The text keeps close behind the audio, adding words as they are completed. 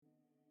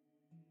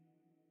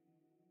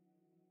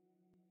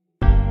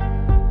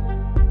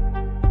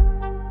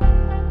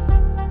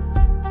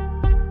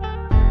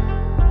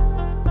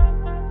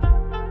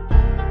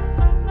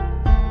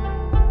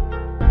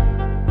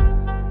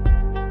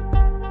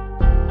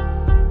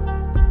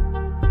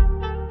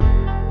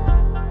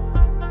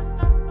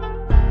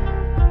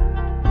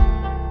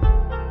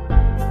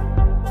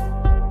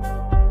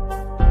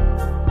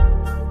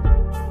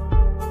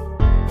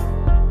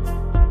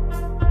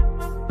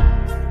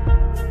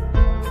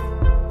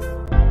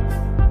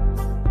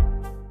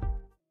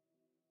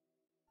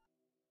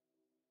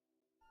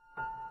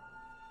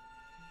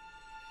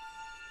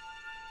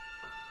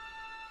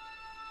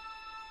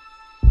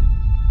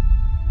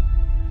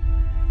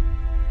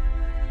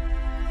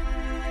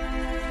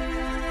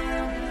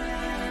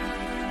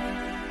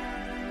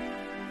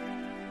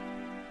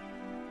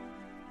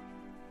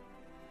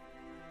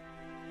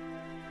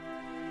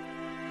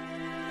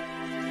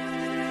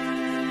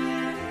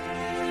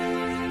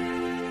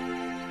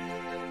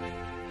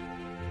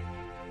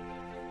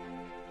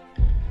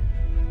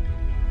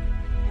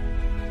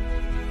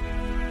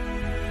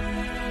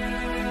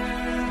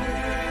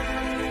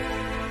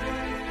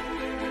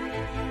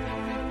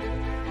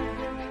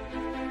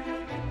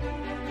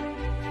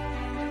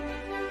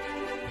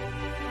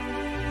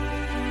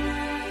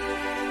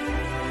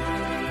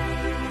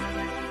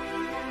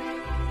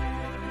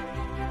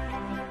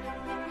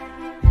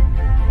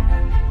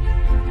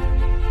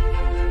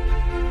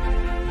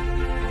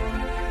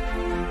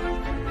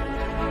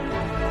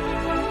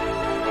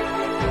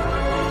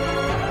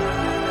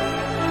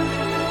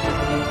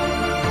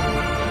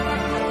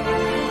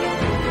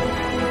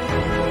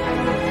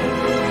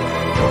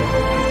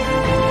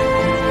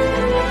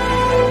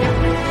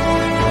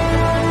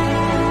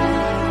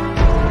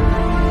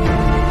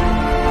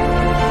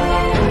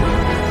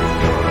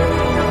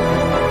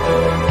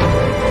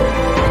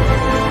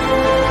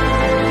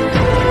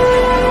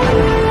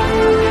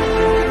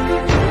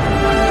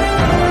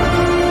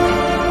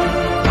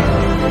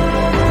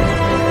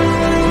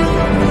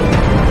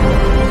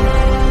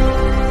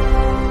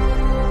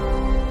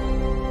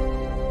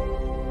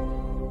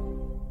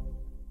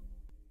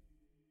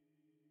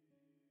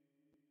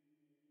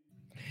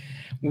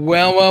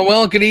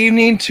Well, good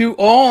evening to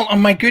all. Oh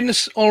my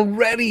goodness,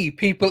 already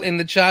people in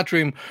the chat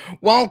room.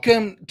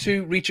 Welcome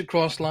to Reach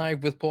Across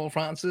Live with Paul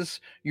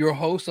Francis, your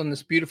host on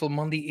this beautiful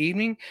Monday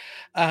evening.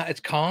 It's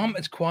calm,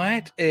 it's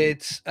quiet,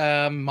 it's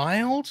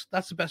mild.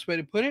 That's the best way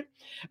to put it.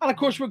 And of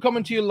course, we're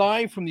coming to you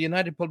live from the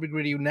United Public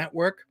Radio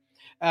Network,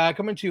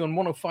 coming to you on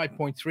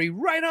 105.3,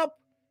 right up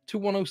to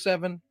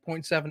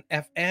 107.7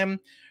 FM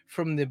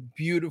from the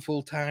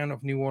beautiful town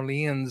of New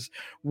Orleans.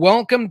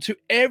 Welcome to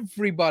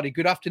everybody.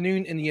 Good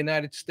afternoon in the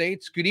United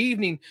States. Good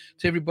evening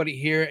to everybody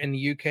here in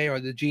the UK or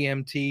the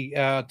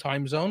GMT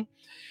time zone.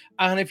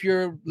 And if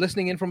you're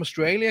listening in from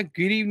Australia,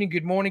 good evening,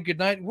 good morning, good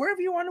night, wherever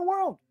you are in the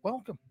world.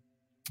 Welcome.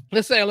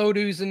 Let's say hello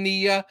to who's in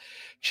the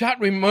chat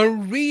room.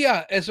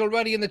 Maria is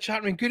already in the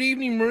chat room. Good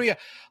evening, Maria.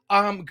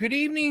 Good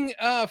evening,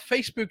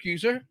 Facebook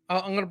user.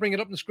 I'm going to bring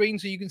it up on the screen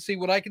so you can see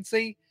what I can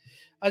see.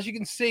 As you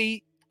can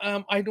see,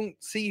 I don't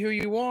see who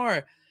you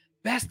are.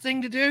 Best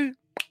thing to do,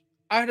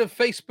 out of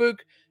Facebook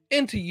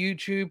into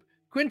YouTube,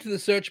 go into the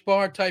search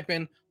bar, type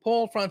in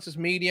Paul Francis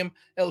Medium.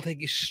 It'll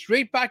take you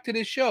straight back to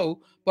this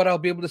show, but I'll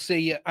be able to see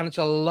you, and it's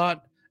a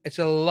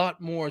lot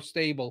more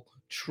stable.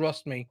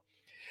 Trust me.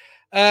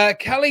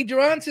 Kelly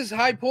Durant says,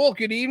 hi, Paul.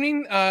 Good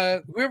evening.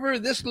 Whoever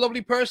this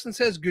lovely person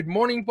says, good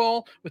morning,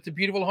 Paul, with the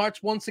beautiful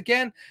hearts. Once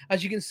again,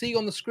 as you can see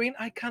on the screen,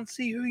 I can't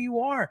see who you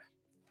are.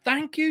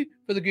 Thank you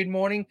for the good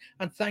morning,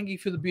 and thank you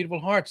for the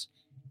beautiful hearts.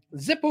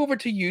 Zip over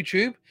to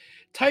YouTube,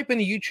 type in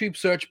the YouTube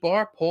search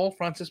bar, Paul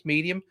Francis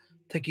Medium,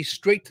 take you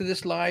straight to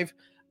this live,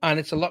 and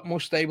it's a lot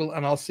more stable,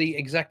 and I'll see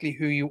exactly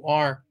who you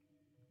are.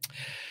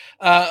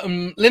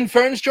 Lynn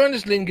Ferns joined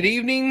us. Lynn, good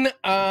evening.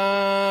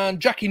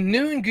 Jackie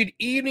Noon, good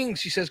evening.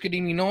 She says, good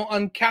evening, all.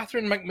 And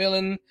Catherine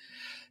McMillan,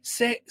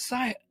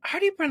 how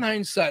do you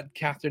pronounce that,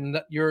 Catherine?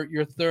 That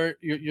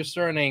your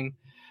surname?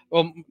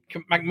 Well,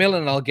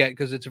 Macmillan I'll get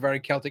because it's a very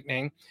Celtic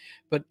name.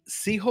 But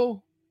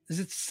Siho, is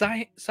it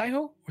Siho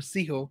or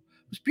Siho?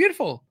 It's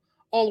beautiful.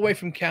 All the way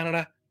from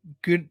Canada.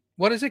 Good.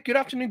 What is it? Good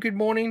afternoon, good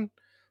morning.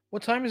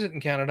 What time is it in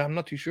Canada? I'm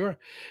not too sure.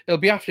 It'll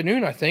be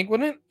afternoon, I think,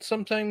 wouldn't it?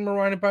 Sometime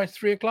around about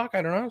 3 o'clock.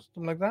 I don't know.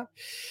 Something like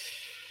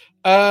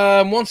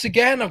that. Once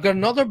again, I've got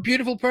another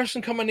beautiful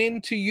person coming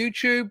in to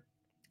YouTube.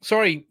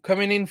 Sorry,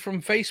 coming in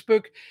from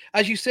Facebook.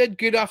 As you said,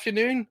 good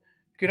afternoon.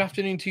 Good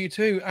afternoon to you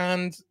too.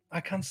 And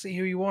I can't see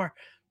who you are.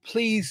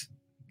 Please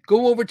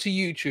go over to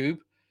YouTube,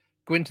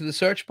 go into the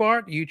search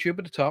bar, YouTube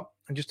at the top,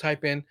 and just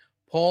type in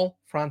Paul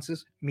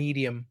Francis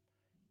Medium.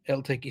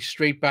 It'll take you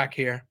straight back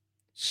here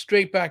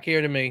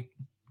to me.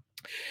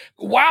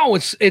 Wow,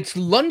 it's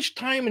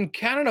lunchtime in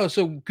Canada,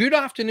 so good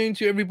afternoon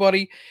to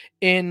everybody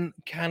in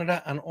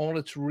Canada and all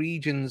its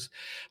regions.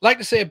 I'd like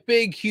to say a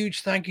big,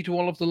 huge thank you to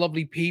all of the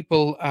lovely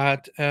people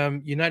at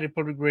United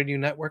Public Radio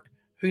Network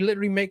who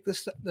literally make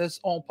this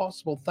all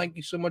possible. Thank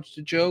you so much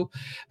to Joe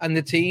and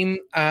the team,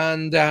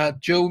 and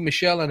Joe,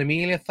 Michelle, and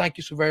Amelia. Thank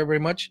you so very, very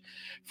much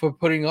for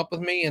putting up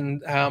with me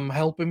and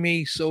helping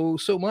me so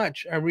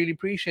much. I really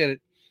appreciate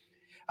it.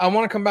 I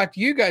want to come back to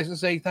you guys and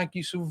say thank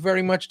you so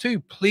very much too.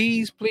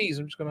 Please,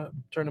 I'm just going to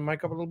turn the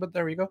mic up a little bit.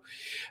 There we go.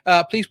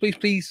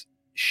 Please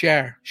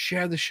share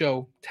the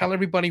show. Tell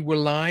everybody we're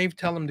live.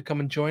 Tell them to come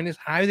and join us,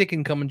 how they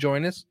can come and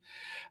join us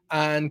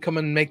and come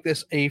and make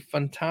this a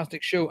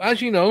fantastic show.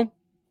 As you know,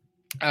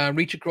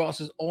 Reach Across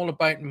is all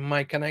about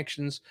my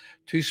connections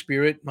to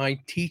spirit, my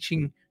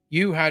teaching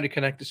you how to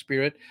connect to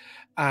spirit,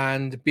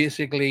 and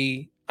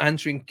basically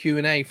answering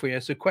Q&A for you.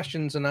 So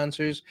questions and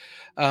answers.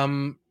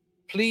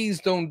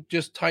 Please don't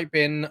just type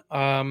in.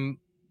 I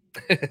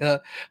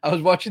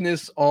was watching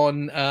this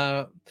on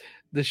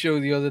the show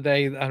the other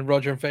day, and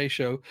Roger and Faye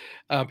show.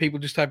 People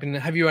just type in,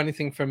 have you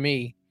anything for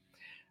me?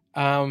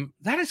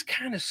 That is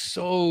kind of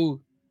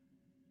so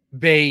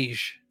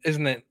beige,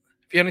 isn't it?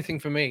 Have you anything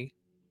for me?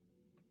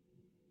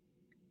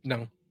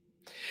 No.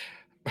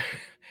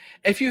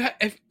 If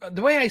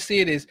the way I see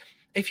it is,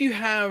 if you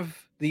have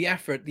the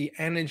effort, the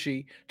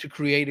energy to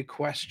create a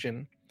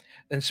question,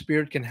 then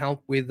spirit can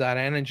help with that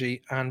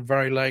energy and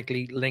very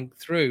likely link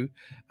through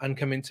and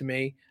come into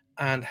me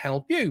and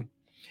help you.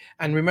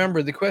 And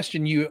remember, the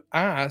question you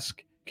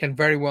ask can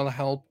very well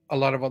help a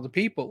lot of other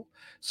people.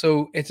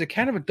 So it's a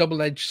kind of a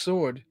double-edged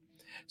sword.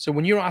 So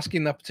when you're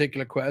asking that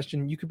particular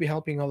question, you could be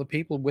helping other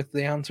people with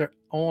the answer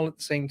all at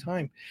the same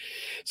time.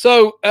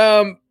 So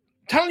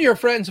tell your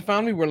friends and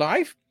family we're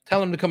live. Tell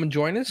them to come and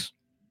join us.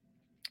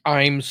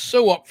 I'm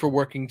so up for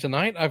working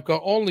tonight. I've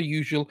got all the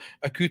usual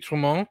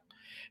accoutrements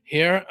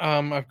here.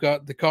 I've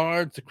got the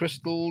cards, the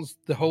crystals,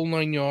 the whole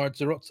 9 yards.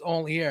 They're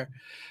all here,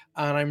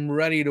 and I'm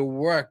ready to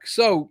work.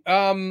 So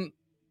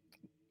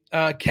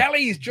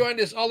Kelly's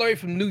joined us all the way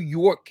from New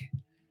York.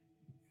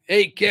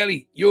 Hey,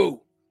 Kelly.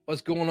 Yo,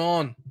 what's going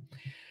on?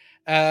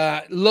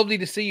 Lovely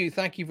to see you.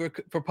 Thank you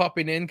for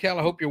popping in, Kel.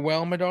 I hope you're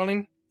well, my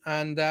darling,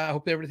 and I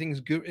hope everything's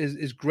good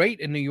is great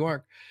in New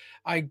York.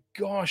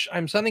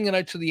 I'm sending it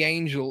out to the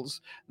angels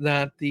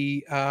that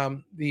the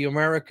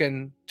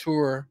American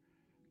tour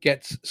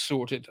gets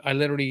sorted. I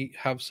literally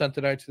have sent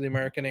it out to the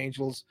American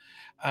angels,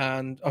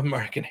 the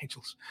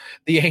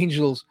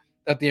angels,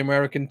 that the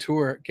American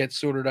tour gets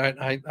sorted out.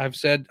 I've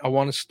said I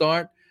want to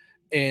start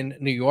in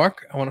New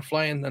York. I want to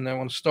fly in and I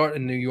want to start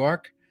in New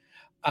York.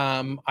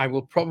 I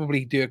will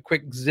probably do a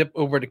quick zip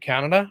over to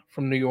Canada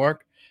from New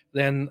York,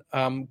 then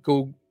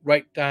go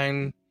right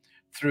down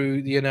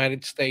through the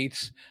United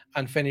States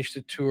and finish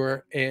the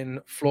tour in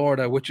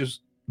Florida, which is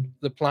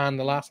the plan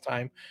the last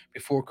time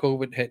before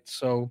COVID hit.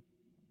 So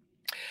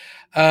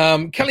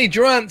Kelly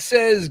Durant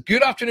says,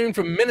 good afternoon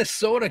from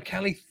Minnesota.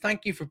 Kelly,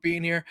 thank you for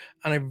being here,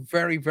 and a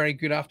very, very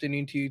good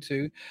afternoon to you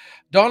too.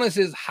 Donna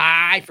says,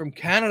 hi from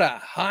Canada.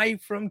 Hi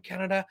from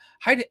Canada.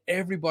 Hi to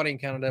everybody in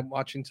Canada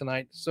watching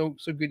tonight. So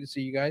good to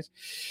see you guys.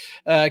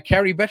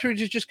 Carrie Betteridge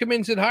has just come in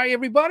and said, hi,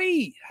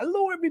 everybody.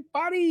 Hello,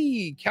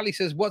 everybody. Kelly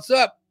says, what's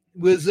up?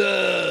 What's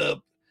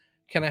up?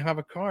 Can I have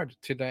a card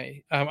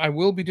today? I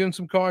will be doing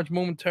some cards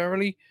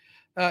momentarily.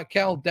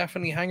 Cal,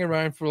 definitely hang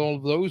around for all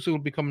of those who will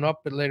be coming up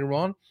but later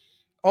on.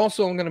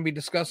 Also, I'm going to be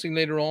discussing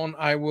later on.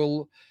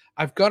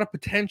 I've got a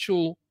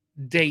potential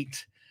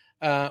date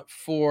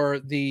for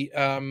the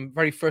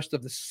very first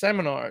of the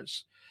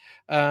seminars,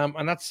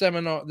 and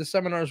the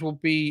seminars will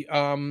be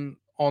on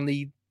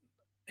the.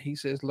 He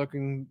says,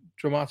 looking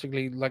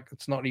dramatically like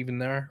it's not even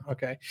there.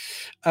 Okay,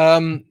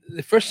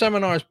 the first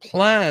seminar is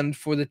planned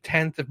for the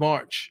 10th of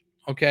March.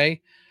 Okay,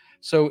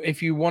 so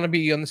if you want to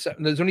be on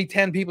there's only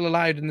 10 people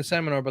allowed in the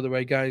seminar, by the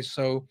way, guys.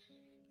 So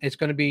it's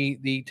going to be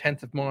the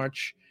 10th of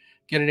March.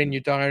 Get it in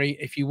your diary.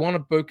 If you want to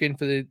book in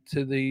for the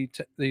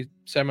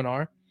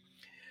seminar,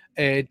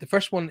 the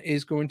first one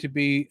is going to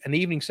be an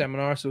evening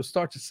seminar. So it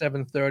starts at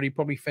 7:30,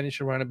 probably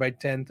finish around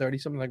about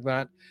 10:30, something like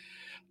that.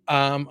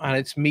 And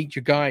it's Meet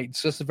Your Guide.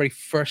 So that's the very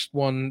first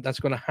one that's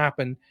going to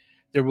happen.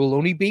 There will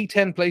only be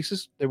 10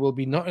 places. There will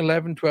be not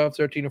 11, 12,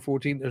 13, or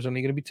 14. There's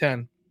only going to be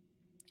 10.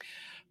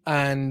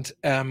 And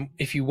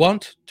if you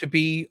want to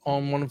be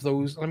on one of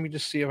those, let me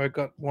just see if I've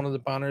got one of the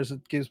banners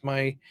that gives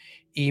my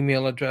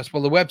email address.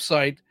 Well, the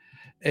website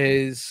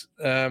is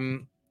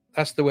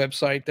that's the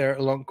website there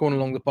going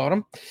along the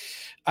bottom,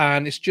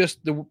 and it's just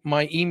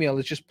my email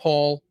is just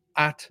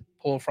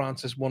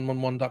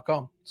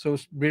paul@paulfrancis111.com. So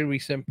it's really, really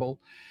simple.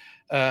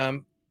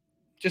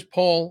 Just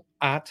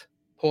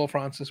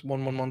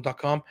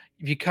paul@paulfrancis111.com.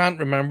 If you can't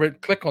remember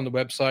it, click on the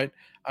website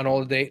and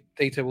all the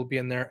data will be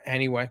in there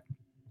anyway.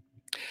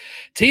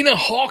 Tina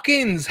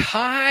Hawkins,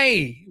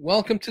 hi,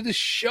 welcome to the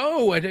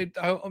show.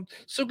 I'm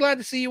so glad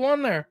to see you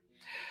on there.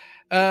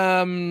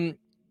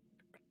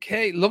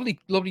 Okay, lovely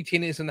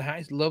Tina is in the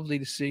house. Lovely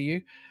to see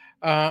you.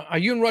 Are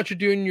you and Roger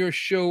doing your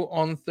show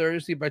on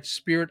Thursday about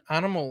spirit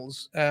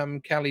animals?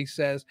 Kelly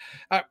says.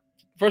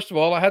 First of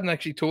all, I hadn't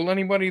actually told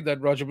anybody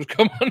that Roger was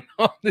coming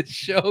on the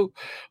show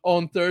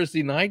on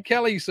Thursday night,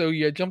 Kelly. So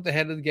you jumped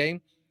ahead of the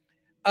game.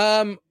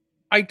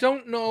 I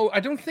don't know.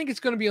 I don't think it's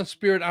going to be on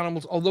spirit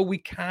animals, although we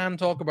can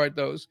talk about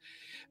those.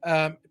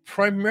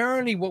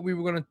 Primarily, what we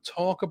were going to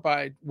talk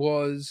about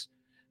was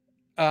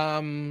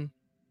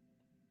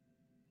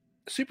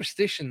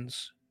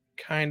superstitions,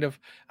 kind of,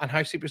 and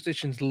how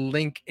superstitions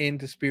link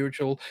into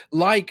spiritual.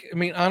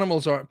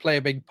 Animals play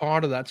a big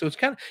part of that. So it's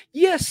kind of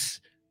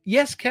yes,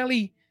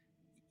 Kelly,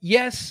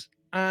 yes,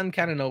 and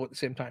kind of no at the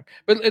same time.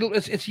 But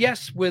it's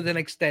yes with an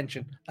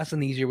extension. That's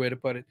an easier way to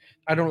put it.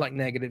 I don't like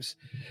negatives.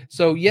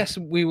 So yes,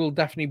 we will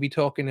definitely be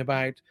talking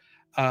about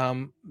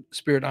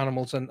spirit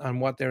animals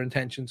and what their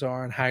intentions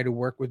are and how to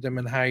work with them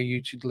and how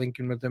you should link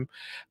in with them,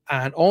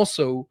 and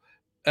also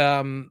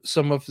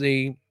some of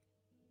the.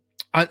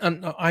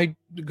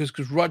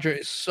 Because Roger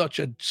is such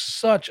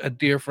a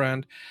dear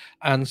friend,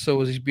 and so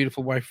is his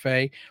beautiful wife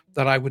Faye,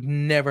 that I would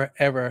never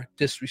ever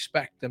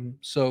disrespect them.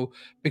 So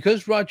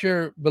because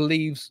Roger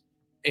believes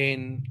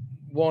in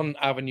one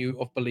avenue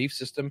of belief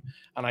system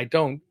and I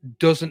don't,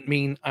 doesn't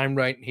mean I'm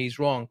right and he's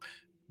wrong.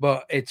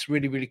 But it's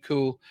really, really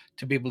cool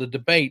to be able to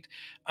debate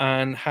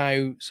and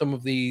how some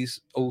of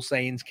these old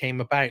sayings came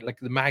about, like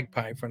the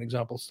magpie, for an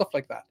example, stuff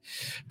like that.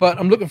 But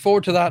I'm looking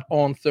forward to that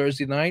on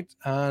Thursday night.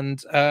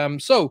 And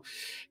so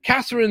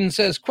Catherine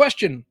says,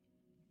 question,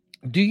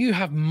 do you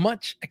have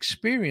much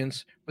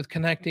experience with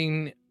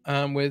connecting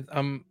with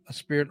a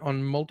spirit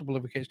on multiple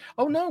occasions?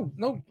 Oh, no,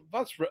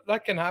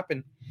 that can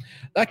happen.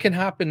 That can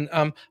happen.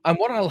 And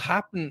what will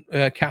happen,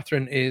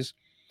 Catherine, is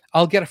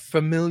I'll get a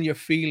familiar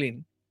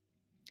feeling.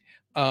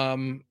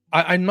 I'm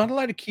not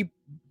allowed to keep.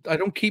 I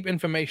don't keep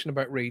information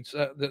about reads.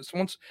 That's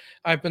once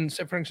I've been,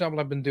 for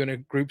example, I've been doing a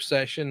group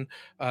session,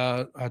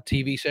 a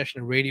TV session,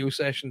 a radio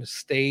session, a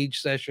stage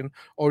session,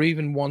 or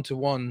even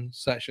one-to-one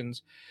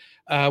sessions.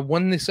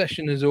 When the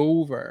session is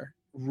over,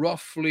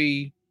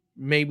 roughly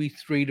maybe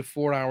 3 to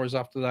 4 hours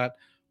after that,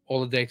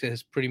 all the data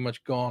is pretty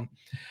much gone,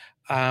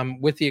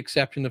 with the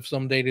exception of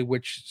some data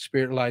which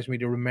Spirit allows me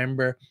to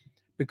remember,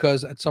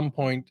 because at some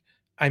point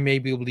I may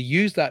be able to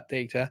use that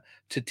data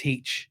to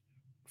teach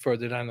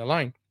further down the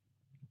line.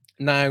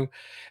 Now,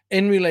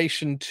 in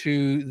relation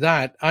to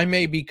that, I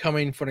may be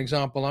coming, for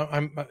example,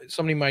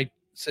 somebody might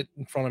sit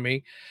in front of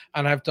me,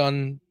 and I've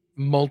done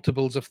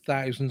multiples of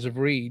thousands of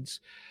reads.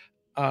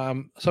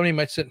 Somebody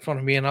might sit in front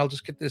of me, and I'll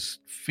just get this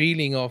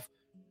feeling of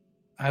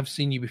I've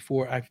seen you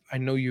before. I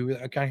know you.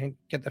 I can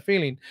get the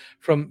feeling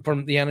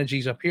from the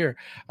energies up here.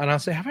 And I'll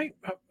say,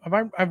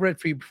 I've read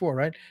for you before,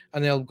 right?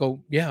 And they'll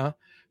go, yeah.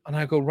 And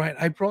I go, right.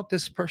 I brought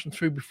this person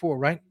through before,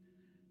 right?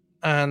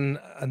 And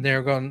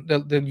they're going.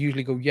 They'll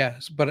usually go,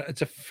 yes. But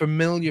it's a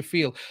familiar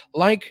feel,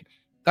 like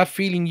that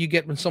feeling you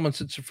get when someone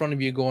sits in front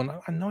of you, going,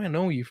 I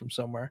know you from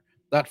somewhere.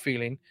 That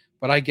feeling,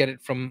 but I get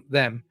it from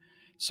them.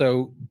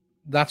 So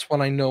that's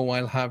when I know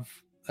I'll have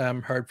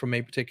heard from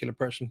a particular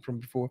person from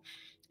before.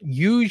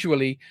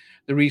 Usually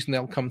the reason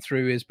they'll come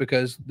through is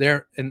because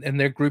they're in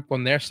their group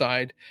on their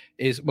side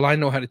is, well, I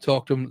know how to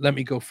talk to them, let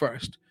me go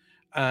first,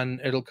 and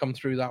it'll come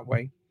through that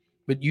way.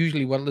 But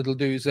usually what it'll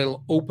do is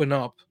it'll open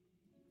up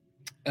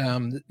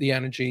the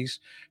energies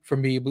for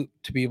me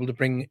to be able to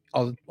bring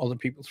other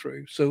people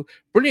through. So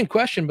brilliant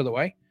question, by the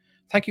way.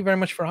 Thank you very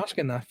much for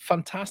asking that.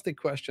 Fantastic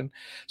question.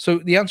 So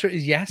the answer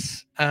is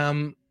yes.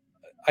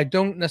 I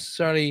don't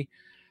necessarily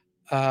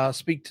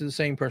speak to the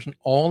same person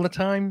all the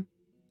time,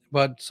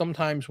 but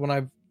sometimes when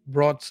I've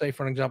brought, say,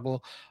 for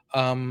example,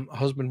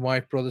 husband,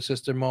 wife, brother,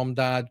 sister, mom,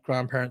 dad,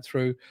 grandparent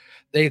through,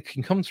 they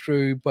can come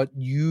through, but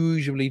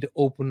usually to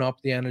open up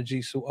the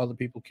energy so other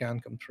people can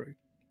come through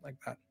like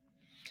that.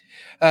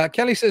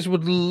 Kelly says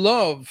would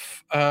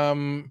love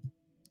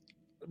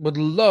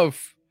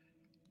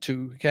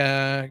to.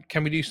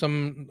 Can we do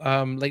some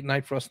late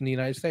night for us in the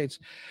United States?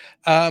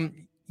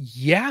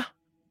 Yeah.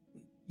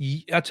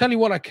 I'll tell you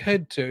what I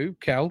could do,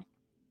 Kel.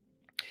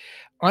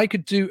 I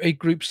could do a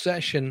group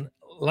session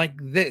like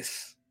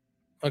this.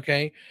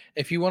 Okay,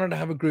 if you wanted to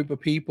have a group of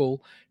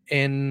people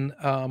in,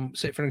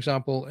 say, for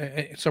example,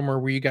 somewhere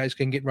where you guys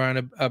can get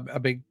around a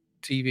big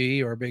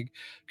TV or a big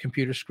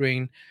computer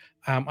screen,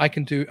 I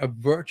can do a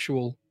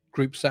virtual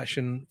group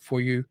session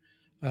for you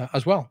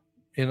as well.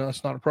 You know,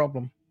 it's not a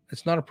problem.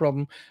 It's not a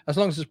problem as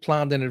long as it's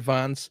planned in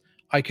advance.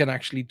 I can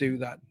actually do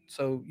that.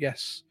 So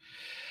yes.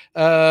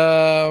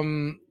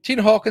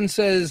 Tina Hawkins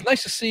says,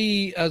 "Nice to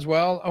see as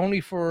well. Only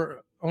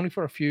for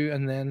a few,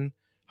 and then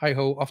hi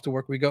ho, off to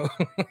work we go."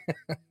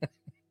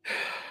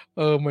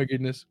 Oh my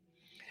goodness.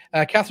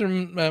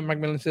 Catherine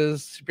Macmillan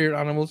says, "Spirit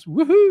animals,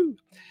 woohoo!"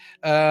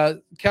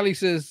 Kelly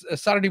says,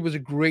 "Saturday was a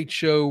great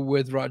show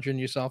with Roger and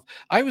yourself."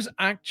 I was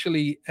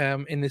actually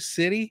in the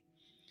city,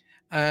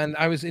 and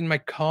I was in my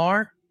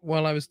car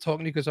while I was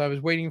talking to you because I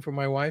was waiting for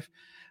my wife,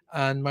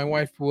 and my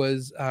wife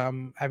was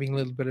having a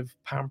little bit of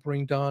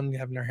pampering done,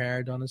 having her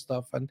hair done and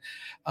stuff, and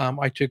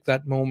I took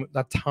that moment,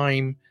 that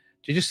time,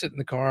 to just sit in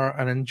the car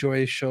and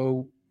enjoy a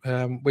show,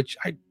 which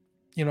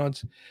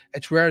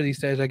it's rare these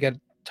days I get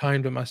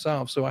time to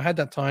myself. So I had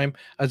that time.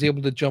 I was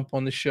able to jump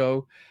on the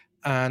show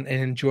and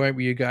enjoy it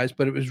with you guys,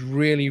 but it was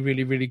really,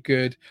 really, really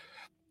good.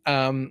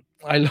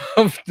 I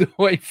love the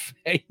way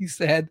Faye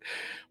said,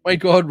 "My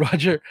God,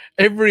 Roger,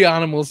 every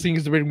animal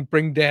seems to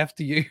bring death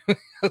to you."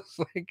 It's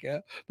like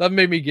that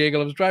made me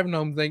giggle. I was driving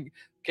home,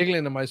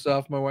 giggling to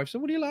myself. My wife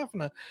said, "What are you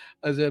laughing at?"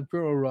 I said,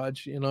 "Poor old Rog,"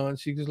 and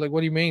she was like,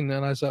 "What do you mean?"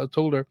 And I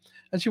told her,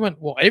 and she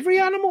went, "Well, every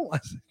animal." I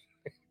said,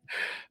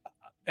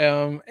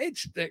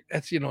 it's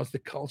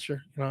the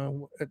culture.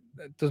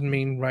 It doesn't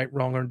mean right,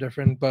 wrong, or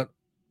different, but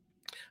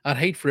I'd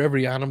hate for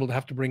every animal to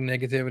have to bring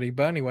negativity.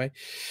 But anyway,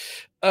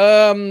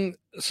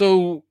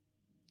 so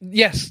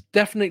yes,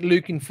 definitely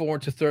looking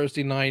forward to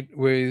Thursday night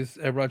with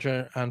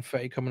Roger and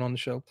Faye coming on the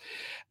show.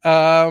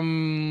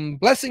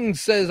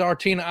 Blessings, says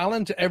Artina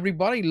Allen, to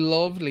everybody.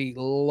 Lovely,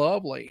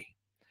 lovely.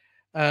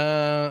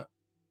 Can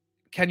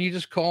you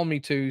just call me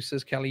too,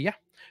 says Kelly. Yeah.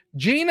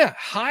 Gina.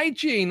 Hi,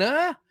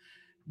 Gina.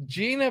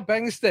 Gina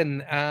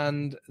Bengston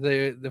and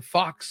the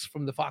Fox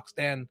from the Fox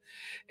Den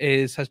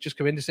has just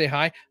come in to say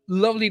hi.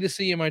 Lovely to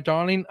see you, my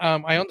darling.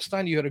 I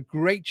understand you had a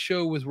great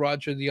show with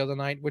Roger the other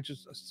night, which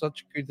is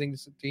such a good thing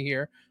to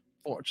hear.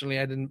 Fortunately,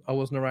 I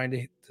wasn't around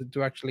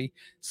to actually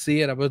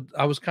see it.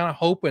 I was kind of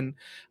hoping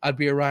I'd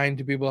be around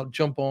to be able to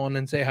jump on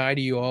and say hi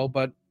to you all,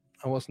 but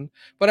I wasn't.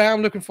 But I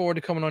am looking forward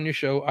to coming on your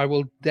show. I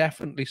will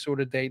definitely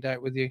sort of date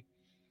out with you.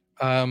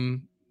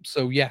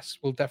 So yes,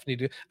 we'll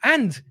definitely do,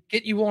 and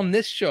get you on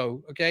this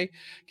show. Okay,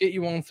 get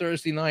you on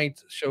Thursday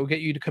night show. Get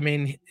you to come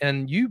in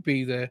and you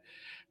be the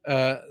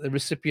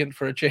recipient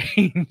for a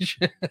change.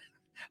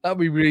 That'd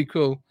be really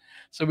cool.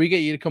 So we get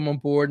you to come on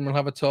board and we'll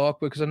have a talk,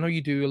 because I know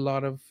you do a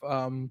lot of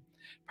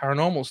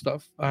paranormal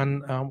stuff,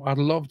 and I'd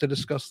love to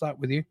discuss that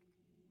with you.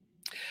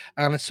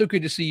 And it's so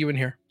good to see you in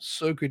here.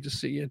 So good to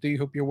see you. Do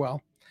hope you're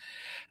well.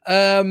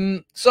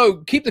 So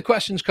keep the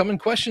questions coming.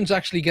 Questions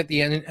actually get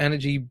the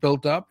energy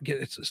built up.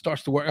 It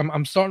starts to work.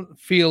 I'm starting to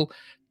feel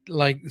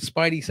like the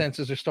spidey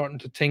senses are starting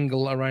to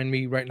tingle around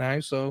me right now.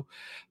 So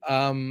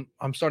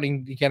I'm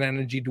starting to get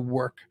energy to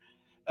work.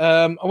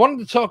 I wanted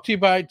to talk to you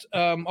about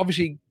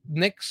obviously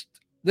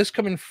this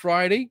coming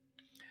Friday.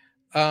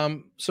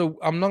 So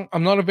I'm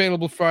not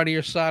available Friday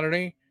or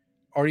Saturday,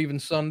 or even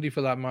Sunday for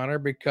that matter,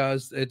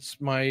 because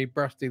it's my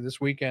birthday this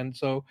weekend.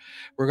 So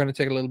we're going to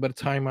take a little bit of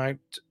time out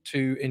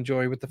to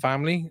enjoy with the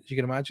family, as you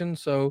can imagine.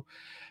 So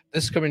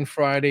this coming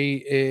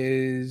Friday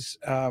is,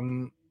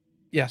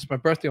 yes, my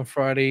birthday on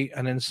Friday,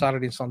 and then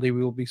Saturday and Sunday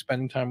we will be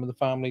spending time with the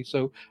family.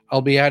 So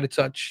I'll be out of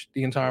touch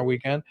the entire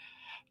weekend.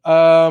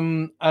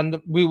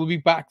 And we will be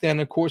back then,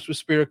 of course, with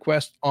Spirit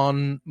Quest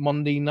on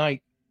Monday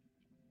night.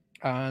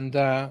 And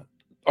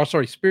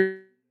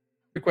Spirit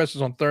Quest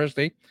is on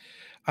Thursday,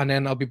 and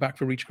then I'll be back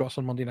for Reach Cross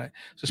on Monday night.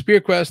 So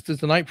Spirit Quest is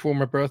the night before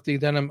my birthday.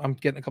 Then I'm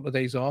getting a couple of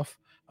days off,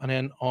 and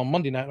then on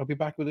Monday night I'll be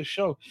back with this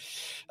show.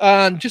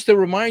 And just to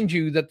remind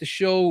you that the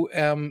show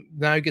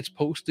now gets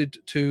posted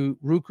to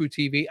Roku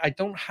TV. I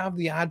don't have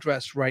the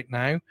address right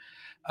now,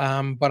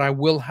 but I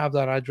will have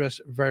that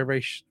address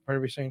very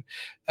soon.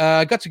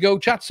 Got to go.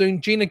 Chat soon.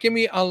 Gina, give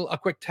me a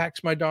quick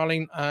text, my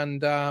darling,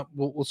 and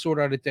we'll sort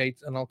out a date,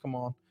 and I'll come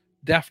on.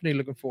 Definitely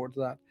looking forward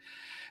to that.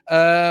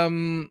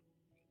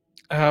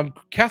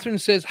 Catherine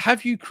says,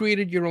 have you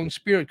created your own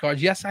spirit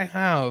cards? Yes, I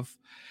have.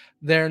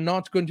 They're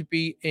not going to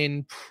be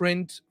in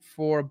print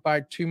for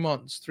about 2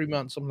 months, 3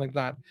 months, something like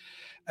that.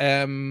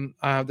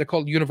 They're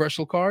called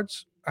universal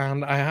cards,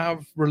 and I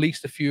have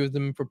released a few of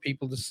them for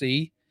people to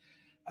see.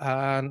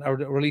 And I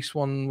released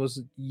one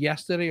was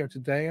yesterday or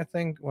today, I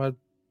think,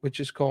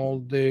 which is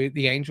called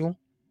the Angel.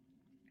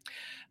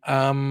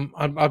 I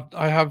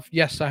have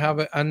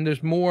it, and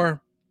there's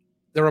more.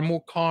 There are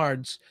more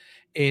cards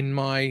in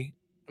my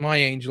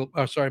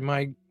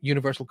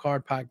universal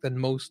card pack than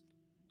most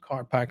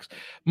card packs.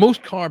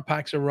 Most card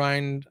packs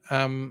around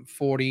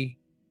 40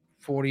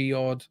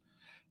 odd.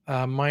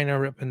 Mine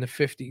are up in the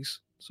 50s.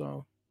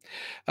 So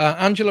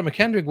Angela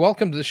McKendrick,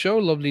 welcome to the show.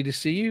 Lovely to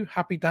see you.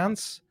 Happy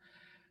dance.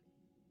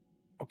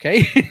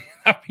 Okay.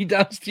 Happy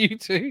dance to you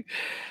too.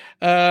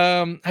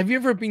 Have you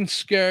ever been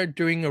scared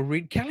doing a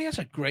read? Kelly, that's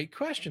a great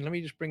question. Let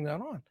me just bring that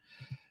on.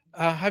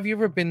 Have you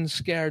ever been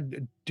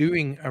scared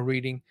doing a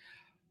reading?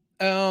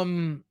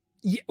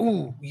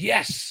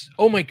 Yes.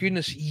 Oh my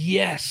goodness,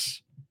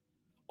 yes.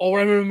 Oh,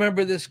 I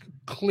remember this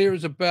clear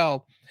as a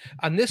bell.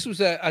 And this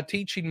was a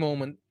teaching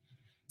moment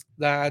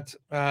that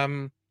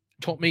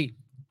taught me.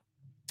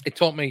 It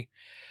taught me.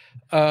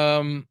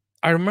 I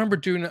remember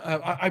doing.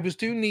 I was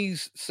doing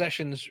these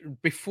sessions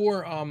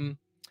before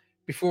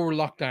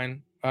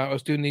lockdown. I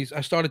was doing these.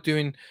 I started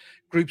doing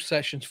group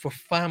sessions for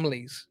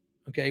families.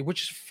 Okay,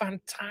 which is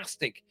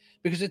fantastic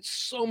because it's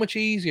so much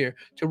easier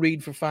to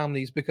read for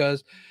families,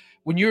 because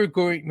when you're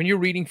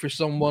reading for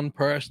some one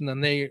person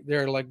and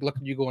they're like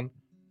looking at you going,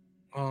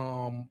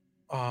 and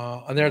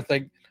they're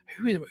like,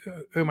 who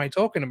am I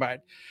talking about?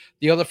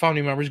 The other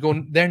family members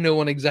going, they're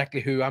knowing exactly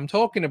who I'm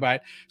talking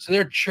about, so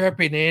they're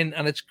chirping in,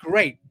 and it's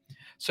great.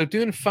 So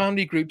doing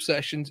family group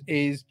sessions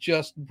is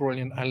just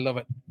brilliant. I love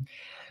it.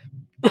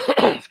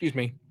 Excuse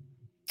me.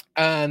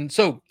 And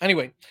so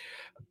anyway,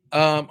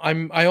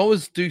 I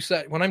always do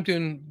when I'm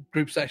doing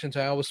group sessions,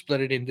 I always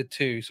split it into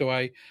two. So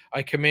I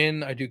come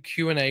in, I do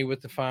Q&A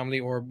with the family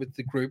or with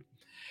the group.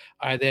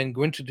 I then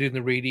go into doing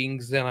the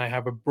readings. Then I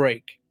have a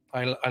break.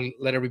 I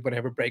let everybody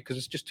have a break because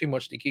it's just too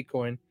much to keep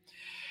going.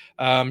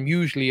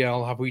 Usually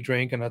I'll have a wee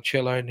drink and I'll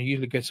chill out and I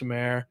usually get some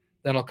air.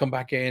 Then I'll come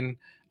back in.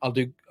 I'll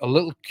do a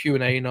little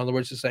Q&A, in other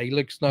words, to say,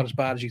 look, it's not as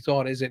bad as you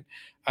thought, is it?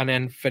 And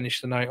then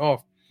finish the night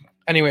off.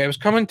 Anyway, I was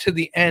coming to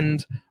the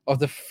end of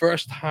the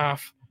first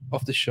half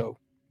of the show.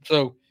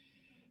 So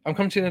I'm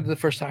coming to the end of the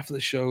first half of the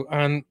show,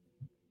 and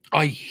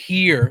I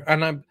hear,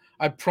 and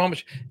I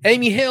promise,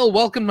 Amy Hill,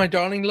 welcome, my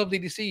darling, lovely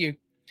to see you.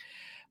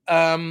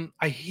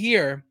 I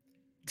hear,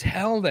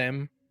 tell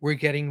them we're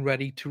getting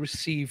ready to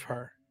receive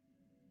her.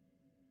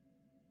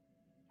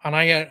 And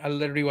I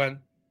literally went,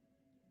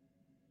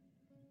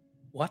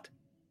 what?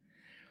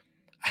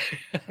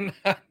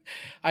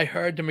 I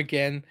heard them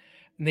again.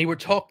 And they were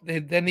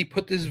talking. Then they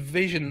put this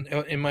vision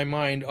in my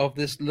mind of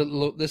this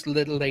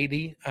little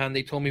lady, and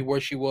they told me where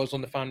she was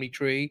on the family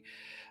tree,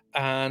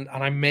 and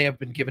I may have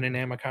been given a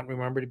name. I can't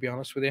remember, to be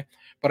honest with you.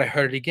 But I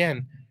heard it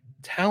again.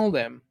 Tell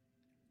them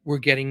we're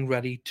getting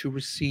ready to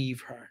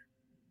receive her.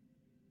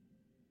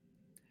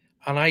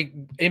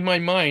 And in my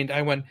mind,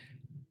 I went,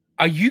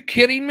 "Are you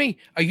kidding me?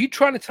 Are you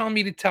trying to tell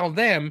me to tell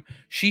them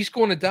she's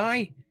going to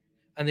die?"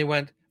 And they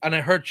went, and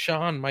I heard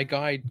Sean, my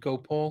guide, go,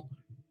 "Paul,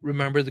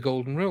 remember the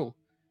golden rule.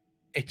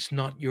 It's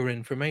not your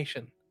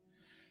information."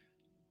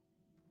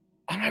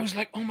 And I was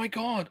like, oh my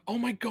God.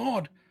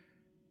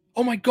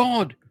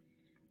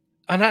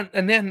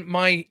 And then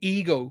my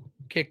ego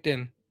kicked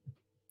in.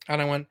 And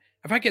I went,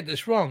 if I get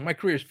this wrong, my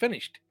career's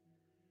finished.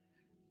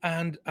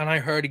 And I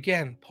heard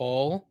again,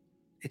 Paul,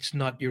 it's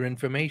not your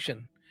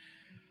information.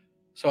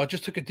 So I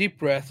just took a deep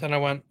breath and I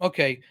went,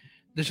 okay,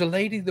 there's a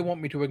lady they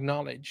want me to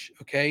acknowledge.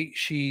 Okay,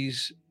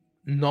 she's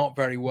not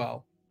very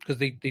well, because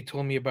they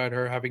told me about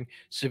her having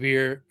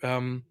severe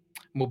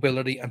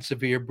mobility and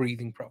severe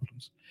breathing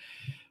problems,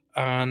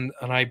 and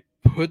I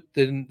put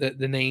the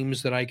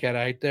names that I get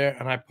out there,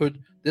 and I put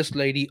this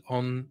lady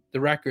on the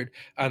record,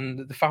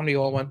 and the family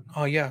all went,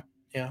 oh yeah,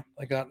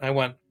 like that. And I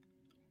went,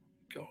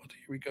 God,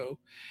 here we go.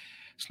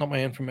 It's not my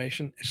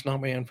information.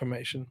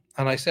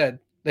 And I said,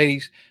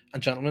 ladies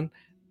and gentlemen,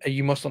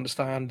 you must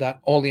understand that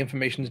all the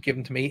information is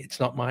given to me.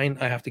 It's not mine.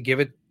 I have to give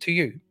it to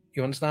you.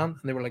 You understand?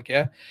 And they were like,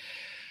 yeah.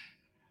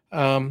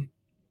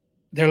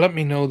 They're letting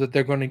me know that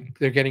they're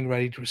getting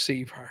ready to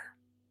receive her.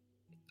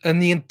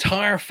 And the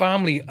entire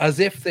family, as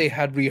if they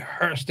had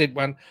rehearsed it,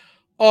 went,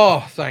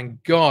 oh,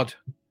 thank God.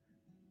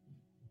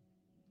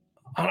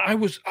 And I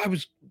was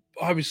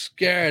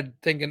scared,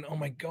 thinking, oh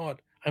my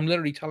God, I'm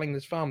literally telling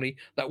this family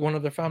that one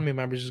of their family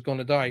members is going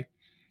to die.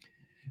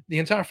 The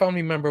entire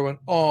family member went,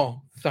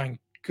 oh, thank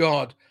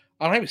God.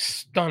 And I was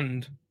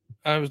stunned.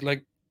 I was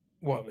like,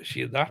 what, was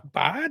she that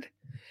bad?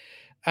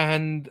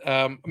 And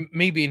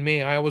me being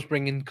me, I always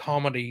bring in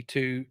comedy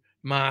to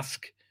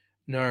mask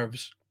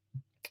nerves.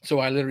 So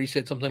I literally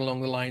said something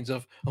along the lines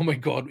of, oh my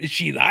God, is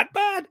she that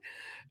bad?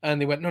 And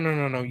they went, no, no,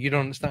 no, no, you don't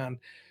understand.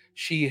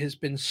 She has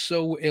been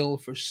so ill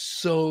for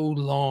so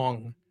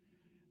long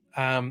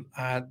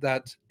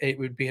that it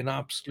would be an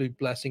absolute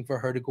blessing for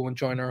her to go and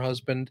join her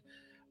husband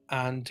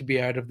and to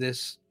be out of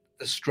this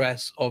the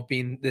stress of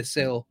being this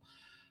ill.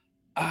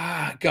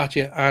 Ah,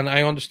 gotcha. And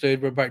I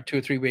understood. We're about 2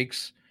 or 3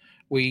 weeks.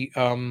 We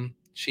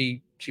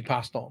she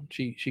passed on.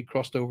 She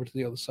crossed over to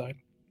the other side.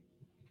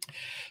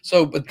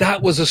 So, but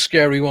that was a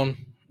scary one.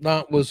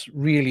 That was a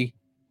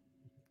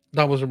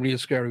real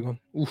scary one.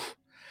 Oof.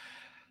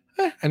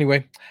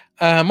 Anyway,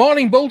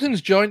 Marlene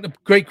Bolton's joined.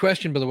 Great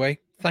question, by the way.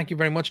 Thank you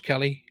very much,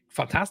 Kelly.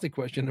 Fantastic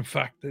question. In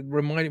fact, it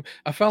reminded.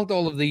 I felt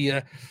all of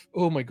the.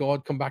 Oh my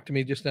God! Come back to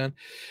me just then.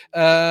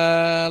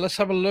 Let's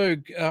have a look.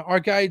 Our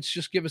guides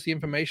just give us the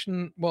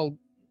information. Well,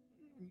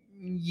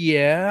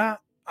 yeah,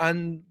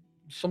 and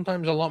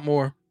sometimes a lot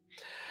more.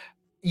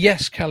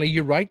 Yes, Kelly,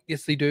 you're right.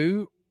 Yes, they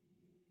do.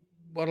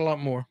 But a lot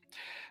more.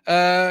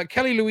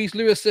 Kelly Louise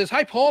Lewis says,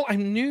 "Hi, Paul.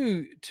 I'm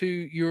new to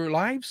your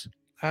lives.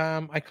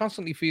 I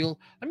constantly feel.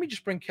 Let me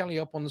just bring Kelly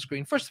up on the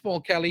screen. First of all,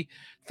 Kelly,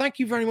 thank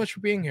you very much for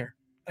being here.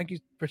 Thank you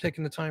for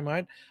taking the time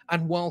out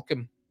and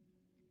welcome.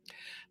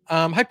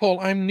 Hi,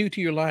 Paul. I'm new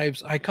to your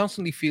lives. I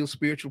constantly feel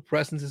spiritual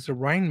presences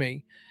around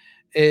me.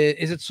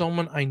 Is it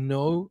someone I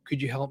know?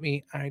 Could you help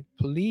me out,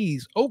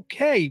 please?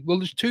 Okay. Well,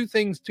 there's two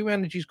things, two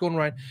energies going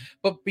around.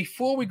 But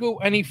before we go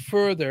any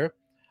further,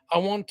 I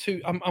want to.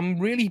 I'm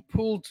really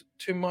pulled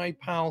to my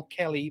pal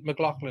Kelly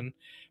McLaughlin.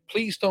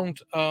 Please don't.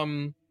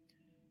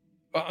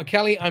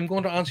 Kelly, I'm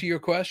going to answer your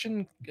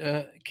question.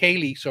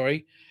 Kaylee,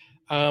 sorry.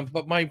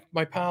 But my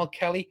pal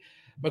Kelly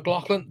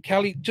McLaughlin,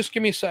 Kelly, just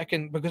give me a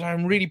second because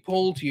I'm really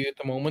pulled to you at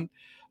the moment.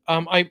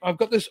 I've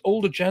got this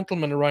older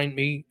gentleman around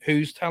me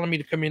who's telling me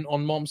to come in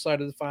on mom's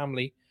side of the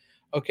family.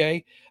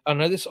 Okay, and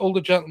now this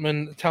older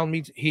gentleman telling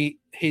me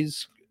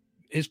his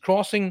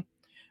crossing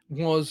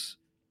was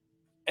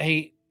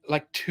a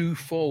like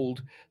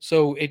twofold.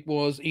 So it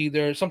was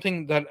either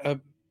something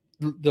that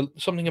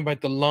something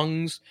about the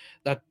lungs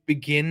that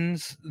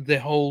begins the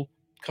whole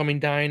coming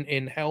down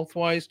in health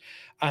wise,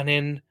 and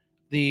in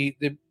the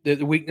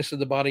weakness of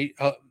the body,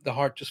 the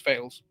heart just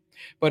fails.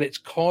 But it's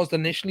caused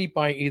initially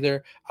by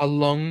either a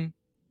lung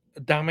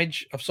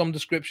damage of some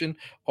description,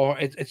 or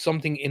it's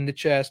something in the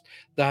chest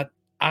that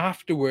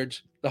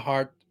afterwards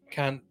the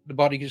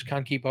body just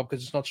can't keep up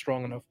because it's not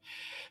strong enough.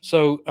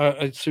 So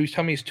he's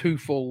telling me it's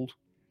twofold.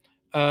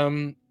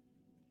 Um,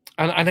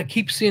 and I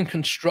keep seeing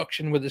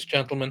construction with this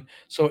gentleman.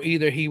 So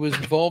either he was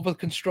involved with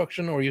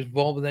construction or he was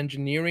involved with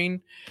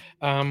engineering.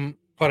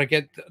 But I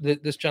get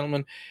this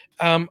gentleman,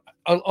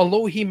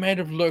 although he might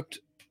have looked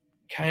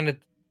kind of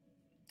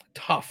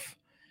tough,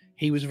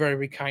 he was very,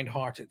 very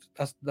kind-hearted.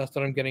 That's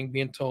what I'm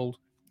being told.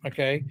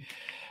 Okay.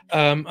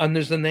 And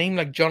there's a name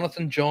like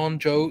Jonathan, John,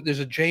 Joe. There's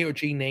a J or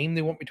G name.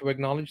 They want me to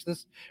acknowledge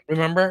this.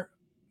 Remember,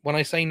 when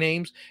I say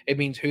names, it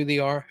means who they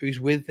are, who's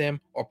with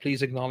them, or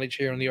please acknowledge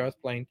here on the earth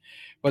plane.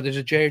 But there's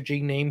a J or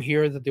G name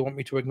here that they want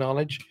me to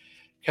acknowledge,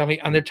 Kelly.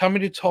 And they're telling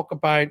me to talk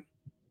about.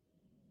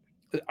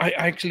 I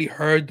actually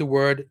heard the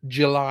word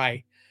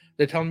July.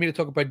 They're telling me to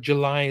talk about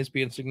July as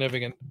being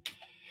significant.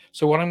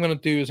 So what I'm going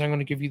to do is I'm going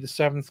to give you the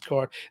seventh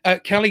card,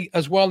 Kelly,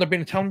 as well. They've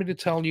been telling me to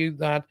tell you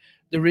that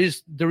there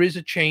is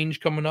a change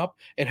coming up.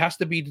 It has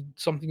to be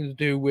something to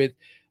do with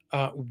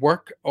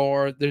work,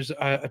 or there's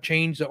a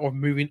change or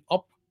moving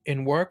up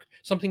in work,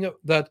 something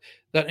that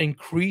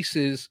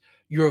increases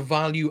your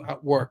value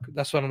at work.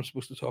 That's what I'm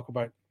supposed to talk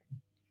about.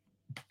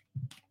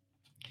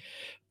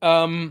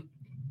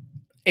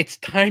 It's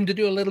time to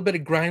do a little bit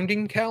of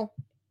grounding, Cal.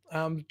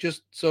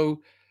 Just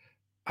so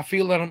I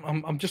feel that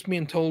I'm just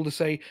being told to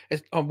say,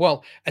 it's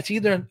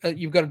either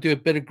you've got to do a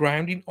bit of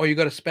grounding or you've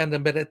got to spend a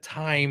bit of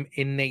time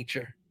in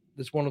nature.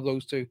 There's one of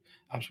those two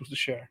I'm supposed to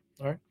share.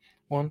 All right.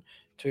 1,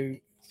 2,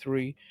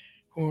 3,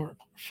 4,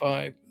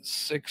 5,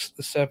 6,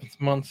 the seventh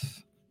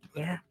month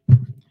there.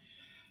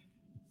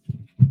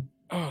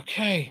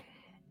 Okay.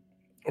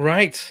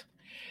 Right.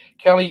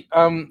 Kelly,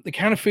 the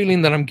kind of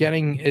feeling that I'm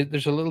getting is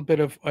there's a little bit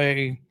of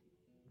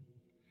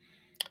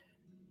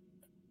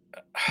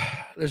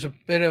there's a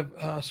bit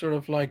of sort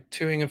of like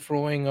toing and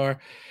froing, or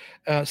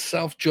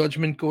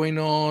self-judgment going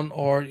on,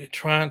 or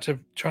trying to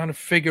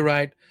figure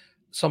out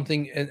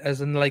something as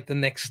in like the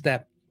next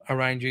step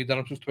around you that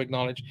I'm supposed to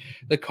acknowledge.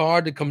 The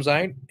card that comes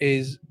out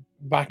is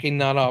backing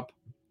that up.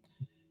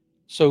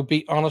 So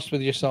be honest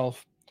with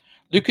yourself.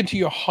 Look into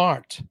your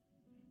heart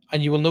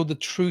and you will know the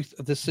truth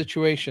of the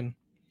situation.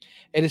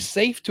 It is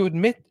safe to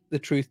admit the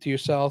truth to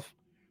yourself,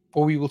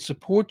 for we will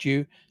support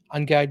you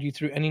and guide you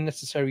through any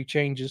necessary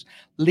changes.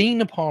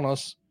 Lean upon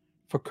us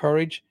for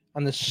courage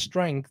and the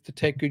strength to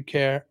take good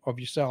care of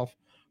yourself.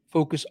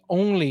 Focus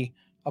only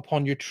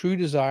upon your true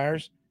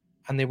desires,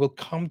 and they will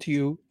come to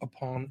you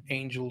upon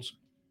angels'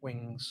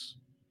 wings.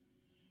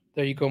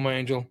 There you go, my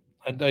angel.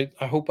 I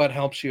hope that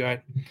helps you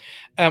out.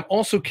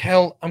 Also,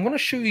 Kel, I'm going to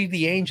show you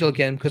the angel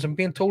again because I'm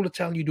being told to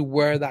tell you to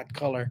wear that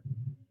color.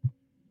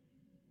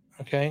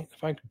 Okay,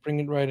 if I could bring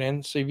it right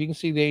in, so if you can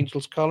see the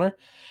angel's color,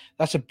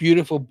 that's a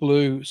beautiful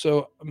blue.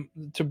 So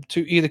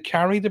to either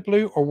carry the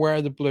blue or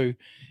wear the blue,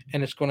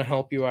 and it's going to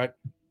help you out.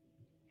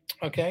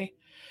 Okay.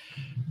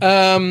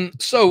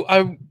 So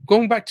I'm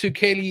going back to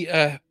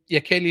Kaylee.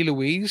 Kaylee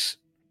Louise.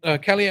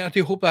 Kelly, I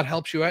do hope that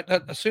helps you out.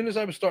 As soon as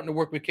I was starting to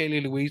work with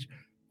Kaylee Louise,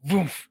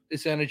 woof,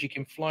 this energy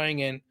came flying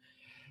in.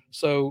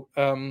 So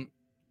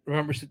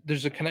remember,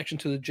 there's a connection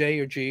to the J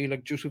or G,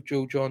 like Joseph,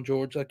 Joe, John,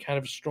 George, that kind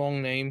of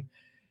strong name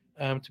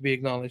to be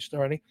acknowledged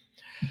already.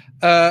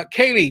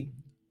 Kaylee,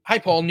 hi,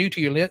 Paul, new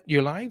to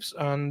your lives.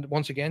 And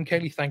once again,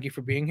 Kaylee, thank you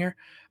for being here.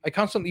 I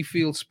constantly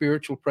feel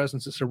spiritual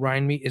presences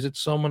around me. Is it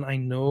someone I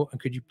know? And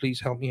could you please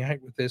help me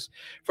out with this?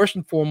 First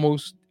and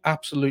foremost,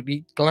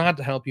 absolutely glad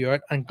to help you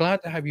out and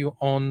glad to have you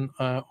on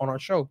our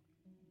show.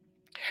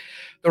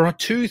 There are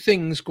two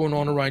things going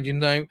on around you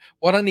now.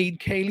 What I need,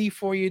 Kaylee,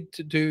 for you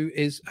to do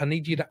is I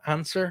need you to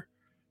answer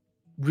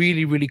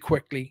really, really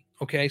quickly.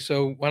 Okay,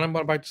 so what I'm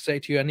about to say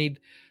to you, I need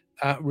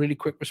really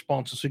quick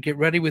responses. So get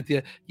ready with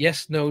your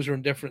yes, no's, or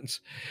indifference.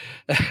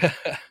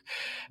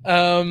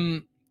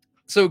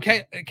 So,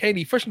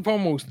 Katie, first and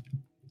foremost,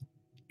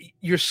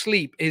 your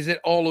sleep, is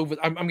it all over?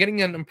 I'm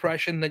getting an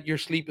impression that your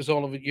sleep is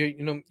all over.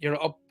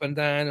 You're up and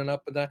down and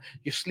up and down.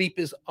 Your sleep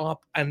is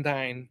up and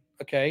down.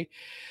 Okay,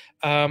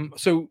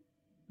 so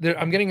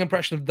I'm getting an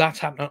impression of that's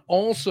happening.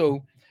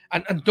 Also,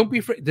 and don't be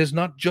afraid. There's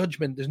not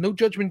judgment. There's no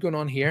judgment going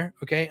on here.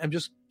 Okay,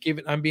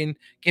 I'm being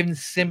given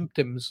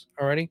symptoms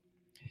already.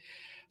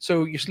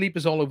 So your sleep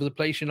is all over the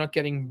place. You're not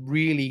getting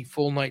really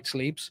full night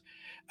sleeps.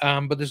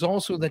 But there's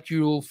also that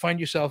you'll find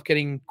yourself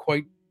getting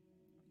quite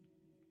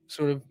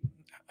sort of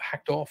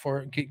hacked off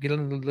or get a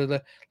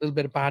little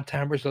bit of bad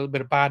tempers, a little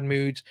bit of bad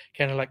moods,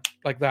 kind of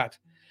like that.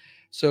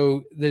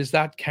 So there's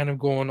that kind of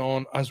going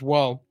on as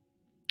well.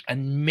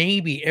 And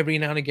maybe every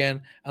now and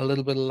again, a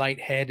little bit of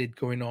lightheaded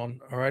going on.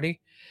 Alrighty.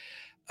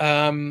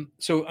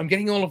 So I'm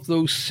getting all of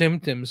those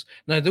symptoms.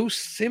 Now, those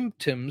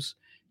symptoms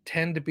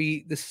tend to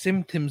be the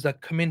symptoms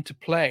that come into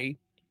play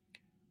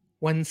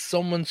when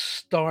someone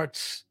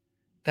starts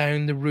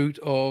down the route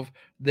of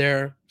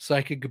their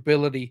psychic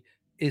ability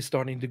is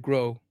starting to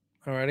grow.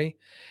 Alrighty.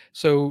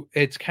 So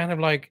it's kind of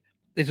like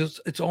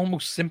it's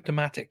almost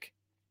symptomatic.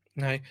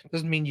 Now, it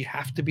doesn't mean you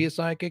have to be a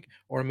psychic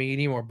or a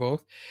medium or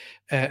both.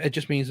 It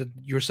just means that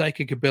your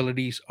psychic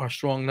abilities are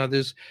strong. Now,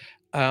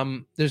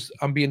 I'm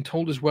being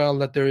told as well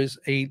that there is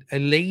a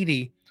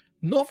lady,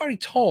 not very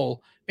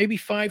tall, maybe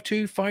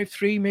 5'2",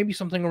 5'3", maybe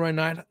something around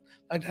that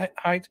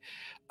height.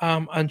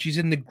 And she's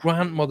in the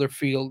grandmother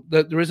field.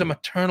 There is a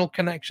maternal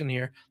connection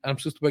here that I'm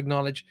supposed to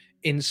acknowledge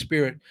in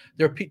spirit.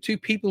 There are two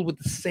people with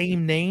the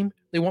same name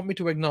they want me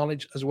to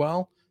acknowledge as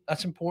well.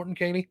 That's important,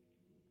 Kaylee.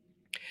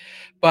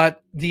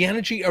 But the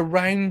energy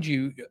around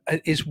you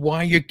is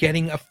why you're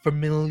getting a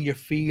familiar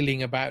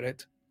feeling about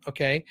it.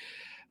 Okay,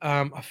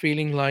 a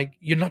feeling like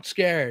you're not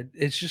scared.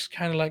 It's just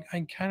kind of like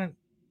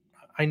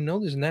I know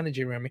there's an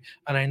energy around me,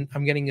 and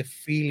I'm getting a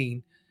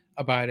feeling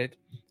about it,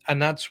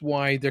 and that's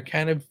why they're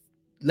kind of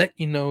let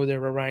you know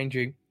they're around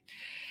you.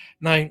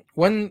 Now,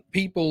 when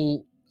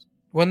people's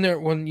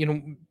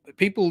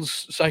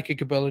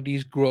psychic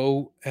abilities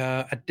grow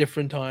at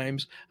different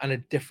times and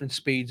at different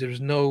speeds,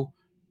 there's no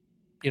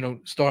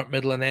start,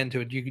 middle, and end to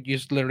it. You could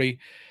just literally,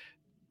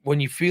 when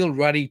you feel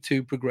ready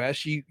to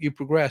progress, you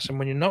progress, and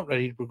when you're not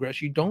ready to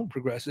progress, you don't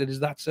progress. It is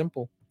that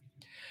simple.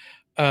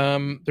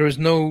 There is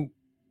no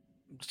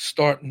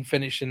start and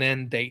finish and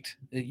end date.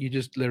 You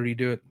just literally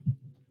do it.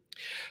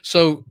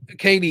 So,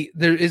 Katie,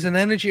 there is an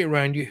energy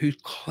around you who's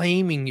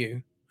claiming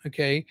you.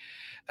 Okay,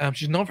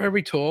 she's not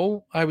very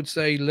tall. I would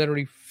say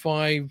literally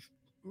 5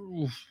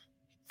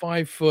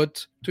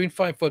 foot, between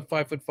 5 foot,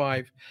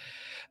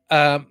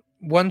 5'5".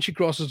 Once she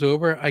crosses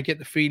over, I get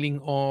the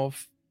feeling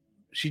of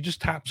she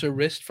just taps her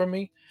wrist for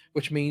me,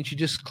 which means she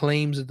just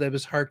claims that it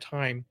was her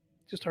time,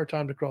 just her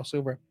time to cross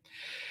over.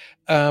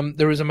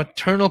 There is a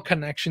maternal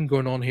connection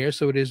going on here,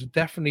 so it is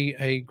definitely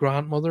a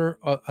grandmother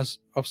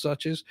of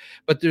such as,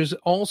 but there's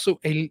also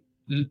a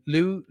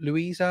Lucy,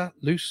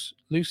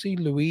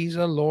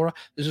 Louisa, Laura.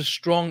 There's a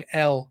strong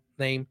L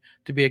name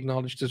to be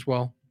acknowledged as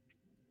well.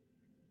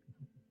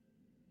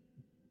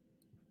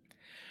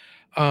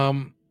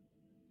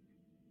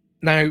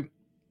 Now,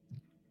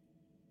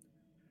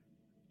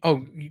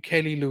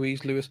 Kelly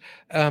Louise Lewis.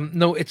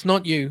 No, it's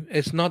not you.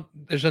 It's not.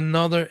 There's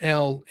another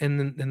L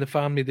in the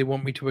family they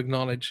want me to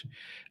acknowledge,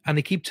 and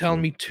they keep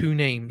telling me two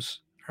names.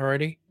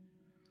 Already.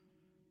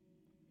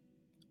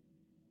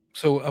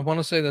 So I want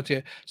to say that to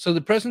you. So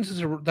the presences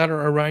that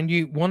are around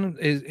you, one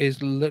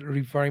is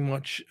literally very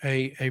much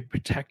a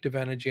protective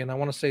energy, and I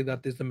want to say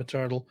that is the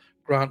maternal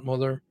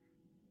grandmother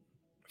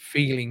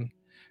feeling.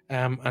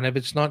 And if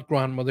it's not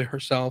grandmother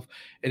herself,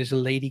 it is a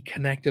lady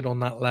connected on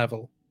that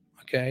level.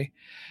 Okay.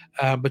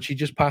 But she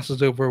just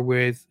passes over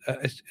with,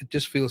 it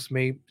just feels to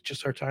me, it's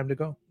just her time to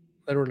go,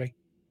 literally.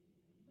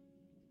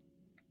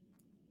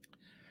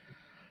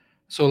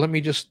 So let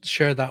me just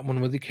share that one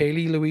with you,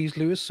 Kaylee Louise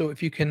Lewis. So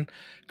if you can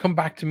come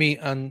back to me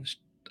and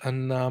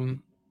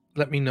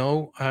let me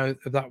know if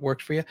that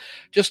works for you.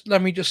 Just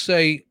let me just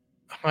say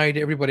hi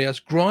to everybody else.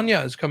 Grania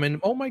has come in.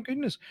 Oh my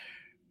goodness.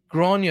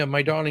 Grania,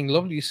 my darling,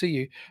 lovely to see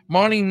you.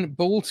 Marlene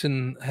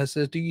Bolton has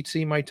said, "Do you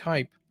see my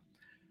type?"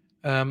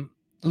 Um,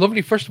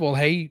 Lovely. First of all,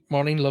 hey,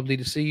 Marlene, lovely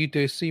to see you.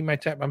 Do you see my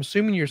type? I'm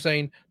assuming you're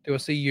saying, "Do I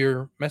see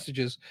your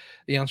messages?"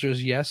 The answer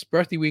is yes.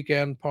 Birthday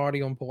weekend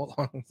party on Paul.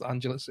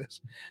 Angela says.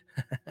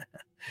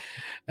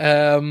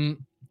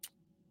 um,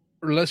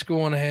 let's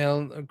go on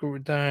ahead. Go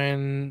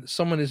down.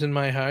 Someone is in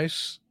my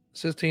house,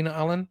 says Tina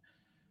Allen.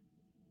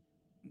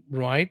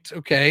 Right.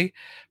 Okay.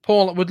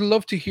 Paul, I would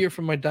love to hear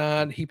from my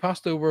dad. He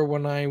passed over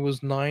when I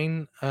was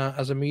 9.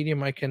 As a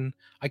medium, I can't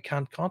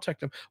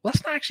contact him. Well,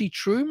 that's not actually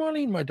true,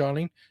 Marlene, my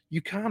darling.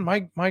 You can.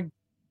 My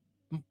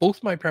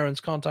both my parents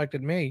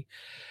contacted me.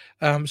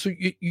 So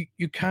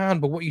you can,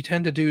 but what you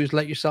tend to do is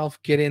let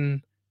yourself get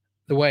in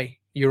the way.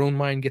 Your own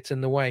mind gets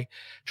in the way.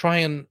 Try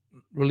and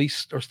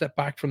release or step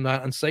back from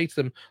that and say to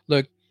them,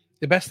 look,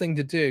 the best thing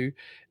to do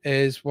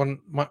is when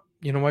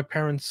my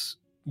parents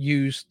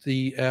used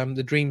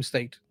the dream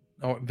state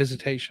or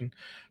visitation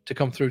to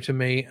come through to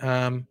me.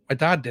 My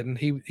dad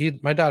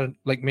didn't. My dad,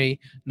 like me,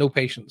 no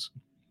patience.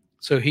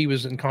 So he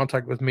was in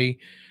contact with me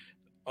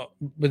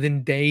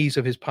within days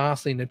of his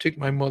passing. It took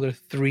my mother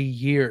 3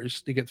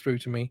 years to get through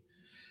to me.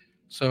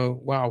 So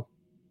wow.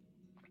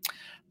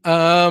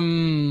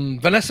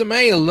 Vanessa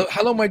May,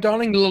 hello, my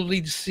darling.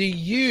 Lovely to see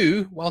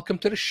you. Welcome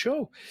to the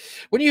show.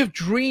 When you have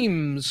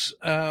dreams,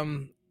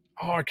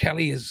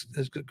 Kelly has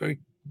got very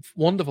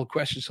wonderful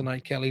questions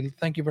tonight, Kelly.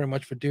 Thank you very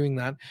much for doing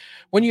that.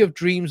 When you have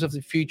dreams of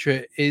the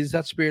future, is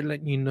that spirit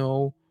letting you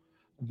know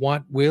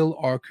what will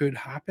or could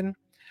happen?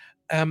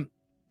 Um,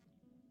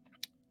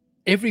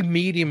 every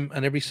medium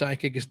and every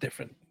psychic is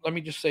different. Let me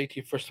just say to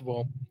you, first of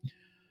all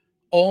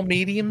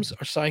mediums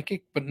are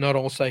psychic, but not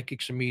all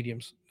psychics are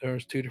mediums.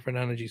 There's two different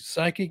energies.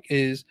 Psychic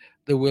is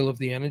the will of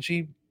the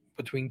energy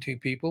between two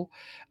people,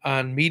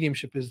 and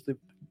mediumship is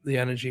the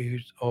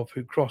energy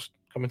who crossed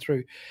coming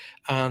through.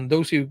 And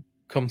those who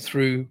come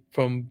through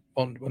from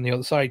on the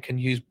other side can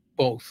use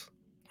both.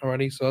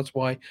 Alrighty, so that's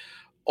why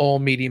all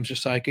mediums are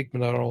psychic,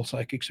 but not all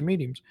psychics are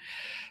mediums.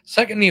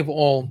 Secondly, of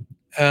all,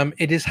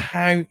 it is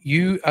how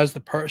you as the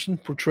person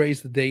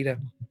portrays the data.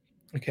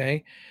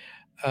 Okay.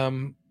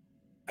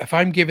 If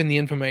I'm given the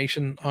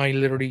information, I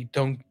literally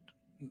don't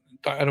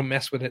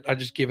mess with it. I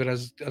just give it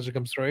as it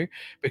comes through,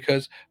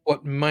 because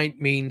what might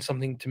mean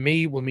something to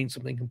me will mean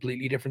something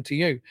completely different to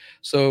you.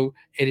 So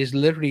it is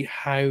literally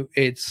how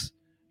it's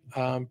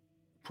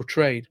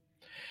portrayed.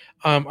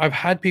 I've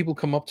had people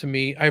come up to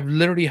me. I've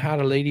literally had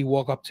a lady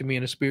walk up to me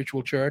in a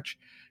spiritual church,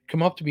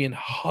 come up to me and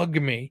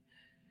hug me,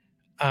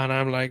 and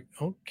I'm like,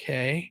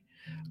 okay.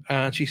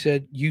 And she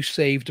said, "You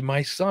saved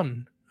my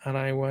son," and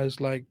I was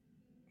like,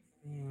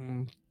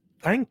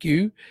 "Thank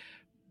you,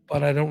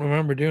 but I don't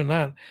remember doing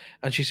that."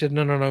 And she said,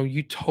 no,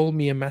 you told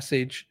me a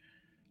message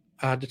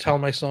to tell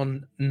my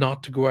son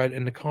not to go out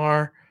in the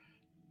car.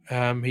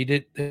 He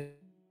did,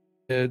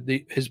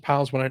 his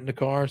pals went out in the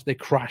cars, they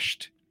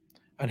crashed,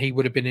 and he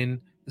would have been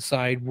in the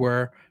side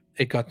where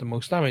it got the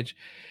most damage.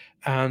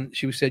 And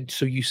she said,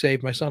 "So you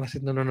saved my son?" I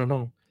said,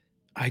 no.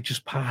 I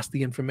just passed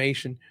the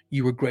information.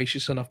 You were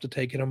gracious enough to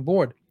take it on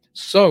board.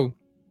 So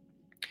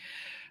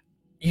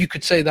you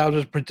could say that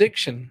was a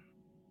prediction.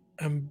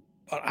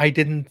 But I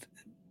didn't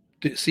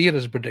see it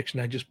as a prediction.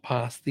 I just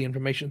passed the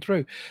information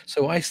through.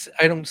 So I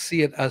don't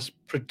see it as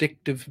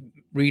predictive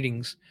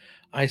readings.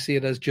 I see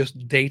it as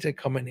just data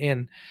coming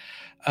in.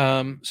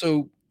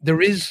 So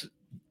there is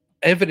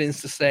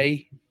evidence to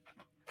say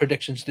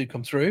predictions do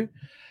come through.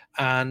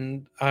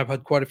 And I've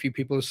had quite a few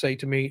people say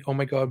to me, "Oh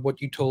my God,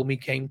 what you told me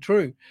came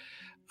true."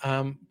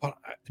 But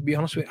to be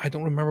honest with you, I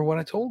don't remember what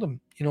I told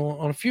them.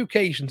 On a few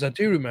occasions, I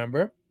do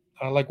remember.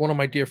 Like one of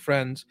my dear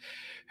friends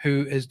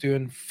who is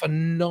doing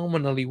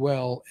phenomenally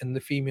well in the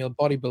female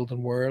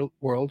bodybuilding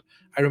world.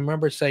 I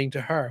remember saying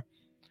to her,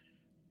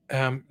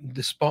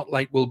 the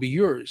spotlight will be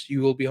yours.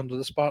 You will be under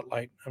the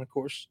spotlight. And of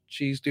course,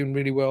 she's doing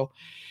really well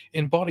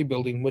in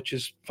bodybuilding, which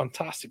is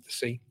fantastic to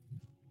see.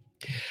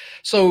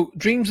 So,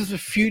 dreams of the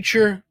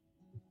future,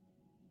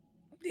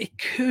 it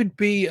could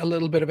be a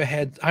little bit of a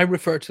head. I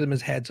refer to them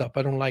as heads up.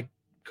 I don't like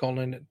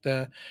calling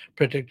it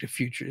predictive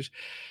futures.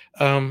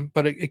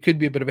 But it could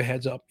be a bit of a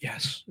heads up.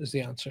 Yes, is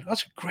the answer.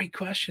 That's a great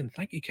question.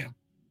 Thank you, Kel.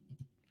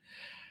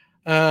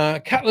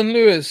 Catelyn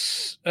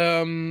Lewis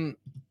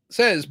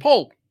says,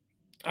 Paul,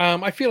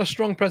 I feel a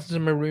strong presence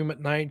in my room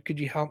at night. Could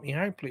you help me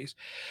out, please?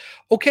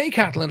 Okay,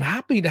 Catelyn,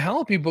 happy to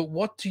help you, but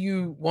what do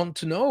you want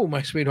to know,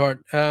 my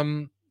sweetheart?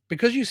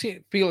 Because you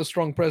feel a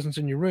strong presence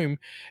in your room,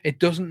 it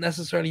doesn't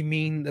necessarily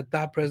mean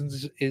that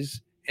presence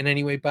is in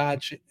any way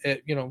bad.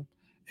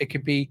 It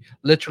could be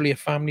literally a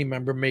family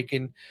member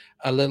making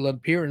a little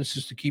appearance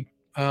just to keep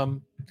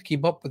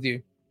up with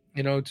you.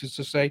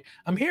 to say,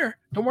 I'm here,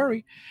 don't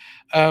worry.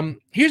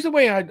 Here's the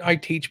way I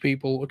teach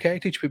people. Okay, I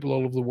teach people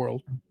all over the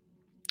world.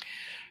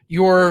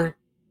 Your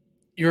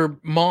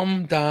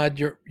mom, dad,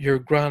 your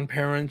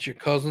grandparents, your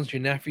cousins,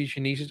 your nephews,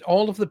 your nieces,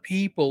 all of the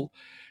people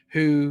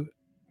who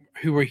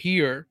were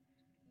here,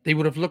 they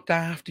would have looked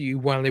after you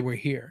while they were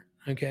here.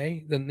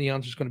 Okay, then the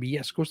answer is going to be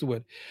yes, of course they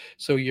would.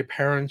 So your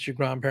parents, your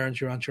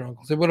grandparents, your aunts, your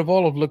uncles, they would have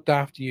all have looked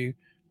after you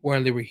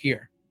while they were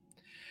here.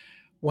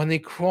 When they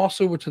cross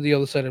over to the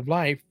other side of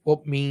life,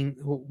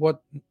 why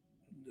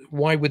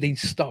would they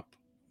stop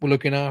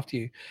looking after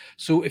you?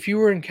 So if you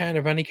were in kind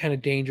of any kind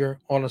of danger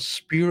on a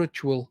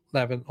spiritual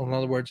level, in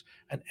other words,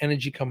 an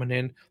energy coming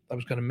in that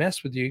was going to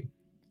mess with you,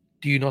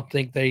 do you not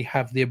think they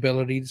have the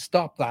ability to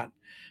stop that?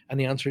 And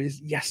the answer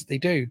is yes, they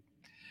do.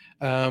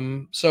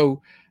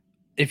 So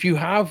if you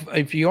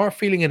are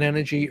feeling an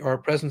energy or a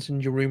presence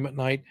in your room at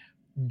night,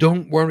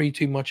 don't worry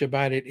too much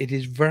about it. It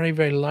is very,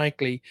 very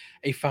likely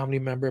a family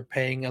member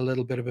paying a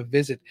little bit of a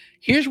visit.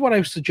 Here's what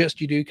I suggest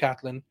you do,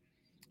 Kathleen.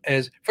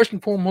 Is first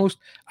and foremost,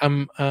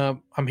 I'm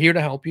here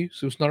to help you,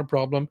 so it's not a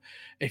problem.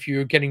 If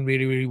you're getting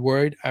really, really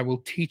worried, I will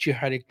teach you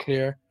how to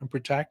clear and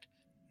protect.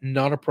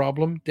 Not a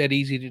problem, dead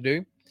easy to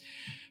do.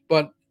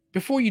 But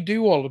before you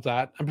do all of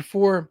that, and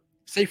before,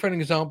 say, for an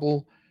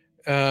example,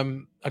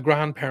 a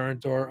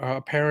grandparent or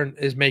a parent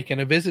is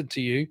making a visit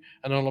to you,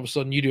 and all of a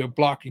sudden you do a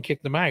block and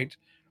kick them out,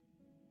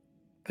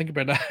 think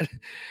about that.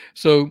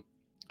 So,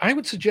 I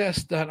would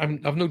suggest that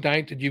I've no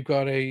doubt that you've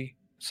got a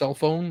cell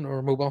phone or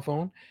a mobile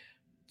phone.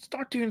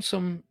 Start doing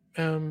some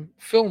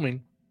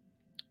filming.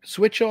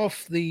 Switch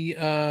off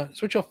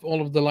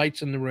all of the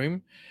lights in the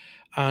room,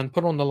 and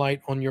put on the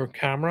light on your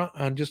camera,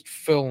 and just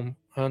film,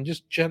 and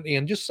just gently,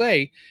 and just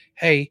say,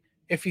 "Hey,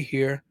 if you're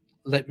here,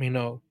 let me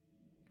know."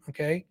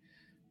 Okay.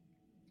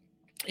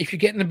 If you're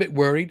getting a bit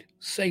worried,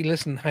 say,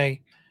 "Listen,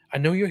 hey, I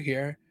know you're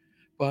here,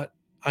 but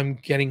I'm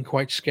getting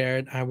quite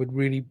scared. I would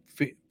really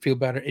feel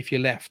better if you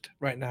left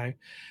right now."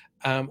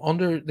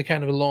 Under the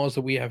kind of laws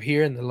that we have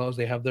here and the laws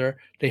they have there,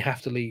 they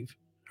have to leave.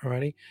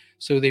 Alrighty,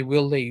 so they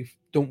will leave.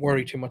 Don't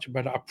worry too much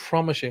about it. I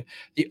promise you.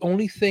 The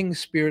only thing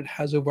spirit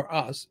has over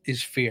us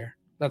is fear.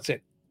 That's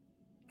it.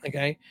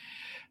 Okay,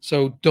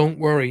 so don't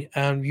worry.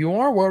 And if you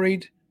are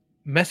worried,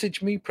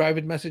 message me,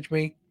 private message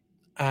me,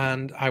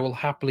 and I will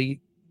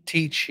happily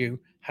teach you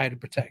how to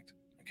protect.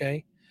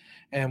 Okay,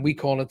 and we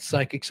call it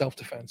psychic self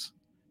defense.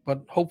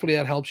 But hopefully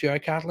that helps you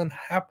out, Kathleen.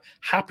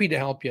 Happy to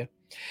help you.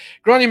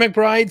 Grania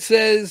McBride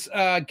says,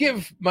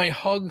 give my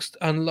hugs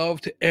and love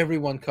to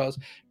everyone, cuz.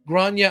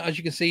 Grania, as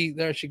you can see,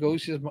 there she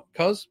goes.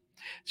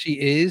 She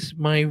is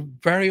my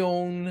very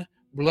own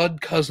blood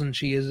cousin.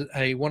 She is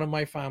one of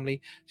my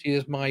family. She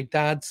is my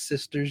dad's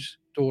sister's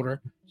daughter.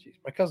 She's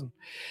my cousin.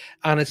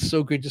 And it's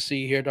so good to see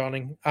you here,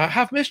 darling. I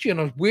have missed you, and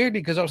I was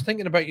weirdly, because I was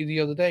thinking about you the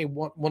other day,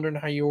 wondering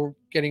how you were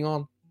getting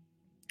on.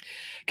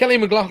 Kelly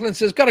McLaughlin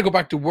says, "Got to go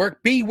back to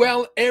work. Be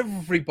well,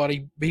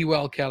 everybody. Be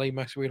well, Kelly,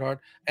 my sweetheart."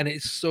 And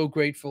it's so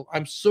grateful.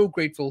 I'm so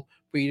grateful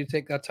for you to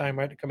take that time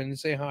out to come in and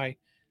say hi.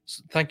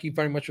 So thank you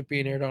very much for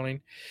being here,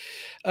 darling.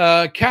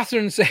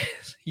 Catherine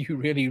says, "You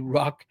really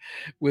rock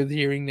with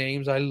hearing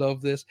names. I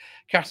love this."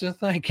 Catherine,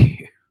 thank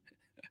you.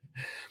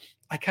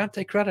 I can't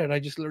take credit. I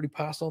just literally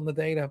passed on the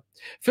data.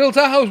 Phil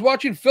Tahoe's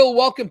watching. Phil,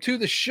 welcome to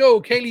the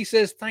show. Kaylee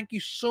says, "Thank you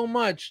so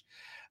much."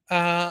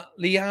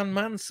 Leanne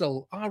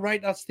Mansell. All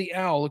right, that's the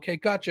owl. Okay,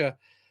 gotcha.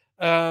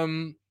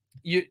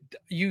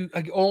 You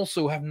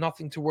also have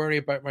nothing to worry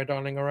about, my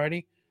darling.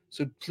 Alrighty,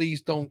 so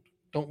please don't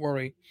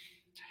worry.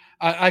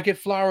 I get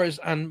flowers,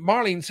 and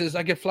Marlene says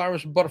I get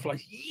flowers from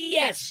butterflies.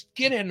 Yes,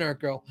 get in there,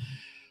 girl.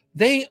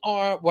 They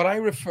are what I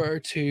refer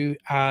to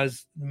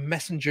as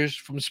messengers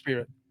from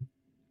spirit.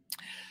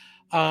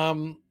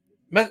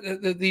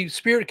 The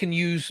spirit can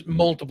use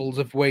multiples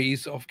of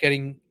ways of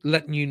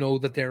letting you know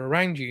that they're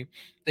around you.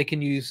 They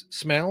can use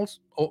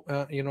smells,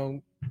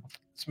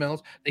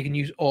 smells. They can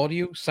use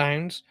audio,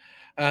 sounds.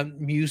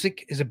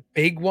 Music is a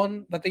big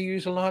one that they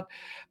use a lot.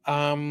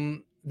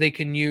 They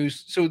can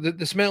use, so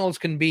the smells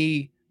can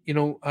be,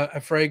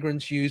 a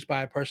fragrance used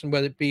by a person,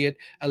 whether it be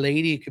a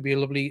lady, it could be a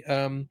lovely,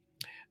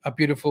 a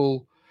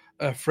beautiful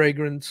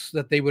fragrance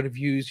that they would have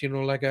used,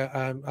 like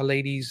a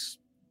lady's,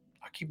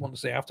 I keep wanting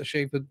to say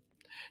aftershave, but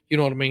you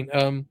know what I mean.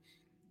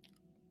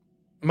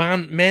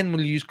 Men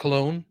will use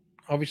cologne,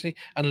 obviously,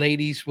 and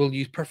ladies will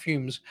use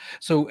perfumes.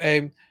 So,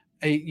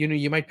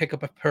 you might pick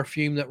up a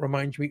perfume that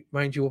reminds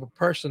you of a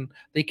person.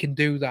 They can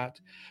do that,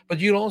 but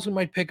you also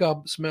might pick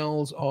up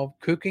smells of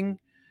cooking,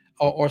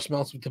 or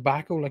smells of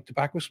tobacco, like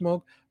tobacco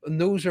smoke. And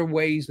those are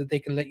ways that they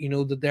can let you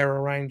know that they're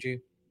around you.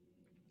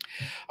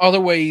 Other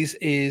ways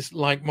is,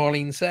 like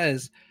Marlene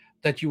says,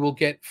 that you will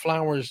get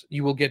flowers,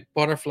 you will get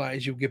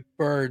butterflies, you'll get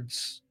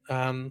birds,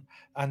 and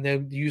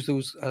they'll use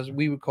those, as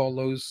we would call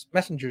those,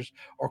 messengers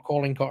or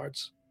calling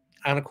cards.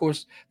 And of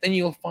course, then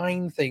you'll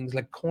find things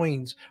like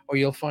coins, or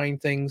you'll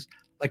find things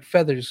like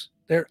feathers.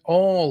 They're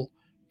all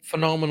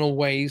phenomenal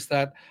ways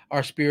that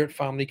our spirit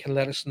family can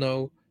let us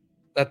know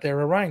that they're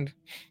around.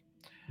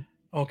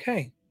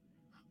 Okay.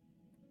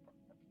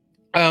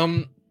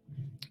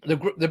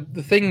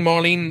 The thing,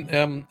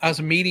 Marlene, as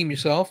a medium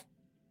yourself,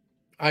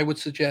 I would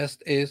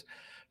suggest is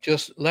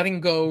just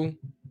letting go,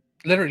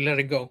 literally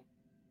letting go.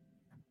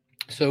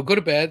 So go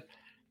to bed,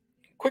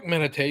 quick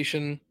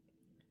meditation.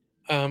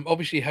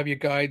 Obviously, have your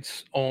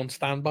guides on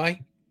standby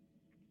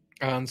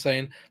and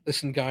saying,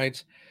 "Listen,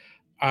 guides,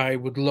 I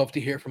would love to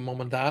hear from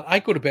mom and dad." I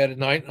go to bed at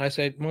night and I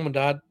say, "Mom and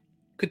dad,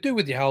 could do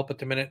with your help at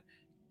the minute.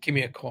 Give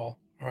me a call,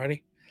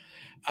 alrighty?"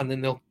 And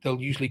then they'll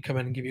usually come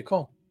in and give you a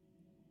call.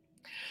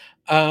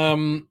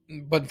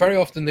 But very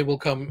often they will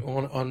come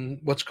on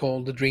what's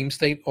called the dream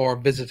state or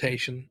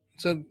visitation.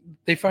 So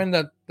they find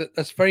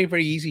that's very,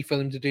 very easy for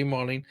them to do,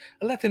 Marlene.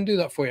 And let them do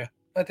that for you.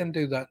 Let them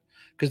do that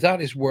because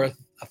that is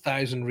worth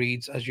 1,000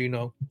 reads, as you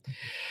know.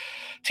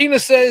 Tina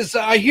says,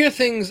 "I hear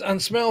things and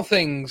smell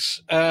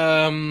things.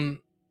 I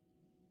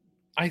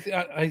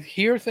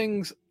hear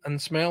things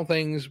and smell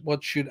things.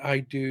 What should I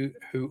do?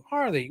 Who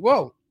are they?"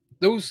 Well,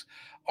 those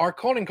are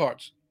calling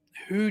cards.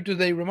 Who do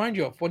they remind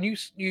you of? When you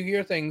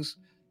hear things,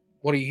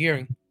 what are you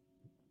hearing?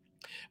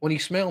 When you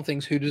smell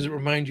things, who does it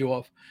remind you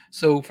of?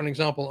 So, for an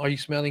example, are you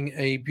smelling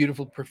a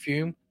beautiful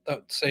perfume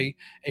that, say,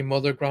 a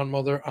mother,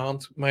 grandmother,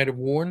 aunt might have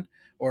worn,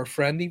 or a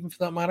friend, even for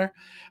that matter?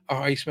 Or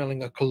are you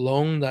smelling a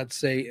cologne that,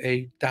 say,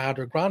 a dad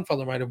or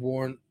grandfather might have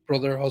worn,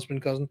 brother,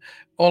 husband, cousin,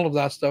 all of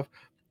that stuff?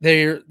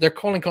 They're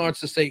calling cards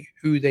to say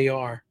who they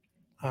are,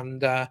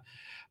 and they're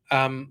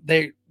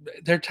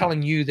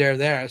telling you they're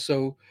there.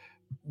 So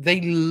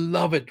they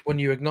love it when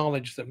you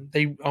acknowledge them.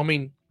 I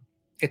mean,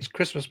 it's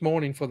Christmas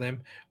morning for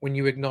them when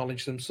you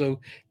acknowledge them.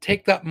 So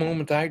take that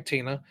moment out,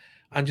 Tina,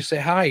 and just say,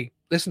 "Hi,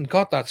 listen,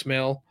 got that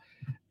smell.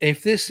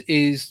 If this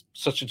is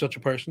such and such a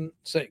person,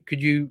 say,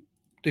 could you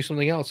do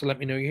something else to let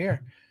me know you're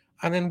here?"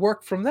 And then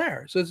work from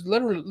there. So it's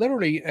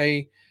literally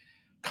a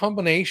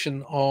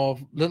combination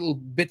of little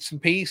bits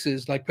and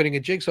pieces, like putting a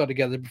jigsaw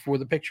together before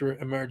the picture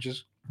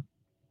emerges.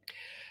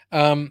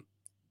 Um,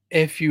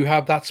 if you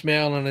have that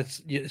smell and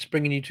it's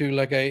bringing you to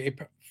like a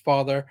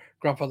father,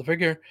 grandfather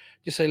figure,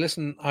 just say,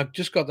 "Listen, I've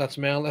just got that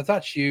smell. If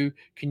that's you,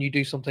 can you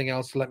do something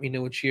else to let me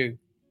know it's you?"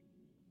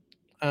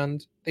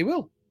 And they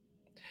will.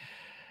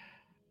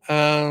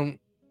 um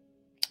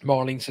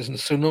Marlene says,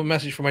 "So no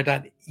message from my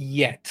dad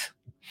yet."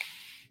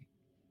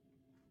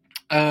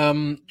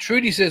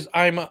 Trudy says,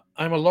 I'm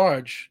a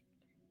large."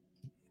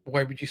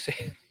 Why would you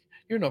say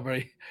you're not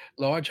very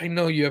large? I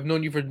know you. I've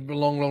known you for a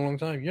long, long, long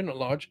time. You're not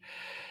large.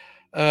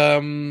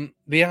 Leanne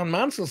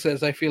Mansell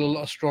says, "I feel a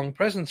lot of strong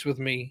presence with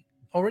me."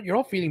 All right, you're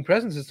all feeling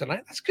presences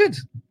tonight. That's good.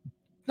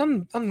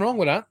 Nothing wrong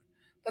with that.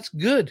 That's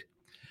good.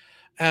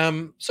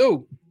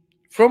 So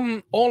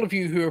from all of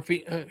you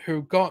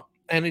who got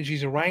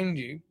energies around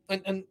you,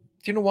 and do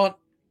you know what?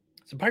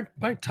 It's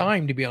about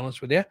time, to be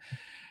honest with you.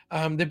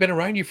 They've been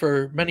around you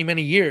for many,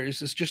 many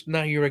years. It's just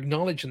now you're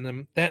acknowledging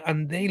them,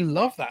 and they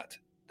love that.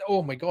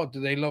 Oh my God, do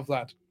they love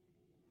that?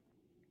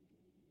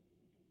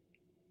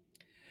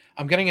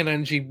 I'm getting an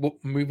energy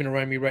moving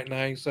around me right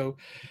now, so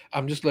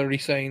I'm just literally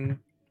saying,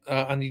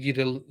 I need you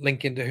to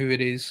link into who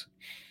it is.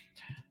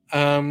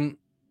 Um,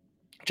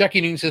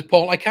 Jackie Noon says,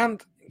 "Paul, I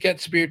can't get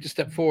spirit to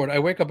step forward. I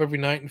wake up every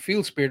night and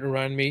feel spirit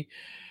around me,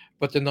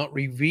 but they're not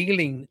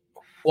revealing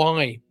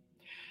why."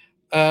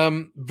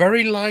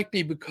 Very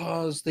likely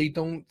because they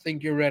don't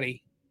think you're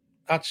ready.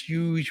 That's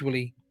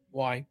usually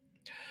why.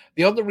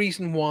 The other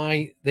reason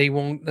why they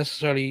won't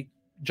necessarily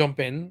jump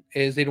in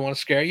is they don't want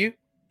to scare you,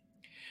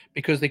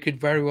 because they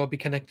could very well be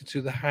connected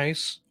to the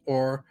house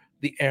or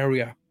the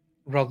area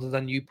rather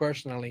than you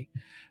personally.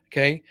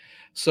 Okay,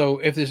 so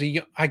if there's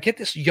I get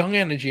this young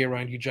energy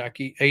around you,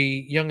 Jackie, a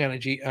young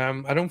energy.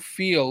 I don't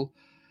feel,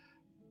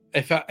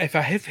 if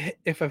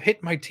I've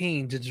hit my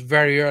teens, it's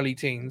very early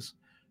teens,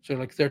 so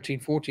like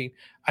 13, 14.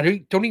 I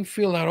don't even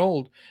feel that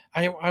old.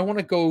 I want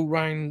to go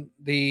around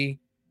the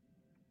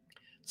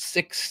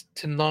 6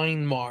 to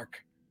 9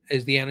 mark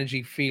is the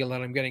energy feel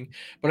that I'm getting,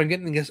 but I'm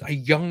getting this a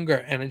younger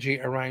energy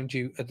around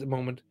you at the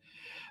moment.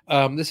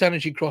 This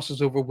energy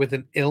crosses over with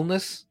an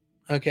illness.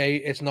 Okay,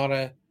 it's not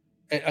a.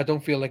 I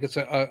don't feel like it's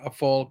a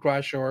fall,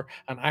 crash, or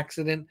an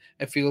accident.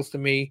 It feels to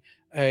me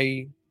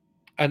a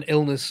an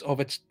illness of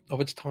its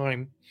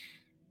time.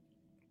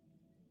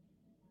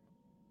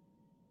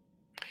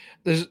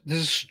 There's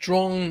a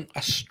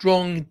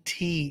strong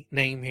T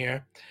name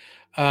here.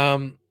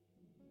 Um,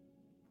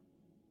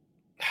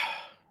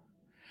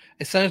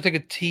 it sounds like a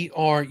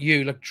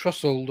TRU, like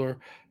Trussell or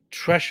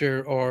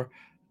Treasure or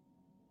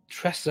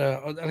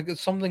Tressa, or like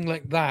something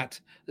like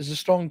that. There's a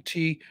strong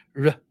T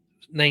R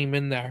name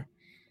in there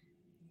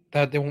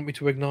that they want me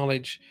to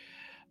acknowledge.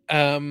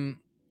 Um,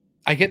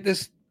 I get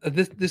this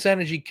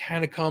energy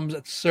kind of comes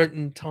at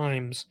certain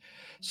times,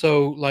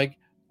 so like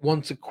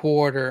once a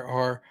quarter,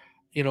 or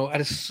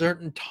at a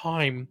certain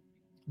time,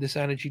 this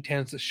energy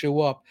tends to show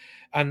up,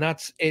 and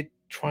that's it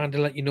trying to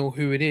let you know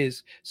who it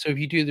is. So if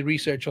you do the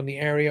research on the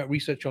area,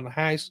 research on the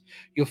house,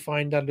 you'll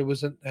find that there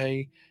was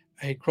a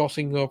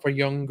crossing of a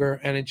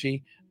younger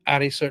energy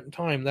at a certain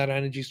time. That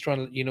energy is trying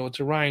to let you know it's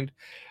around.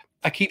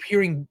 I keep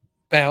hearing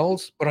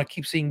bells, but I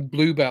keep seeing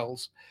blue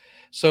bells.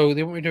 So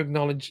they want me to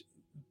acknowledge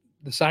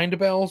the sound of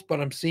bells, but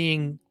I'm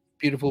seeing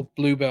beautiful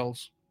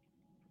bluebells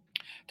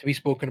to be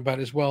spoken about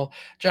as well.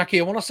 Jackie,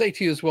 I want to say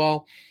to you as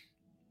well,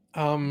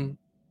 one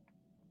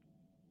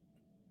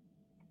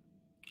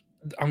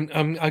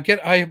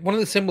of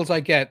the symbols I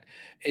get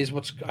is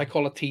what I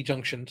call a T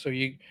junction. So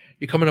you're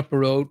coming up a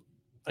road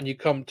and you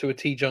come to a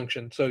T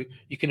junction. So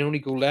you can only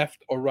go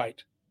left or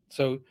right.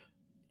 So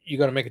you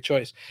got to make a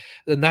choice.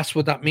 And that's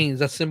what that means.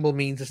 That symbol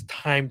means it's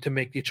time to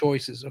make your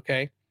choices.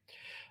 Okay.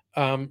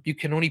 You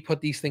can only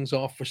put these things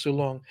off for so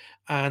long.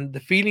 And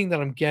the feeling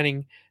that I'm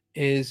getting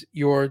is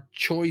your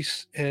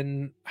choice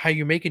and how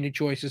you're making your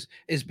choices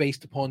is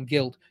based upon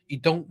guilt. You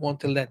don't want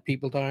to let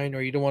people down,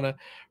 or you don't want to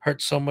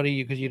hurt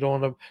somebody because you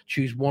don't want to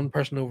choose one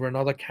person over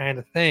another kind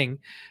of thing.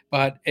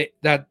 But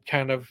that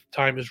kind of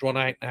time is run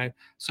out now.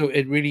 So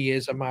it really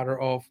is a matter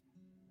of,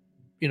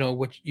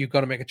 what you've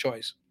got to make a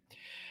choice.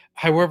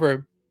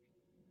 However,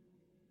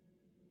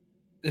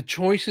 the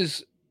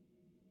choices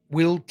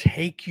will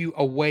take you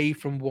away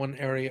from one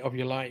area of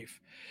your life,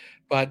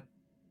 but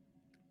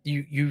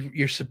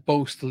you're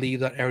supposed to leave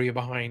that area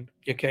behind.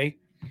 Okay,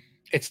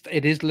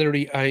 it is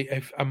literally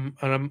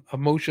an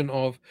emotion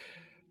of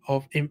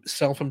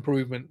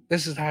self-improvement.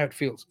 This is how it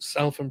feels,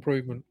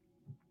 self-improvement.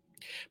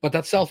 But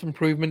that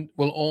self-improvement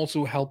will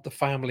also help the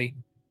family.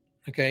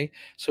 Okay,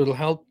 so it'll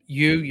help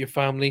you, your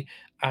family,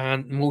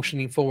 and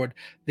motioning forward.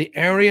 The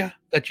area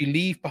that you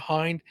leave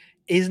behind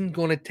isn't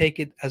going to take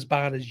it as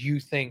bad as you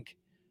think.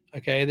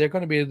 Okay, there's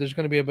going to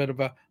be a bit of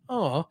a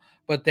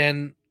but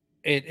then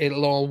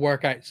it'll all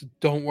work out. So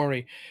don't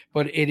worry.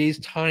 But it is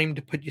time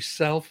to put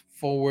yourself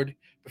forward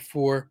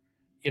before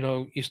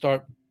you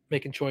start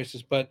making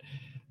choices. But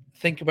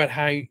think about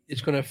how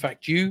it's going to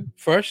affect you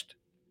first,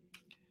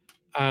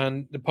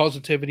 and the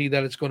positivity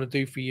that it's going to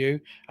do for you,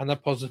 and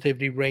that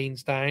positivity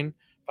rains down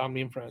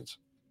family and friends.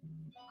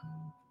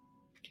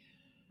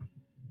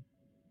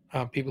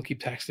 People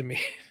keep texting me.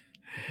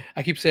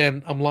 I keep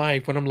saying I'm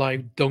live. When I'm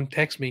live, don't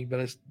text me,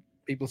 but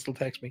people still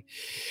text me.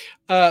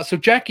 So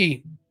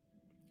Jackie,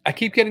 I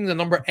keep getting the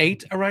number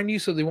 8 around you,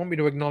 so they want me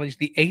to acknowledge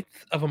the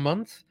 8th of a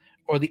month,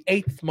 or the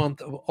 8th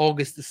month of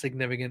August is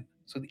significant.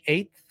 So the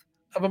 8th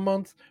of a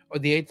month or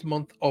the 8th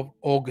month of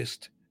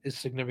August is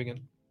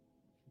significant.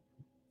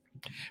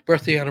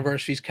 Birthday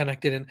anniversaries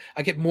connected in.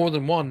 I get more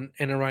than one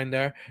in around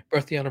there.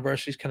 Birthday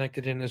anniversaries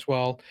connected in as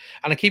well.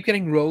 And I keep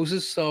getting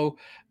roses. So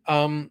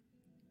the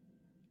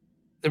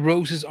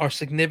roses are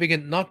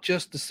significant, not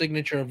just the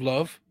signature of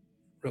love,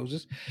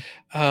 roses,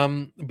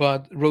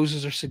 but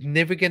roses are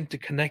significant to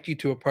connect you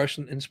to a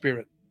person in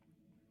spirit.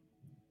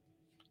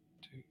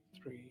 2,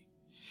 3,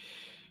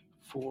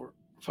 4,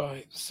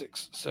 5,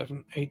 6,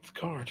 7, 8th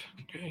card.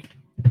 Okay.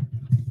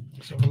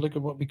 Let's have a look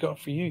at what we got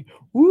for you.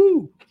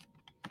 Woo!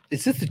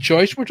 Is this the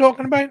choice we're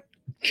talking about?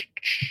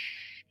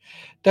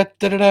 I'm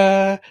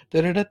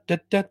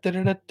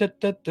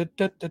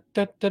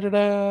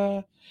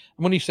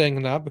only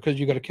saying that because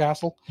you got a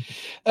castle.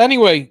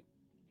 Anyway,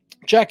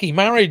 Jackie,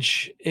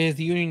 marriage is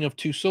the union of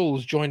two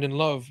souls joined in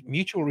love,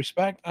 mutual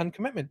respect, and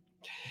commitment.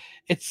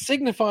 It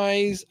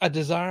signifies a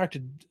desire to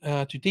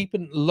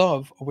deepen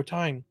love over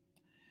time.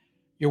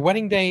 Your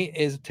wedding day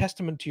is a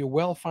testament to your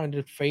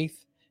well-founded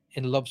faith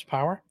in love's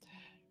power.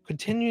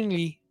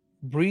 Continually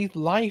breathe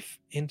life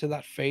into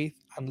that faith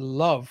and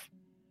love,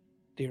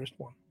 dearest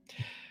one.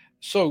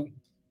 So,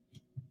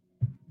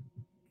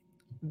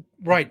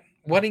 right,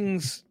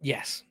 weddings,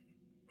 yes,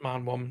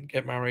 man, woman,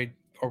 get married,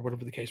 or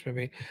whatever the case may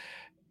be.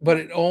 But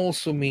it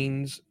also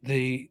means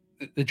the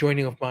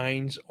joining of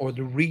minds, or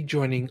the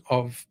rejoining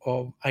of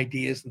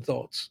ideas and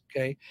thoughts.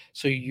 Okay,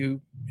 so you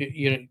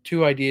know,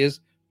 two ideas,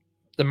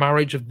 the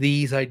marriage of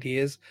these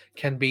ideas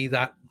can be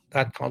that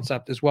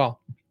concept as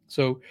well.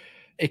 So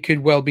it could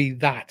well be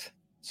that.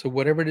 So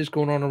whatever it is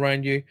going on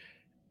around you,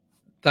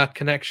 that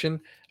connection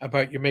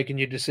about you making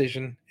your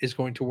decision is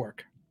going to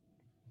work.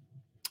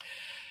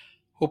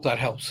 Hope that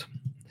helps.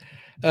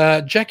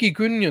 Jackie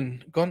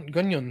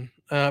Gunyon.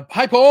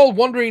 Hi, Paul.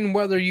 Wondering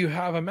whether you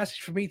have a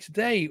message for me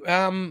today.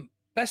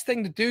 Best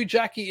thing to do,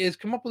 Jackie, is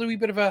come up with a wee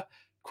bit of a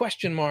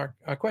question,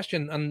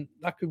 and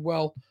that could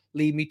well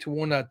lead me to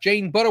one.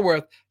 Jane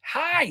Butterworth.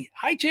 Hi,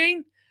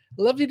 Jane.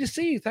 Lovely to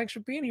see you. Thanks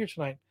for being here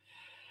tonight.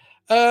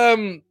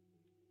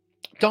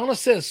 Donna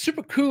says,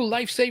 super cool,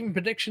 life-saving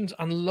predictions,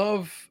 and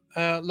love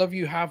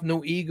you have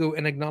no ego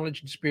and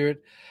acknowledging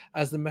spirit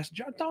as the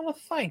messenger. Donna,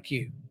 thank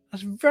you.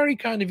 That's very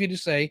kind of you to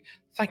say.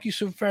 Thank you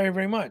so very,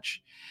 very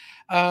much.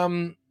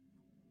 Do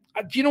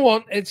you know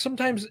what?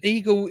 Sometimes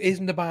ego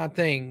isn't a bad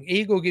thing.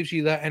 Ego gives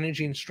you that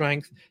energy and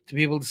strength to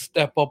be able to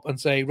step up and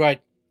say,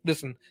 right,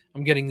 listen,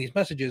 I'm getting these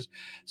messages.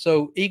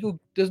 So ego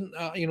doesn't,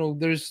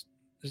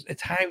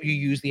 it's how you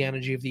use the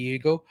energy of the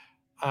ego.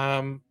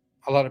 A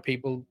lot of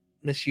people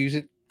misuse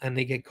it and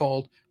they get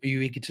called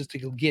you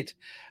egotistical git.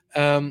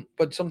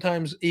 But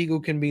sometimes ego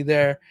can be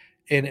there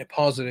in a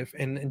positive,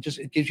 and just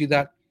it gives you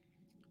that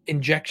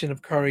injection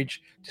of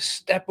courage to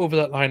step over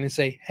that line and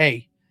say,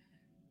 hey,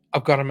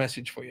 I've got a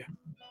message for you.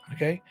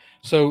 Okay,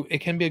 so it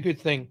can be a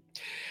good thing.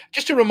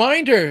 Just a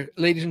reminder,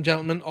 ladies and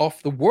gentlemen of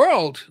the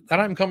world, that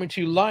I'm coming to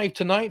you live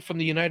tonight from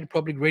the United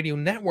Public Radio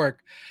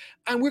Network.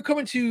 And we're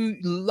coming to you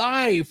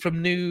live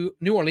from New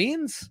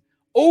Orleans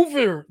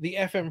over the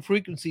FM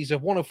frequencies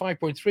of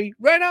 105.3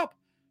 right up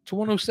to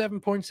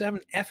 107.7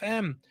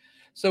 FM.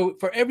 So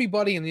for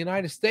everybody in the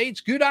United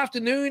States, good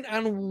afternoon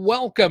and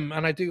welcome.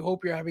 And I do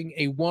hope you're having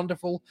a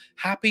wonderful,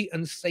 happy,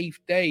 and safe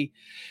day.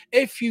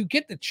 If you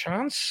get the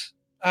chance,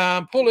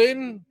 pull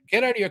in,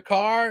 get out of your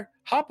car,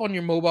 hop on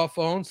your mobile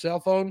phone, cell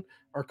phone,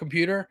 or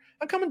computer,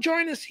 and come and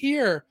join us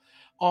here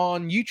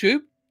on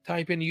YouTube.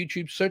 Type in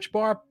YouTube search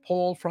bar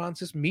Paul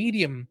Francis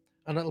Medium,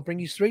 and it'll bring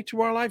you straight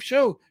to our live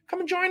show. Come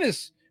and join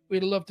us.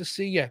 We'd love to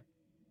see you.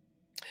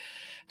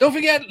 Don't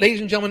forget,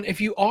 ladies and gentlemen, if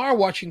you are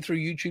watching through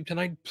YouTube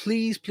tonight,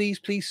 please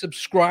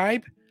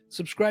subscribe.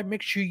 Subscribe.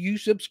 Make sure you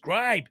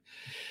subscribe.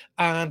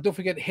 And don't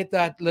forget to hit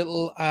that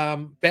little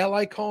bell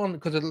icon,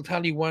 because it'll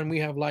tell you when we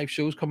have live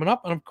shows coming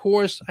up. And of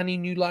course, any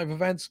new live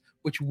events,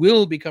 which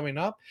will be coming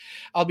up.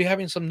 I'll be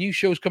having some new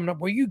shows coming up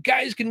where you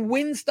guys can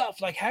win stuff,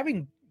 like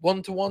having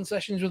one-to-one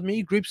sessions with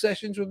me, group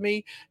sessions with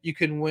me. You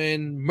can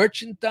win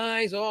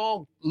merchandise,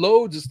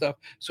 loads of stuff.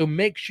 So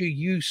make sure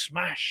you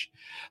smash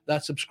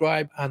that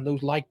subscribe and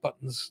those like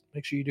buttons.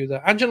 Make sure you do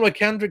that. Angela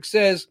McKendrick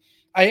says,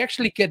 I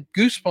actually get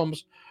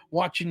goosebumps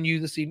watching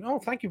you this evening. Oh,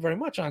 thank you very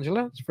much,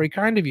 Angela. It's very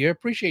kind of you. I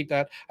appreciate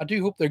that. I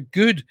do hope they're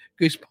good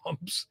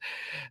goosebumps.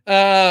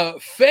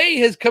 Faye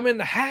has come in.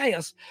 Hi.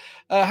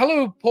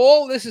 Hello,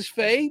 Paul. This is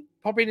Faye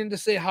popping in to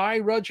say hi.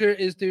 Roger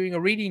is doing a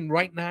reading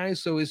right now,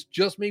 so it's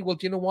just me. Well,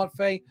 do you know what,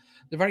 Faye?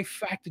 The very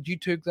fact that you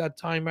took that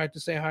time out to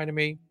say hi to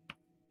me,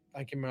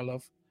 thank you, my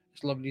love.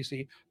 It's lovely to see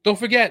you. Don't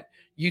forget,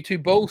 you two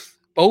both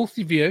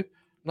of you,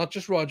 not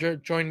just Roger,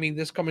 join me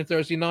this coming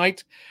Thursday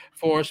night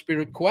for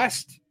Spirit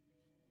Quest.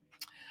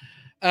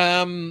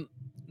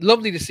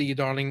 Lovely to see you,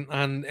 darling,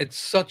 and it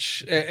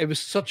was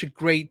such a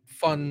great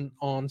fun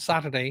on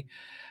Saturday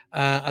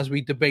as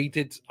we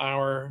debated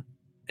our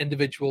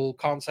individual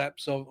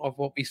concepts of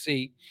what we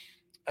see.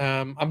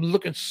 I'm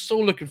looking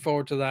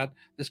forward to that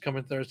this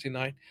coming Thursday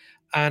night.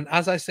 And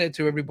as I said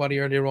to everybody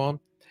earlier on,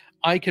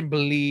 I can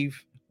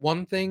believe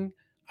one thing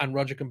and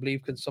Roger can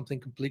believe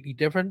something completely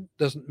different.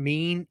 Doesn't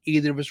mean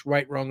either of us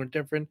right, wrong, or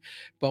different,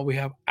 but we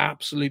have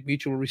absolute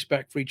mutual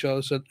respect for each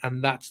other. So,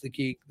 and that's the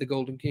key, the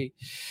golden key.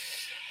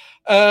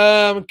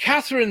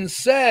 Catherine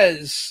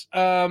says,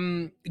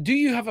 do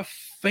you have a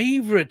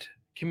favorite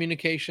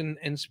communication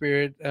in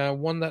spirit,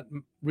 one that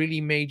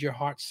really made your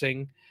heart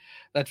sing,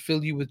 that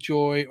filled you with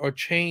joy or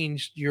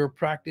changed your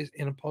practice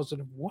in a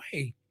positive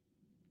way?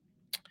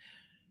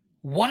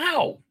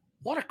 Wow,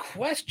 what a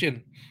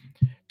question.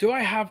 Do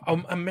I have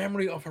a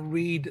memory of a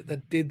read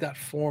that did that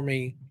for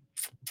me?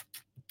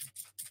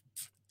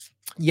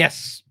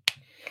 Yes.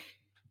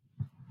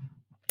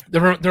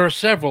 There are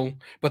several,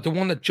 but the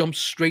one that jumps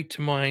straight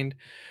to mind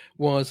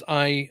was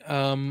I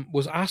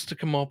was asked to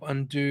come up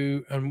and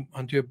do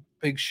a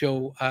big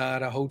show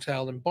at a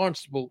hotel in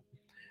Barnstable,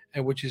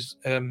 which is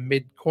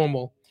mid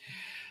Cornwall,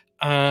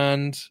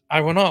 and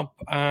I went up,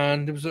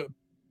 and there was a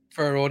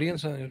fair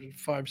audience,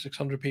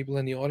 500-600 people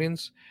in the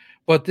audience,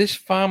 but this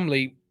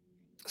family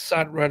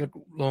sat right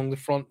along the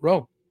front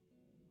row.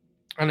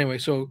 Anyway,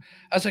 so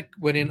as I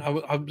went in, I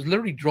was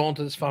literally drawn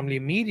to this family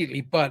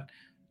immediately, but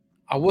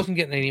I wasn't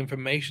getting any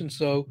information.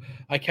 So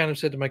I kind of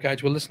said to my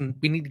guys, well, listen,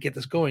 we need to get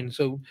this going.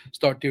 So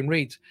start doing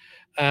reads.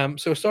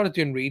 So I started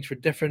doing reads for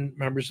different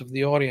members of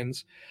the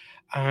audience.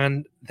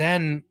 And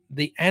then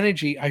the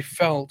energy I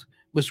felt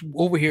was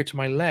over here to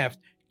my left,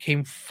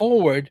 came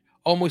forward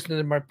almost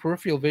into my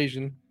peripheral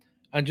vision,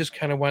 and just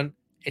kind of went,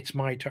 it's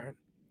my turn.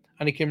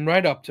 And he came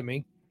right up to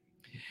me.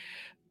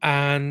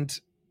 And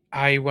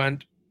I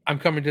went, I'm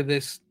coming to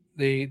these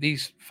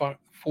 4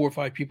 or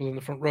 5 people in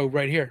the front row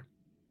right here.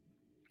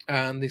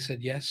 And they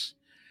said yes.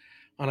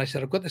 And I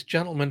said, I've got this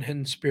gentleman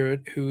in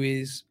spirit who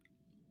is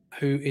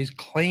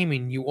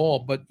claiming you all,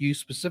 but you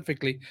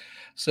specifically.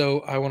 So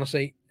I want to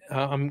say,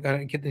 I'm going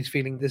to get this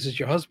feeling this is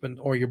your husband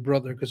or your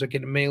brother, because I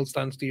get a male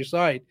stands to your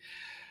side.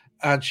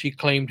 And she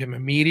claimed him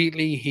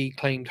immediately. He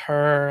claimed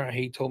her.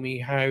 He told me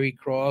how he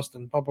crossed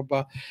and blah, blah,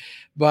 blah.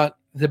 But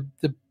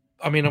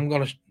I'm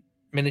going to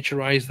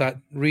miniaturize that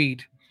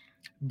read.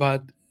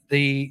 But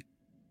the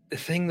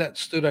thing that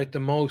stood out the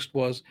most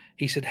was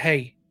he said,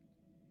 hey,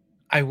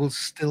 I will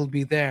still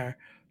be there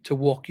to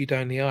walk you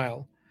down the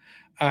aisle.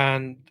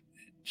 And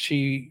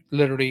she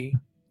literally,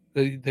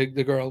 the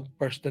girl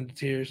burst into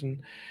tears,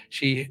 and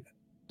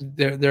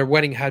their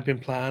wedding had been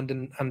planned,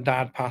 and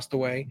dad passed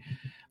away.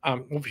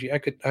 Obviously I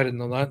didn't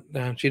know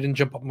that. She didn't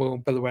jump up and go,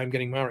 by the way, I'm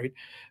getting married.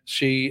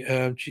 He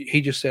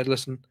just said,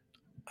 listen,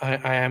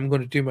 I am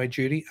going to do my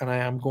duty, and I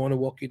am going to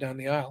walk you down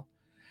the aisle.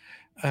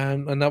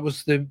 And that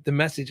was the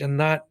message. And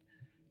that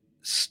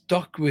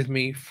stuck with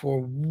me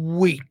for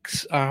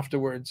weeks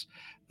afterwards,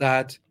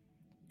 that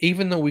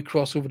even though we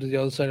cross over to the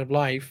other side of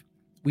life,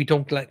 we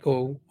don't let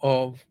go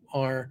of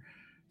our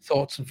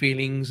thoughts and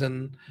feelings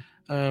and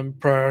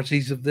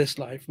priorities of this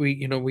life.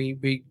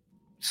 We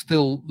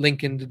still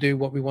link in to do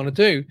what we want to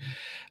do,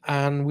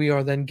 and we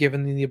are then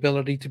given the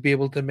ability to be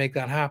able to make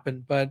that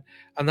happen.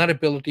 And that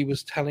ability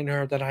was telling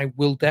her that I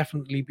will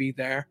definitely be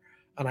there,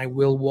 and I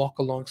will walk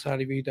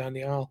alongside of you down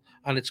the aisle,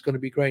 and it's going to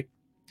be great.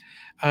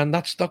 And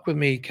that stuck with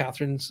me,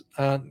 Catherine's,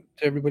 and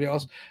to everybody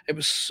else. It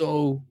was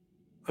so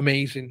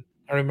amazing.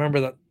 I remember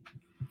that.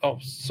 Oh,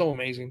 so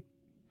amazing.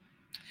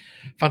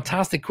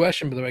 Fantastic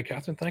question, by the way,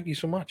 Catherine. Thank you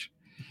so much.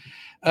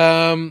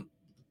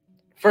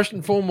 First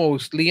and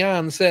foremost,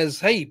 Leanne says,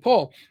 "Hey,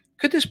 Paul,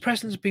 could this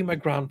present be my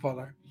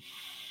grandfather?"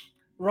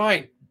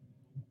 Right.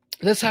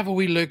 Let's have a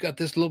wee look at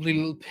this lovely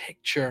little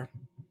picture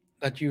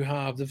that you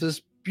have of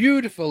this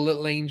beautiful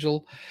little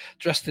angel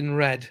dressed in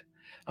red.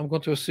 I'm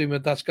going to assume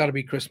that that's got to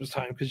be Christmas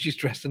time because she's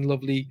dressed in the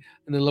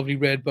lovely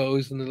red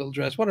bows and the little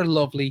dress. What a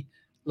lovely,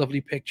 lovely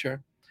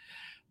picture.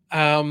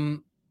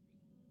 Who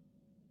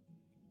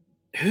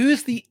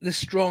is the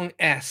strong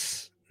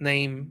S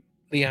name,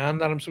 Leanne,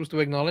 that I'm supposed to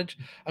acknowledge?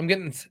 I'm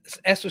getting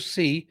S or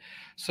C.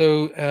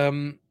 So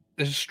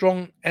there's a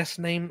strong S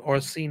name or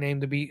a C name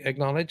to be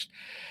acknowledged.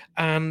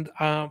 And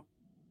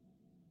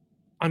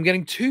I'm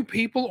getting two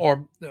people,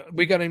 or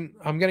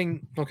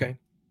okay.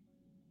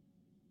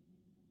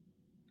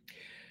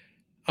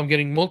 I'm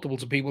getting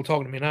multiples of people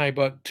talking to me now,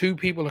 but two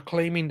people are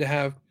claiming to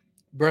have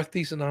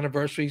birthdays and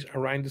anniversaries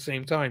around the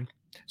same time.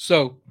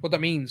 So what that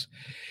means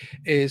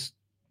is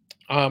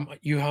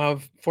you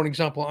have, for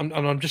example,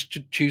 I'm just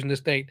choosing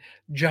this date,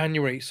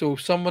 January. So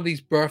if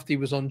somebody's birthday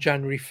was on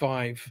January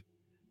 5,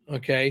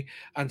 okay,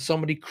 and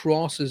somebody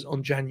crosses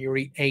on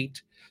January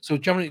 8. So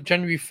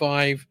January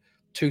 5,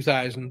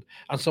 2000,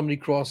 and somebody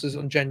crosses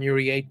on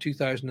January 8,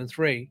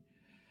 2003.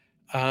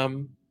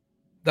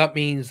 That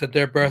means that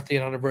their birthday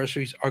and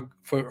anniversaries are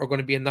going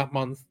to be in that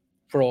month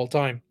for all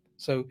time.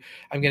 So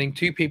I'm getting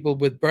two people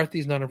with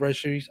birthdays and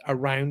anniversaries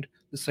around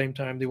the same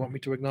time they want me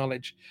to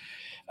acknowledge.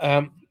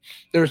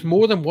 There's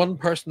more than one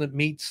person that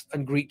meets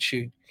and greets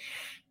you.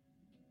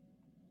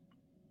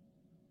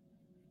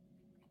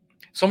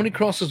 Somebody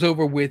crosses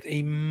over with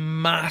a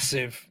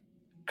massive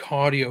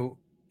cardio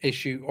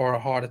issue or a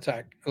heart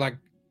attack, like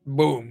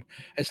boom.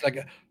 It's like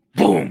a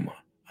boom,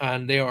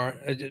 and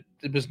there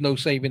was no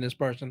saving this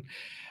person.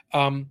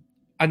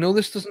 I know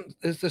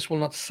this will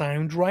not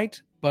sound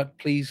right, but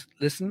please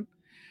listen.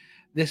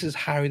 This is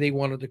how they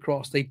wanted to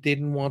cross. They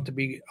didn't want to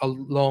be a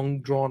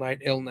long, drawn out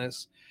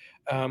illness.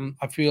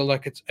 I feel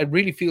like it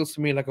really feels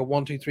to me like a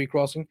 1, 2, 3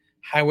 crossing.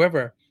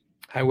 However,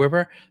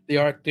 they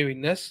are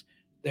doing this.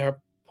 They are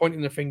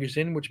pointing their fingers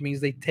in, which means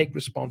they take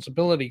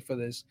responsibility for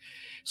this.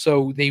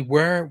 So they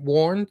were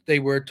warned. They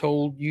were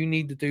told, you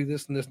need to do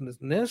this and this and this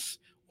and this,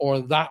 or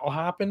that will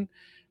happen.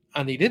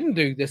 And they didn't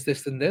do this,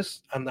 this, and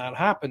this, and that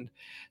happened.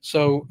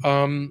 So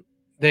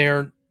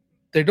they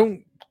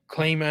don't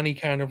claim any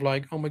kind of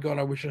like, oh my God,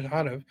 I wish I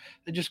had have.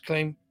 They just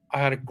claim, I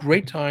had a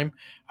great time,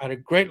 I had a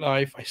great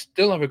life, I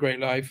still have a great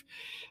life,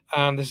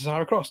 and this is how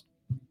I crossed.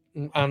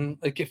 And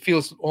it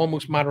feels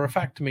almost matter of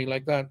fact to me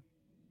like that.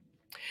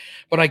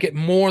 But I get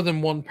more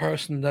than one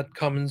person that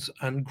comes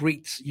and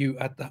greets you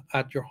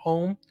at your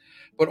home,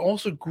 but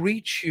also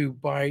greets you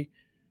by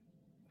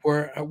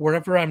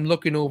wherever I'm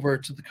looking over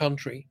to the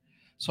country.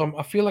 So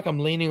I feel like I'm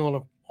leaning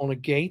on a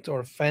gate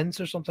or a fence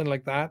or something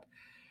like that,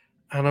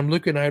 and I'm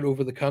looking out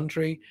over the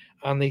country,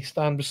 and they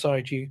stand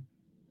beside you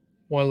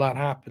while that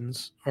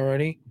happens.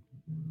 Already,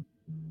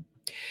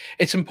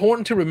 it's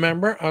important to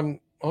remember.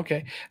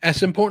 Okay.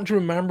 It's important to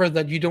remember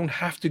that you don't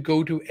have to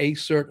go to a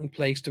certain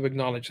place to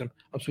acknowledge them.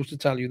 I'm supposed to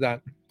tell you that.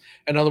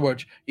 In other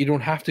words, you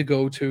don't have to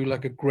go to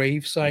like a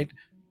grave site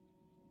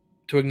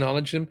to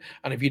acknowledge them.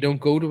 And if you don't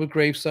go to a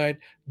grave site,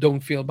 don't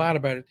feel bad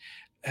about it.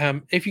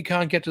 If you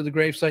can't get to the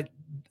grave site,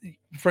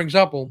 for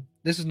example,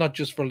 this is not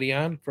just for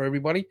Leanne, for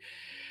everybody.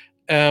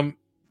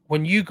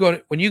 When you go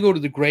to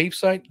the grave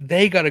site,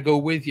 they got to go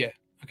with you.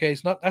 Okay,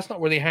 that's not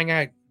where they hang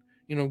out.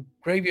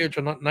 Graveyards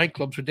are not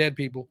nightclubs for dead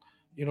people.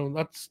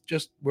 That's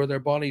just where their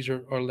bodies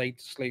are laid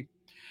to sleep.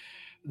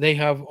 They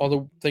have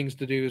other things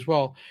to do as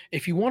well.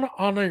 If you want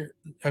to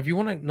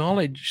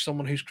acknowledge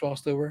someone who's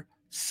crossed over,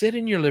 sit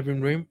in your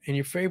living room in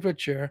your favorite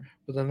chair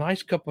with a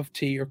nice cup of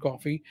tea or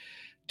coffee,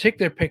 take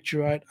their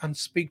picture out and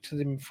speak to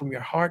them from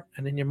your heart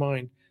and in your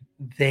mind.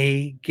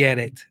 They get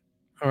it.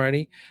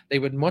 Alrighty. They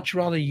would much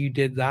rather you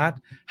did that,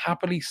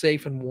 happily,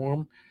 safe, and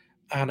warm,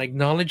 and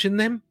acknowledging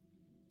them.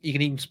 You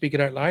can even speak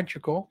it out loud,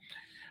 your call,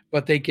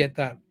 but they get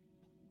that.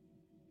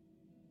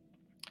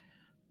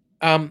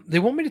 They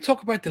want me to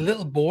talk about the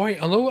little boy.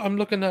 Although I'm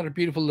looking at a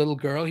beautiful little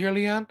girl here,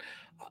 Leanne,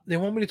 they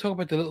want me to talk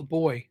about the little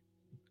boy.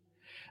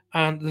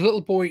 And the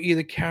little boy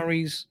either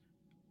carries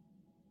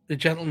the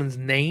gentleman's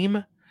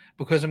name,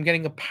 because I'm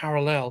getting a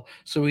parallel.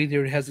 So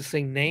either it has the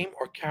same name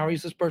or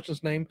carries this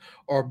person's name,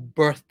 or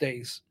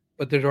birthdays.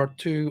 But there are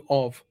two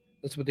of.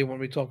 That's what they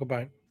want me to talk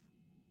about.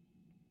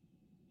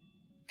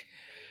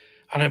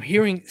 And I'm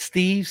hearing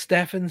Steve,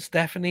 Stefan,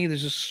 Stephanie.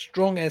 There's a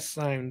strong S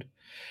sound.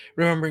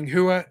 Remembering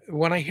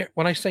when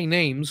I say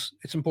names,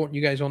 it's important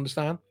you guys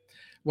understand.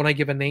 When I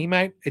give a name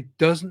out, it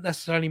doesn't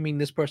necessarily mean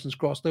this person's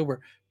crossed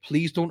over.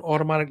 Please don't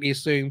automatically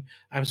assume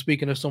I'm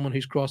speaking of someone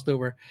who's crossed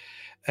over.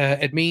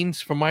 It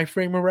means, for my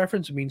frame of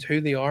reference, it means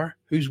who they are,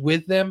 who's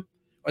with them,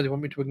 or they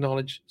want me to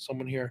acknowledge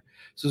someone here.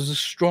 So there's a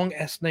strong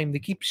S name. They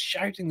keep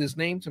shouting this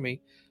name to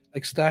me.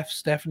 like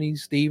Stephanie,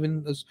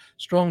 Stephen. There's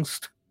strong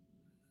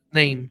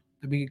name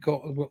to be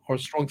called, or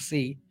strong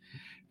C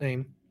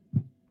name.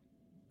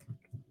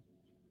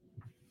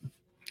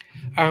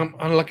 And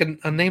like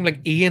a name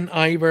like Ian,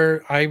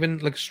 Ivan,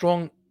 like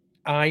strong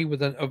I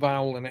with a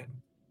vowel in it.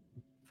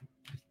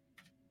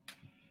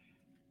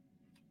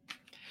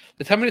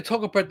 They tell me to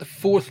talk about the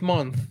fourth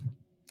month.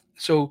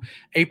 So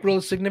April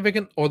is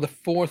significant, or the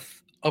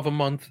fourth of a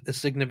month is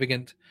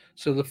significant.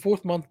 So the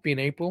fourth month being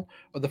April,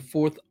 or the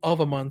fourth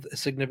of a month is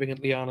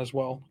significantly on as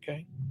well.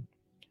 Okay.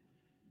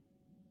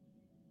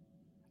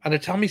 And they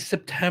tell me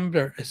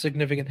September is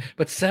significant,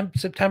 but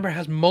September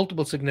has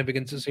multiple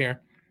significances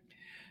here.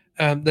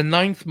 The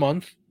ninth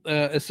month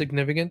is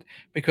significant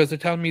because they're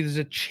telling me there's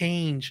a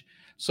change.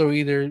 So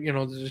either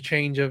there's a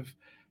change of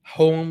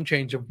home,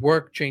 change of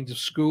work, change of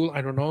school.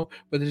 I don't know,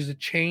 but there's a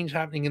change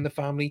happening in the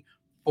family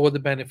for the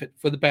benefit,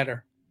 for the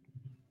better.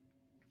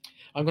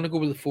 I'm going to go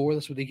with the 4.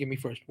 That's what they give me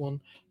first. 1,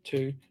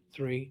 2,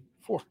 3,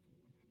 4.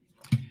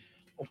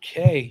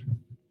 Okay.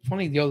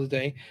 Funny, the other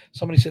day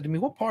somebody said to me,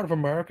 "What part of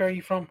America are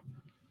you from?"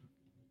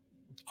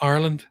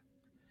 Ireland.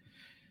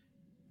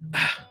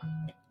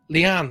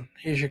 Leanne,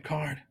 here's your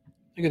card.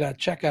 Look at that.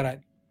 Check that out.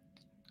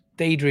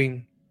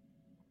 Daydream.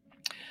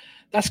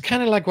 That's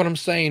kind of like what I'm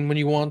saying when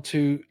you want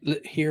to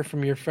hear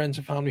from your friends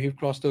and family who've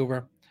crossed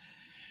over.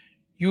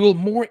 You will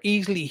more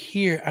easily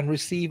hear and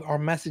receive our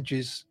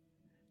messages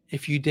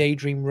if you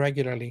daydream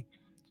regularly.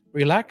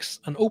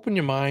 Relax and open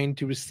your mind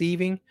to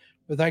receiving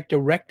without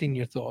directing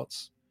your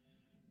thoughts.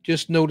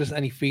 Just notice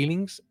any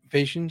feelings,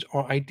 visions,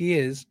 or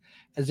ideas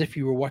as if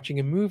you were watching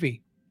a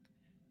movie.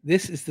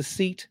 This is the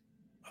seat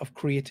of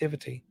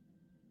creativity.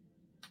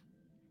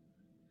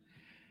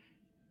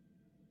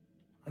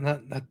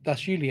 And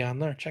that's you, Leanne,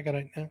 there. Check it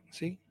out now.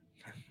 See?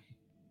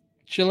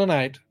 Chilling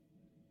out.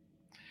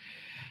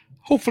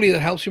 Hopefully that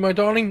helps you, my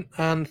darling.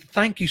 And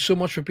thank you so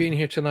much for being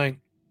here tonight.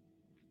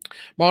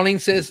 Marlene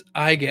says,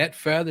 I get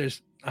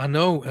feathers. I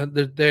know.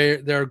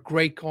 They're a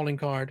great calling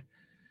card.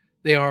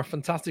 They are a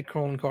fantastic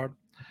calling card.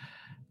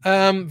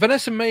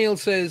 Vanessa Mail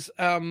says,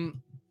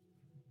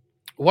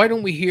 why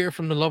don't we hear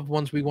from the loved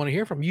ones we want to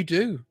hear from? You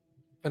do,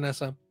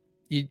 Vanessa.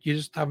 You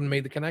just haven't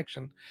made the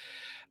connection.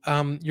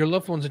 Your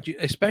loved ones,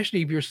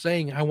 especially if you're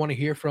saying, I want to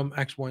hear from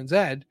X, Y, and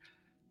Z,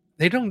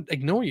 they don't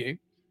ignore you.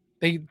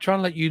 They try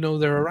and let you know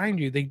they're around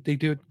you. They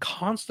do it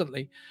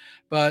constantly.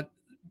 But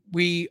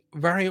we're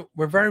very,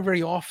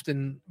 very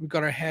often, we've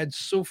got our heads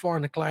so far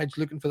in the clouds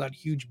looking for that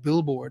huge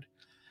billboard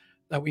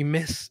that we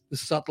miss the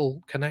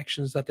subtle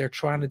connections that they're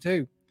trying to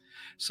do.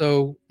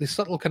 So the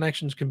subtle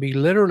connections can be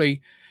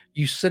literally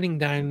you sitting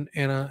down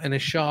in a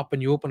shop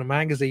and you open a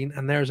magazine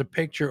and there's a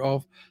picture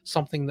of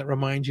something that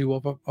reminds you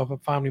of a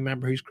family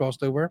member who's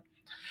crossed over.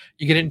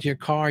 You get into your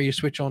car, you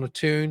switch on a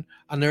tune,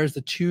 and there's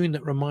the tune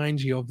that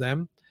reminds you of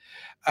them.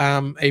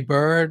 A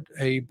bird,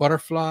 a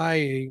butterfly,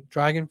 a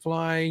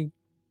dragonfly,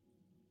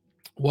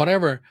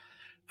 whatever.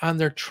 And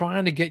they're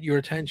trying to get your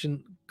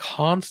attention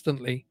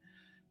constantly,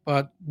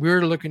 but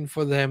we're looking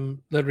for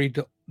them literally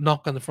to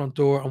knock on the front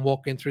door and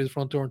walk in through the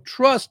front door. And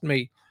trust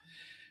me,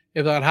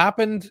 if that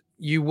happened,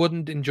 you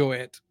wouldn't enjoy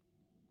it.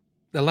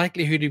 The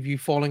likelihood of you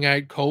falling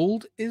out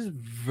cold is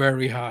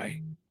very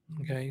high.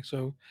 Okay,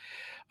 so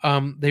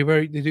they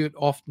do it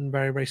often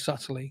very, very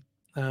subtly,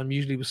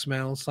 usually with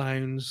smells,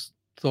 sounds,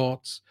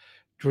 thoughts,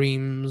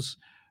 dreams,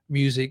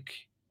 music,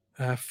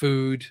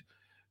 food,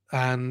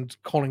 and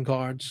calling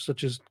cards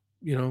such as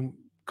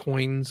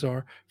coins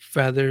or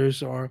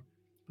feathers or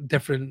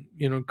different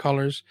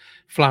colors,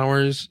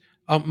 flowers,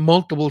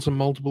 multiples and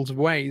multiples of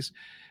ways.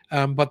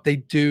 But they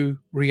do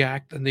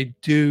react and they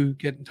do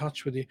get in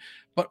touch with you.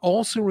 But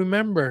also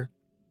remember,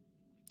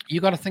 you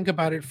got to think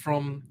about it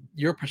from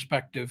your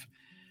perspective.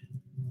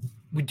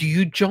 Do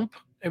you jump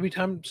every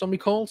time somebody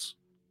calls?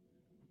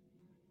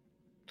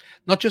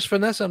 Not just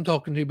Vanessa I'm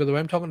talking to, by the way.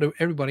 I'm talking to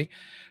everybody.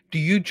 Do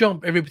you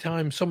jump every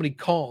time somebody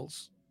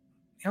calls?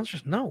 The answer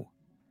is no.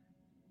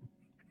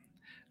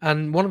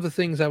 And one of the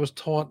things I was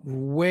taught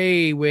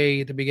way,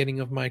 way at the beginning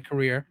of my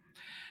career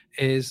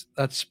is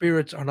that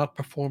spirits are not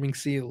performing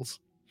seals.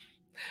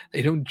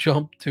 They don't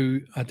jump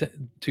to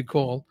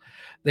call.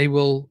 They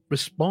will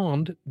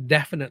respond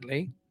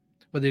definitely,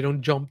 but they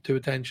don't jump to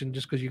attention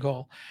just because you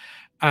call.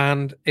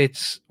 And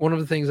it's one of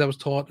the things I was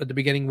taught at the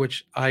beginning,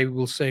 which I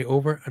will say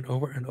over and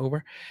over and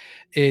over,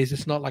 is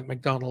it's not like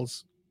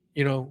McDonald's.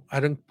 I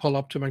don't pull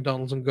up to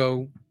McDonald's and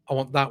go, I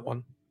want that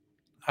one.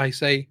 I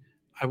say,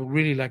 I would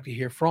really like to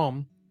hear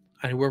from,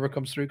 and whoever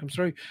comes through, comes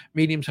through.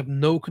 Mediums have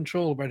no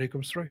control about who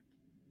comes through.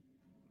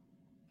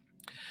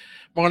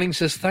 Marlene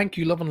says, thank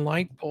you, love and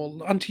light,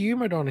 Paul. And to you,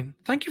 my darling.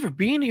 Thank you for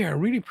being here. I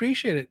really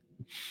appreciate it.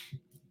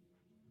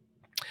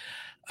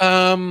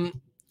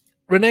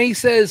 Renee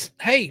says,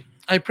 hey,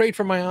 I prayed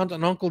for my aunt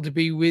and uncle to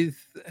be with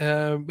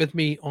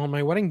me on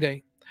my wedding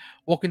day.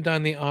 Walking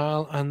down the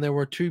aisle, and there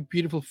were 2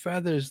 beautiful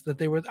feathers that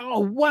they were. Oh,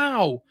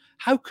 wow.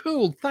 How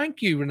cool.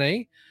 Thank you,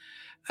 Renee.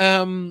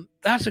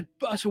 That's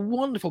a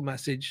wonderful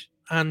message.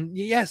 And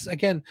yes,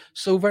 again,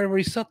 so very,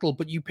 very subtle,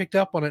 but you picked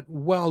up on it.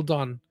 Well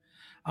done.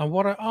 And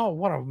what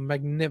a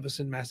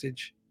magnificent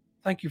message.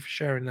 Thank you for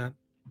sharing that.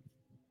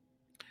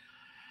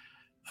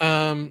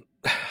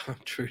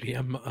 Trudy,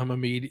 I'm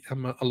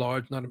a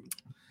large, not a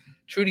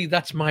Trudy.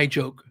 That's my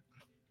joke.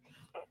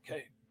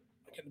 Okay,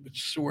 I get a bit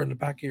sore in the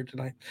back here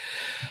tonight.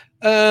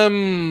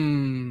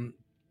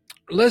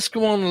 Let's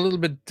go on a little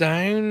bit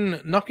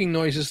down. Knocking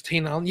noises,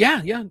 Teen Allen.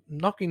 Yeah.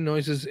 Knocking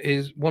noises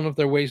is one of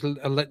their ways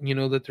of letting you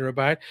know that they're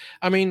about.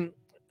 I mean,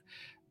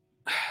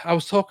 I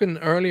was talking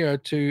earlier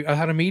to. I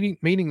had a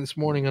meeting this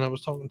morning, and I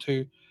was talking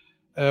to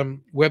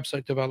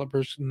website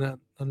developers,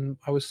 and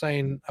I was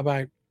saying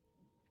about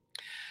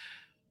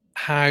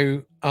how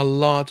a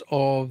lot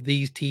of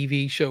these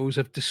TV shows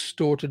have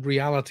distorted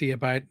reality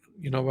about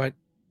about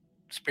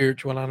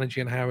spiritual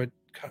energy and how it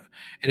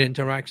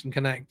interacts and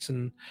connects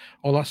and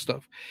all that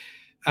stuff.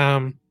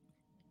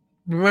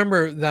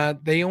 Remember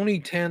that they only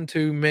tend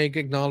to make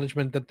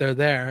acknowledgement that they're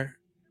there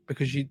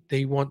because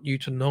they want you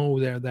to know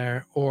they're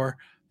there, or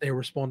they're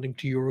responding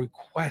to your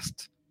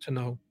request to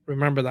know.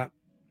 Remember that.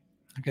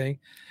 Okay.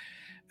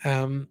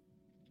 90%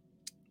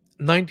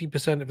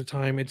 of the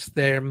time it's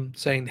them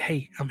saying,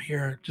 hey, I'm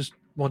here, just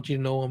want you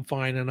to know I'm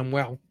fine and I'm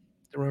well.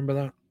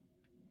 Remember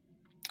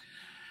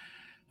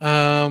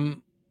that.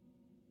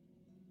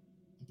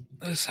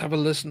 Let's have a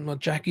listen what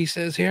Jackie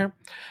says here.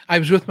 I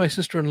was with my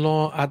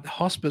sister-in-law at the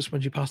hospice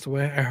when she passed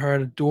away. I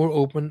heard a door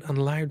open and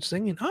loud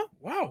singing. Oh,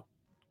 wow.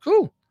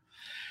 Cool.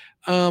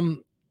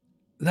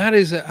 That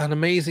is an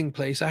amazing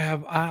place. I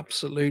have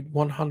absolute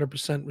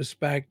 100%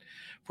 respect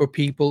for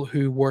people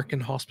who work in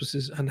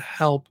hospices and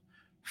help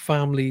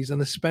families,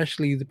 and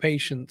especially the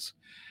patients.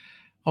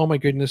 Oh my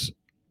goodness.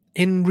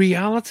 In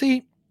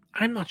reality,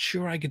 I'm not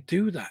sure I could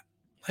do that.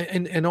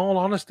 In all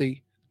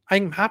honesty,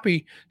 I'm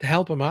happy to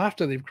help them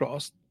after they've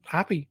crossed.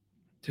 Happy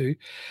to.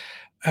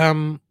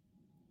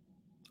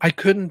 I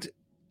couldn't.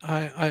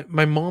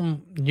 My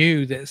mom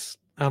knew this,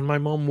 and my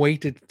mom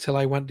waited till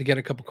I went to get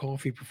a cup of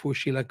coffee before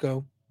she let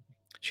go.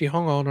 She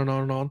hung on and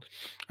on and on,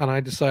 and I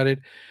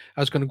decided I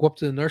was going to go up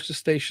to the nurse's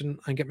station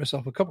and get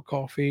myself a cup of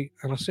coffee.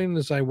 And as soon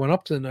as I went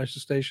up to the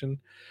nurse's station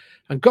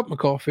and got my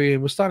coffee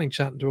and was standing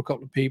chatting to a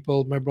couple of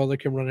people, my brother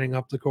came running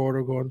up the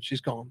corridor going,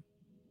 "She's gone."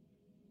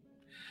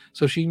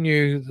 So she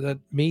knew that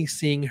me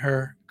seeing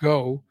her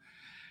go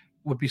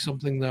would be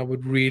something that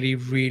would really,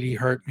 really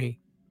hurt me,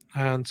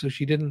 and so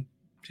she didn't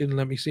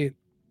let me see it.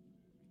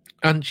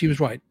 And she was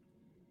right.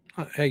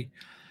 Hey,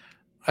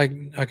 I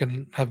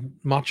can have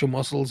macho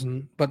muscles,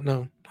 but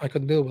no, I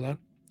couldn't deal with that.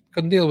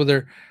 Couldn't deal with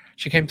her.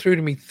 She came through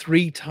to me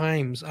 3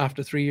 times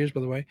after 3 years,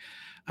 by the way,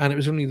 and it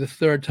was only the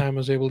third time I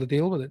was able to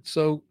deal with it.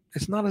 So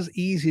it's not as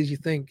easy as you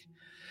think.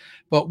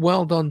 But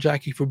well done,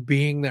 Jackie, for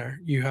being there.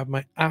 You have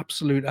my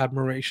absolute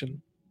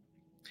admiration.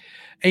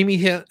 Amy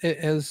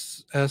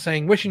is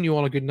saying, wishing you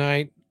all a good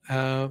night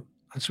and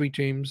sweet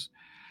dreams.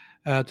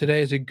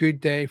 Today is a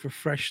good day for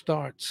fresh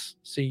starts.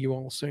 See you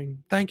all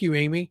soon. Thank you,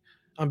 Amy,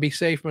 and be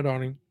safe, my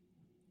darling.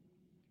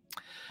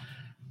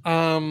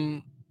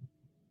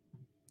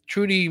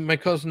 Trudy, my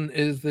cousin,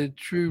 is the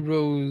true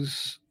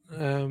rose.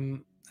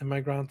 And my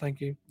grand,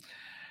 thank you.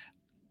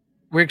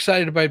 We're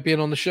excited about being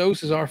on the show,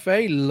 says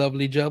Arfay.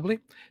 Lovely jubbly.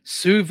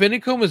 Sue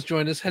Vinicum has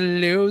joined us.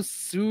 Hello,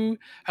 Sue.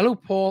 Hello,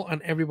 Paul,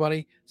 and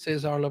everybody,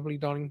 says our lovely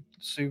darling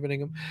Sue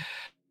Vinicum.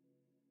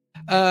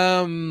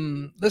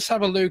 Let's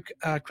have a look.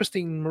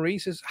 Christine Marie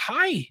says,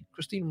 hi,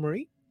 Christine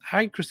Marie.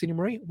 Hi, Christina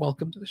Marie.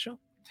 Welcome to the show.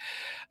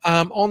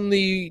 On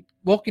the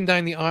walking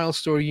down the aisle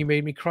story, you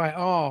made me cry.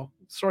 Oh,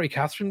 sorry,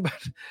 Catherine, but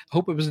I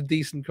hope it was a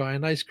decent cry, a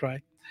nice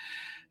cry.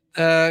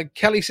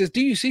 Kelly says, do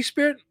you see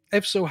spirit?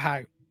 If so,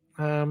 how?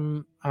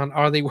 And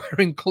are they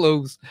wearing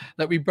clothes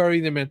that we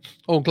bury them in?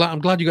 Oh, I'm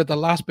glad you got the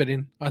last bit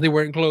in. Are they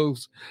wearing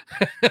clothes?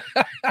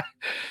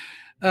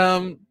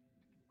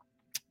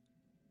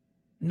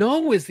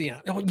 No is the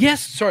answer. Oh,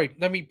 yes. Sorry.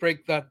 Let me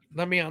break that.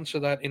 Let me answer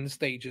that in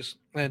stages.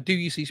 Do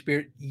you see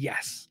spirit?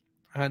 Yes.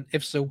 And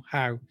if so,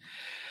 how?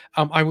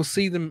 I will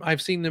see them.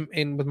 I've seen them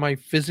with my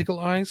physical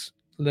eyes,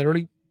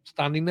 literally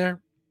standing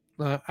there.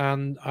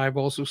 And I've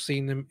also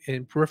seen them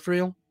in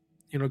peripheral,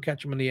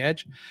 catch them on the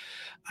edge.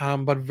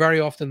 But very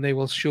often they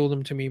will show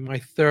them to me my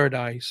third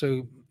eye.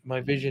 So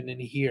my vision in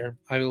here,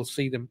 I will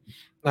see them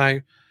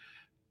now.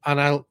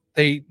 And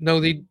they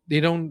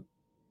don't,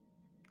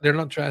 they're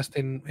not dressed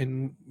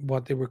in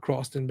what they were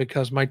crossed in,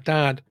 because my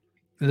dad,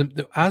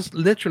 as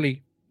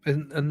literally,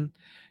 and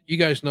you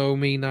guys know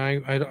me now,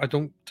 I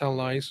don't tell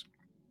lies.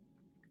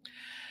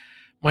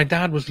 My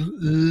dad was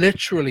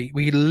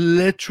we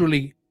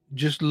literally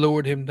just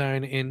lowered him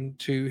down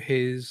into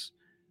his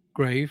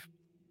grave,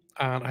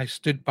 and I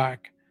stood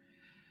back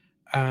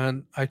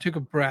and I took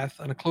a breath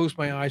and I closed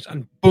my eyes,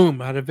 and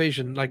boom, I had a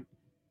vision like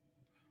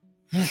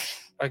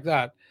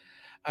that.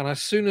 And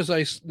as soon as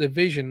the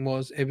vision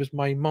was, it was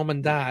my mom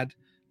and dad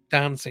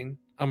dancing,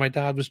 and my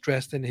dad was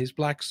dressed in his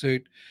black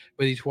suit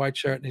with his white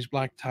shirt and his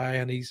black tie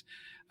and his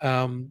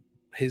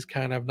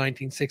kind of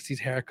 1960s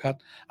haircut,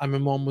 and my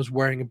mom was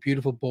wearing a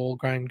beautiful ball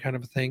gown kind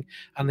of a thing,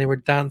 and they were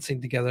dancing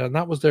together, and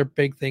that was their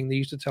big thing. They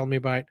used to tell me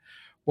about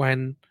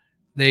when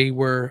they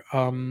were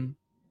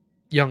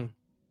young.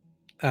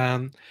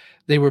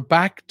 They were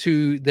back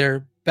to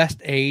their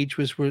best age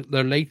were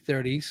their late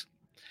 30s,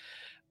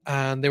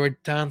 and they were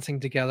dancing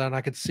together, and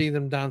I could see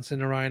them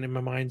dancing around in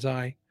my mind's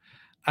eye.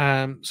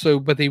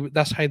 But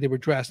that's how they were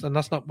dressed, and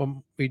that's not what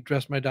we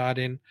dressed my dad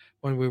in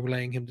when we were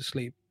laying him to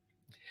sleep.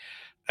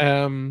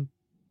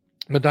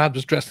 My dad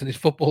was dressed in his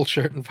football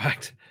shirt, in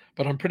fact,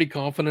 but I'm pretty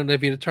confident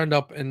if he'd have turned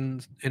up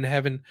in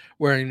heaven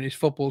wearing his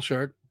football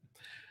shirt,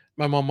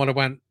 my mom would have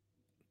went,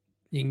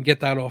 "You can get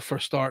that off for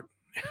a start."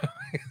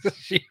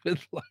 She was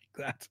like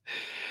that.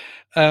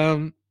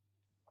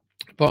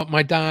 But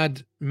my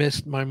dad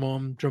missed my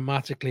mom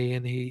dramatically,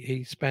 and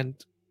he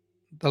spent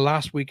the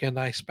last weekend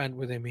I spent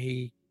with him.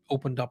 He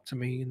opened up to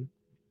me, and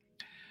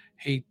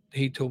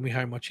he told me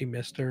how much he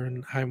missed her,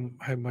 and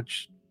how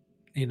much,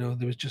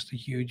 there was just a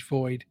huge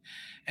void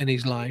in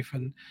his life.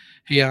 And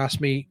he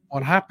asked me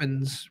what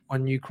happens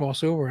when you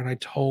cross over, and I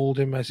told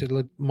him, I said,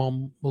 look,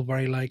 mom will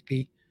very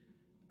likely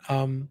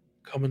come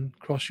and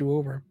cross you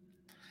over.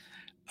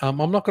 I'm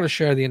not going to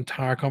share the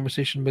entire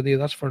conversation with you,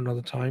 that's for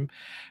another time,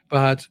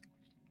 but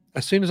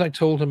as soon as I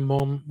told him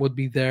mom would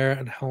be there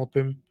and help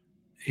him,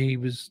 he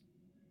was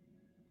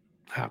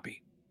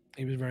happy.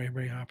 He was very,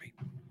 very happy.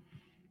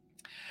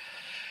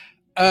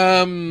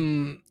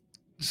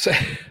 So,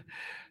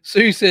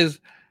 Sue says,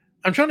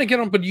 I'm trying to get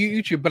on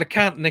YouTube, but I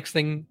can't. Next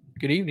thing,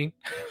 good evening.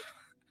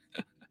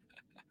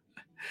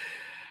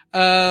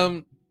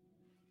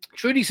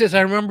 Trudy says,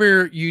 I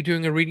remember you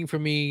doing a reading for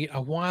me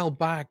a while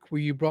back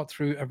where you brought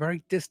through a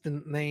very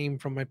distant name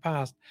from my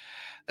past.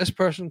 This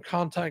person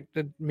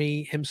contacted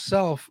me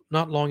himself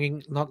not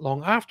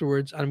long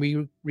afterwards, and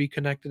we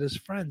reconnected as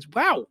friends.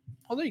 Wow.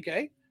 Oh, there you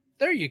go.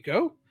 There you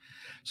go.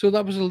 So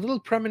that was a little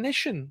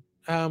premonition,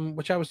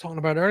 which I was talking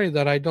about earlier,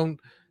 that I don't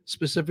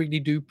specifically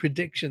do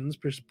predictions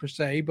per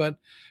se, but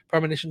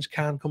premonitions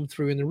can come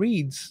through in the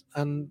reads.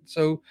 And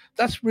so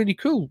that's really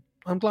cool.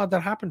 I'm glad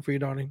that happened for you,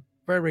 darling.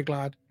 Very, very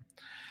glad.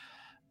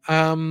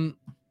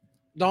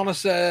 Donna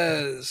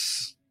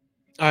says,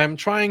 I'm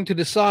trying to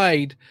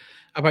decide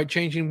about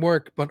changing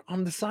work, but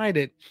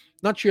undecided.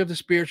 Not sure if the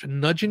spirits are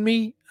nudging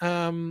me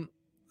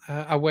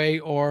away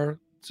or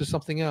to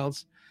something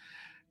else.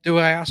 Do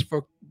I ask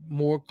for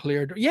more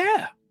clear?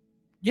 Yeah.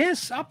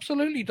 Yes,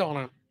 absolutely,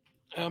 Donna.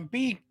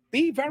 Be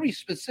very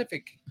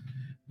specific.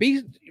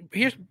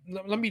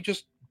 Let me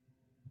just.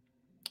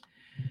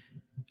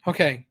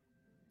 Okay.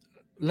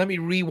 Let me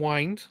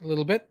rewind a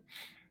little bit.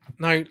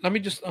 Now, let me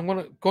just. I'm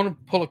going to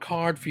pull a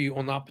card for you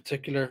on that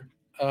particular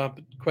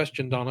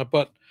question, Donna.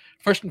 But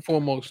first and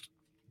foremost,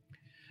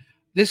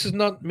 this is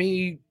not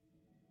me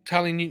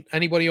telling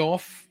anybody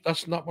off.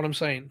 That's not what I'm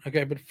saying.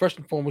 Okay, but first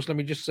and foremost, let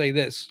me just say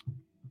this.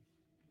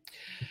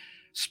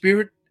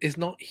 Spirit is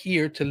not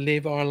here to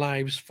live our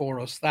lives for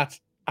us. That's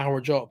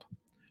our job.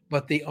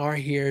 But they are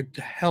here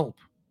to help.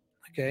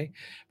 Okay,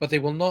 but they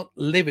will not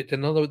live it.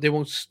 In other words, they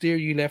won't steer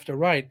you left or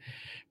right.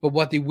 But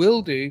what they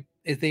will do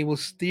is they will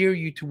steer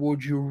you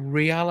towards your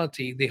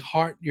reality, the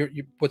heart,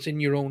 what's in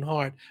your own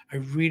heart. I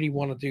really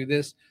want to do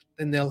this.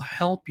 Then they'll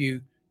help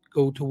you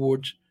go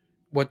towards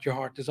what your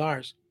heart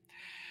desires.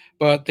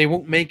 But they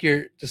won't make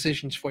your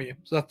decisions for you.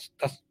 So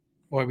that's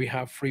why we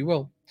have free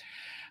will.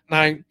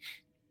 Now,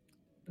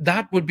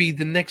 that would be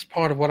the next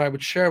part of what I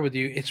would share with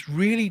you. It's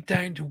really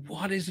down to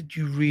what is it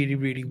you really,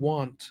 really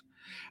want.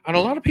 And a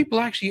lot of people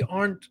actually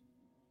aren't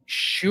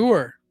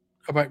sure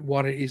about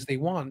what it is they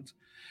want.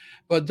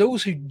 But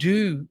those who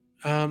do,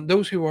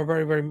 those who are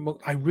very, very,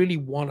 I really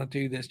want to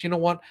do this. You know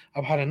what?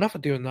 I've had enough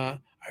of doing that.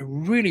 I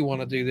really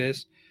want to do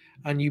this.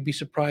 And you'd be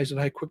surprised at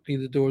how quickly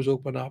the doors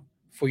open up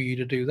for you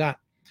to do that.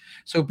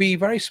 So be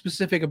very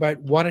specific about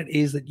what it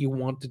is that you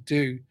want to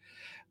do.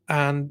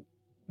 And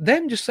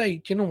then just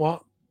say, you know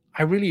what?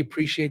 I really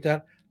appreciate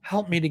that.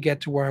 Help me to get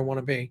to where I want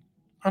to be.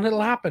 And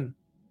it'll happen.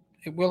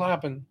 It will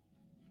happen.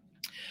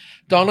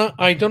 Donna,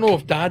 I don't know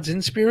if Dad's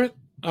in spirit,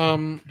 but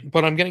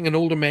I'm getting an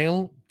older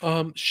male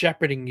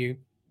shepherding you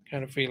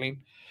kind of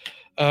feeling.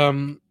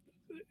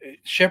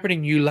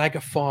 Shepherding you like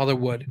a father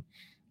would.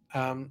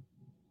 The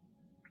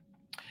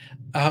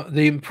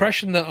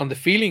impression that on the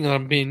feeling that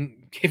I'm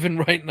being given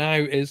right now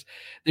is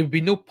there would be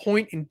no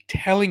point in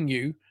telling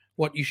you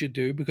what you should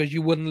do because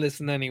you wouldn't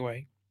listen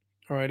anyway.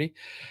 Alrighty.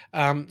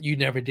 You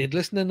never did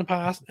listen in the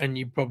past, and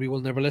you probably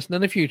will never listen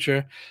in the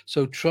future.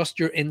 So trust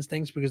your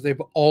instincts because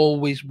they've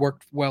always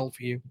worked well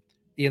for you.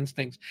 The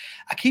instincts.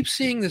 I keep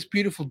seeing this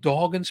beautiful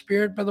dog in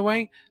spirit, by the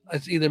way.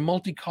 It's either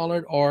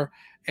multicolored or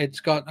it's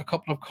got a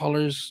couple of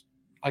colors.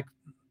 Like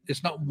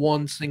it's not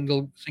one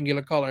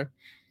singular color,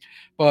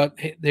 but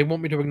they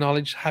want me to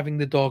acknowledge having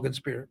the dog in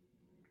spirit.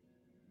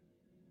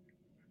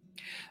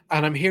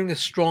 And I'm hearing a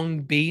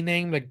strong B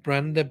name like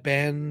Brenda,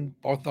 Ben,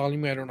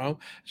 Bartholomew. I don't know.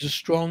 It's a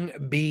strong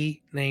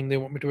B name they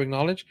want me to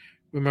acknowledge.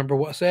 Remember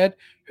what I said,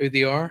 who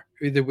they are,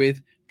 who they're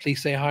with.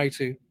 Please say hi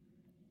to.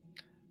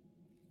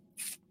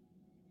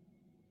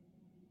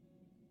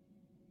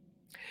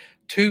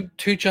 Two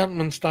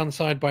gentlemen stand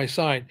side by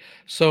side.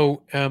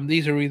 So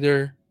these are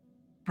either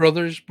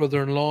brothers,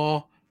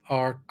 brother-in-law,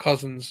 or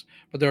cousins.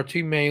 But there are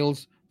two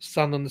males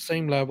stand on the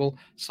same level,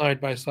 side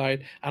by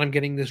side, and I'm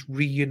getting this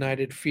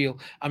reunited feel.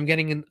 I'm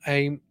getting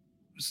a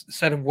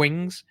set of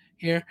wings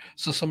here.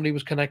 So somebody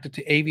was connected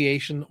to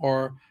aviation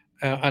or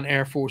an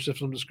Air Force of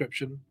some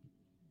description.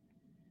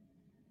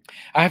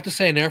 I have to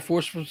say an Air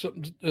Force for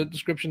some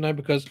description now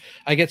because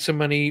I get so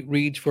many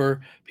reads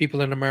for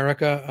people in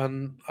America,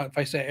 and if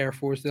I say Air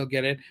Force, they'll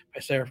get it. If I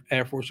say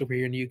Air Force over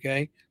here in the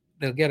UK,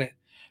 they'll get it.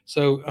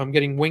 So I'm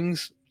getting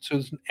wings. So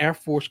there's an Air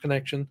Force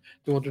connection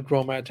they want to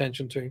draw my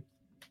attention to.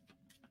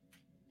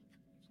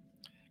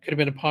 Could have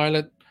been a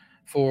pilot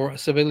for a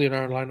civilian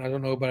airline. I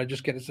don't know, but I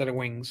just get a set of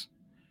wings.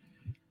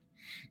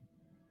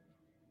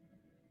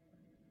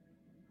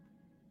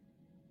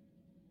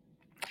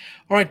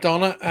 All right,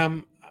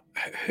 Donna.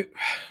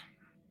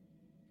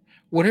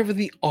 Whatever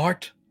the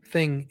art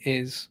thing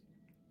is,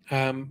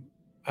 I'm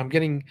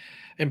getting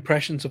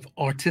impressions of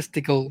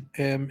artistical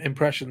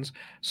impressions.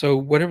 So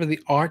whatever the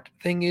art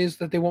thing is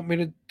that they want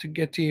me to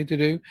get to you to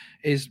do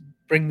is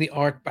bring the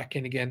art back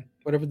in again.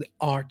 Whatever the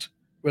art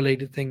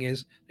related thing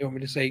is, they want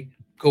me to say,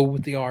 go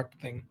with the art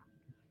thing.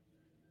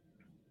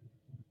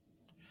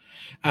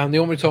 And they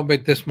want me to talk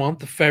about this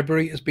month,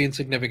 February, as being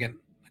significant,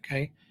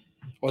 okay?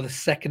 Or the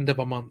second of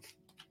a month.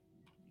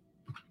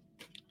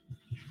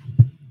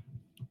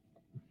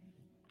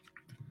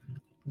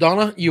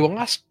 Donna, you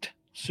asked,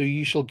 so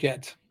you shall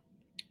get.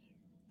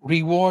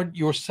 Reward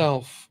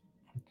yourself.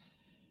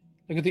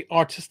 Look at the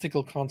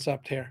artistical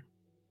concept here.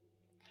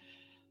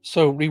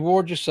 So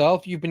reward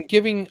yourself. You've been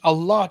giving a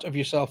lot of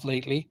yourself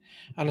lately,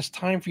 and it's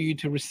time for you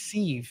to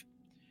receive.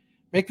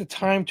 Make the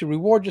time to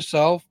reward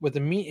yourself in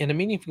a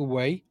meaningful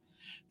way.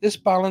 This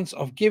balance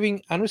of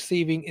giving and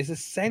receiving is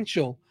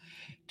essential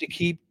to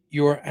keep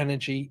your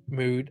energy,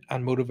 mood,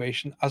 and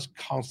motivation as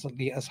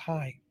constantly as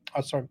high.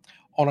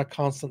 On a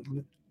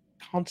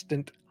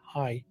constant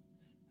high.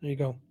 There you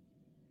go.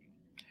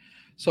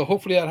 So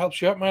hopefully that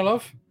helps you out, my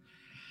love.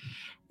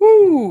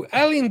 Woo!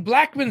 Eileen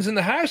Blackman's in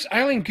the house.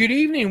 Eileen, good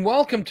evening.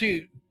 Welcome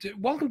to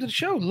the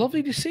show.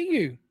 Lovely to see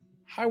you.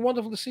 How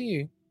wonderful to see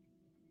you.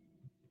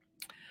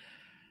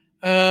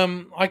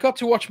 I got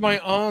to watch my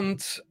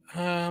aunt,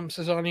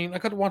 says Eileen, I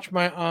got to watch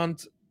my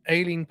aunt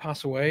Aileen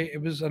pass away.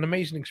 It was an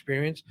amazing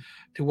experience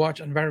to watch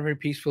and very, very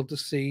peaceful to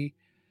see.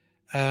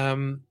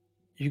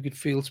 You could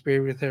feel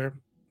spirit with her.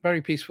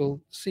 Very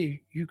peaceful.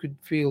 See, you could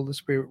feel the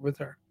spirit with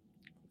her.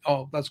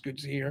 Oh, that's good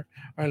to hear,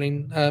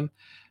 Eileen.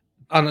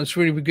 And it's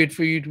really good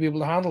for you to be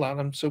able to handle that.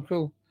 I'm so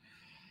cool.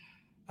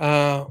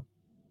 Oh,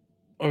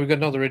 we got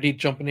another idiot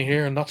jumping in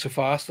here, and not so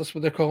fast. That's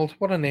what they're called.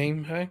 What a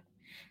name, hey?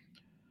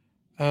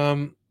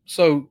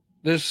 So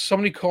there's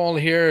somebody called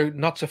here,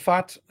 not so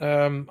fat.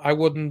 I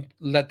wouldn't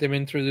let them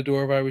in through the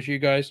door if I was you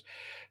guys.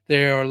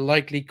 They are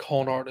likely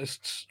con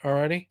artists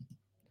already.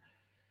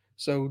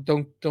 So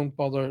don't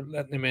bother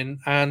letting them in.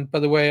 And by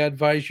the way, I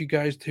advise you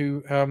guys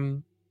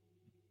to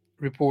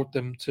report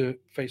them to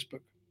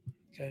Facebook.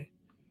 Okay.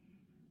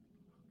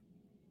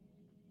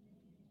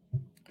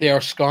 They are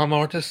scam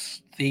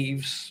artists,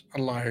 thieves,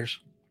 and liars.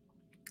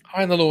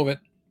 High and the low of it.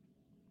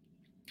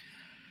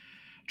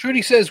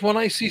 Trudy says, when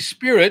I see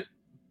spirit,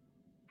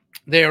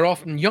 they are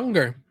often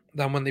younger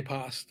than when they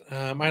passed.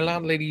 My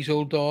landlady's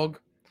old dog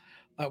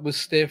that was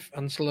stiff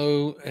and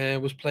slow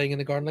was playing in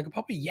the garden like a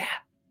puppy.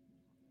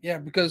 Yeah,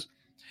 because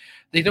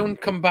they don't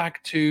come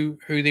back to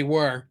who they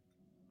were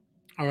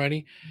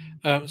already.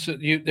 So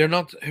they're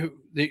not who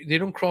they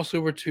don't cross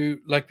over to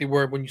like they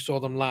were when you saw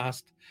them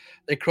last.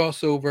 They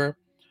cross over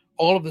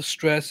all of the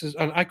stresses,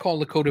 and I call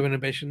the code of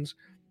inhibitions.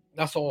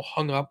 That's all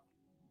hung up,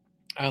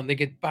 and they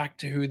get back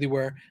to who they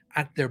were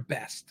at their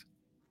best.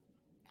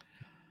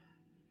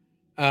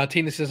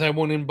 Tina says, I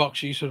won't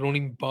inbox you, so don't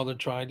even bother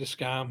trying to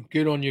scam.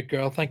 Good on you,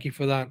 girl. Thank you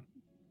for that.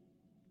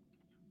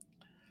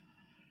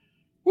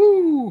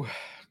 Woo!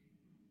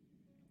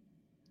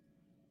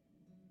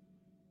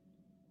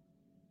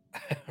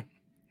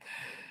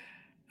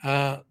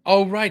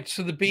 Oh, right.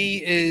 So the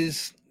bee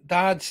is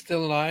dad's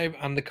still alive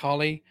and the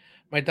collie.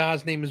 My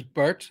dad's name is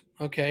Bert.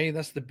 Okay,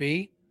 that's the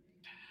bee.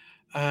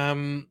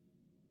 Thank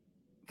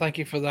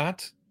you for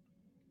that.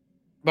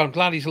 But I'm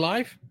glad he's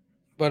alive.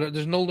 But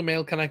there's an older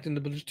male connecting,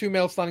 but there's two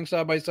males standing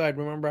side by side.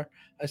 Remember,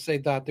 I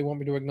said that they want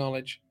me to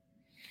acknowledge.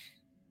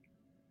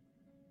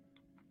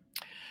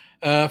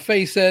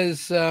 Faye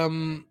says,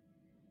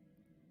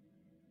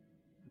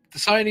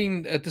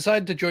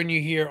 decided to join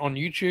you here on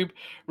YouTube.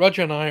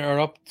 Roger and I are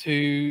up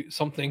to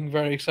something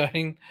very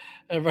exciting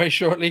very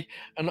shortly.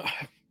 And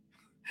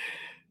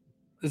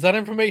is that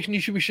information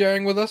you should be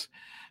sharing with us?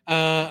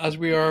 As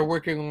we are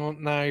working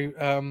on now,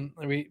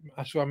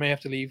 so I may have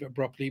to leave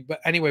abruptly.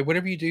 But anyway,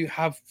 whatever you do,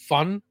 have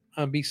fun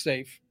and be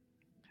safe.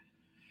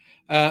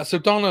 So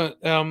Donna,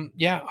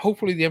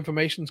 hopefully the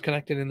information's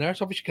connected in there.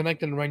 It's obviously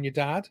connected around your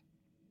dad.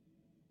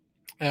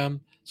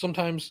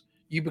 Sometimes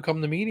you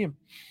become the medium.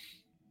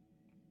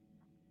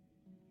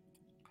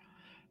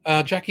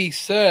 Jackie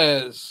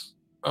says,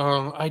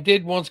 I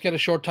did once get a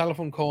short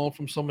telephone call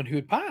from someone who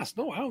had passed.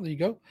 Oh, wow, there you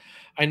go.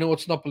 I know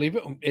it's not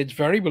believable. It's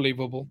very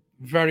believable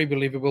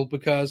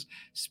because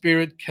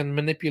spirit can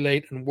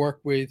manipulate and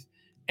work with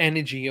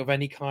energy of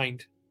any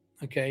kind.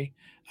 Okay.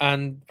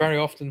 And very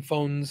often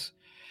phones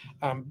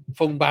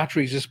phone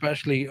batteries,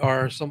 especially,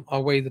 are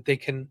a way that they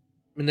can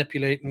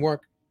manipulate and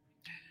work.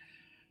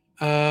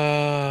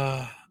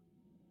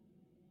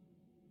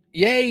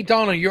 Yay,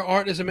 Donna, your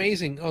art is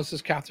amazing. Oh,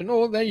 says Catherine.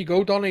 Oh, there you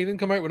go, Donna. You didn't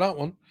come out with that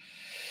one.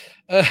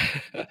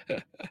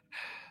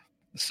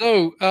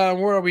 So,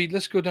 where are we?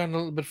 Let's go down a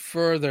little bit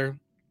further.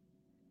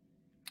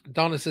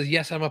 Donna says,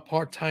 yes, I'm a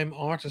part-time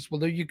artist. Well,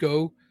 there you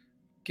go.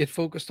 Get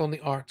focused on the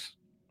art.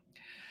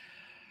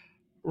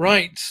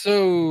 Right.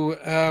 So,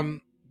 I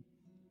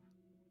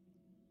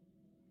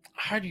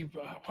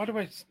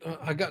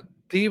got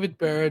David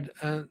Baird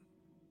and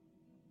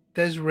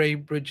Desiree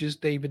Bridges,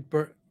 David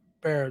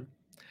Baird.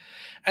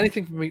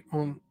 Anything from me?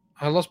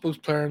 I lost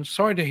both parents.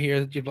 Sorry to hear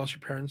that you've lost your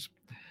parents.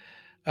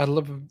 I'd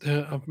love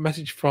a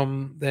message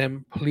from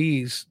them,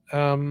 please.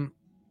 I'm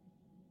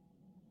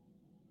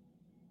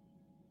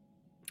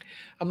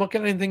not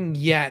getting anything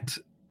yet,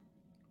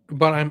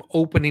 but I'm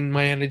opening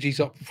my energies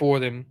up for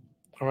them,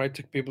 all right,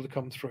 to be able to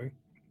come through.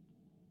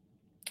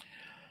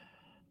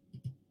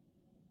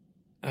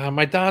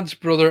 My dad's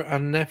brother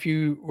and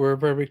nephew were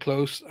very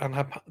close, and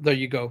there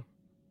you go.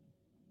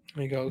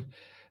 There you go.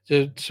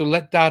 So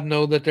let dad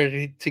know that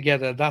they're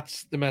together.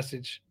 That's the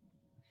message.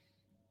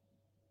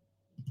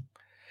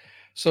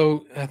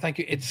 So thank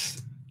you.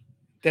 It's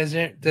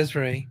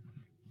Desiree.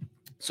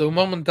 So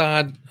mom and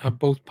dad have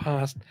both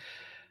passed.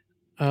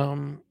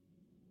 I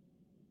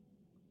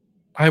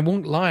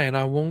won't lie, and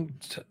I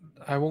won't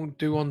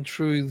do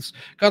untruths.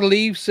 Gotta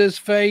leave, says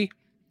Faye.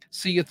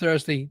 See you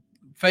Thursday.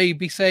 Faye,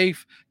 be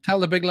safe. Tell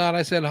the big lad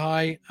I said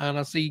hi, and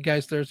I'll see you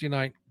guys Thursday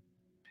night.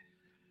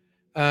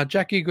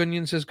 Jackie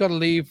Gunyon says, gotta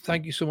leave.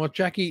 Thank you so much,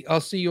 Jackie.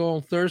 I'll see you all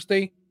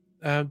Thursday.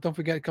 Don't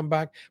forget to come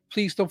back.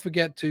 Please don't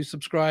forget to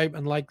subscribe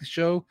and like the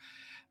show.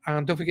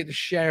 And don't forget to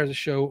share the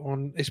show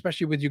on,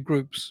 especially with your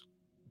groups.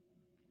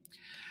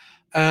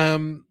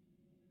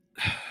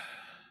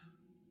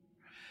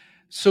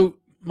 So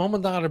mom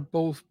and dad are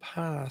both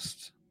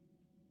passed.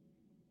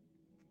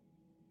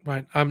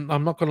 Right. I'm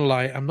not gonna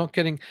lie. I'm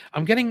getting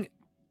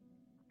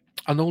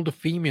an older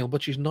female,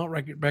 but she's not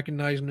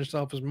recognizing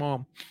herself as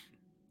mom.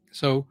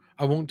 So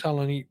I won't tell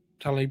any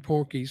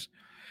porkies.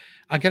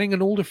 I'm getting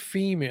an older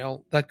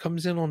female that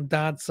comes in on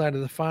dad's side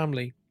of the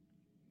family.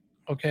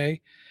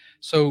 Okay.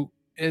 So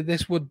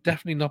this would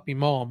definitely not be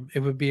mom.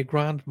 It would be a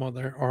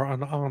grandmother or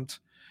an aunt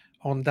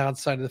on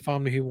dad's side of the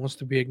family who wants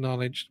to be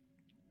acknowledged.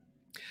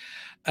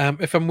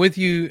 If I'm with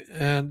you,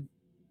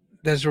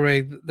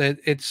 Desiree, that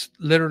it's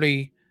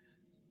literally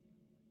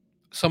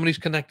somebody's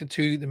connected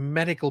to the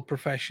medical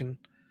profession,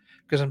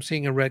 because I'm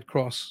seeing a Red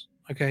Cross.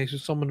 Okay, so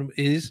someone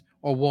is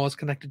or was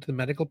connected to the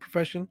medical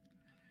profession.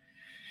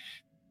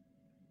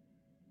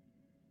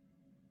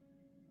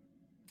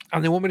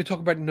 And they want me to talk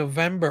about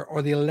November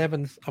or the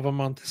 11th of a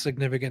month is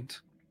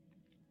significant.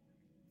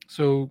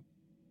 So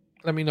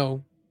let me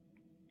know.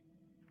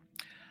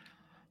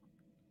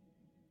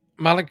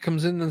 Malik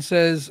comes in and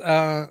says,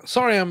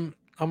 sorry, am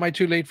I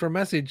too late for a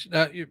message?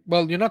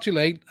 Well, you're not too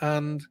late,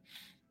 and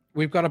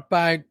we've got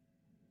about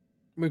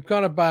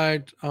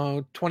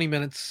 20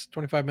 minutes,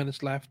 25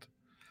 minutes left.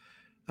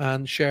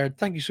 And shared,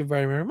 thank you so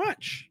very, very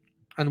much.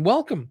 And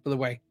welcome, by the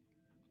way.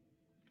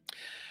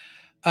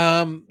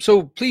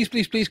 So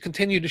please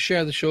continue to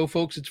share the show,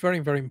 folks. It's very,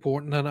 very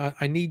important, and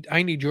I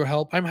need your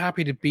help. I'm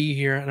happy to be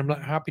here, and I'm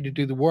not happy to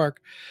do the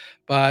work,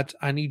 but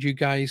I need you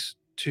guys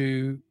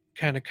to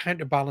kind of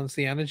counterbalance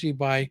the energy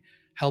by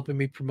helping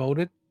me promote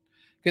it,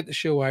 get the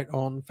show out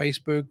on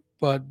Facebook,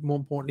 but more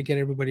importantly, get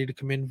everybody to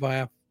come in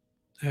via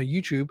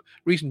YouTube.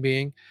 Reason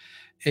being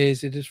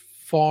is it is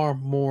far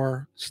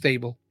more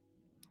stable.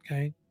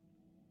 Okay.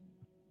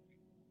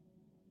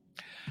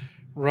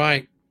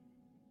 Right.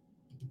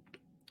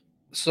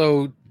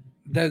 So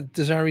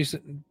Desiree, is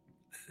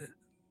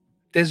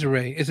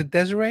it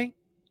Desiree?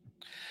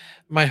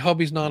 My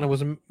hobby's Nana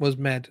was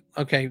med.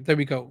 Okay, there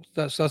we go.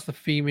 That's the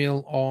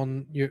female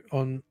on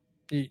the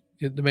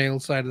male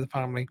side of the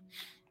family.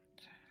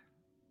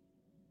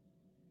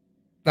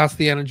 That's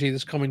the energy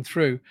that's coming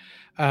through.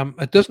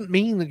 It doesn't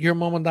mean that your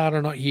mom and dad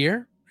are not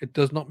here. It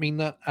does not mean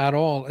that at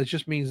all. It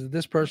just means that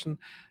this person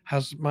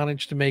has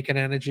managed to make an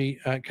energy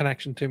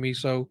connection to me.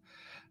 So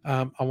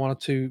I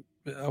want to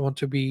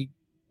be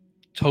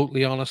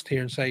totally honest here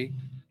and say,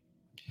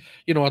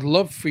 I'd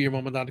love for your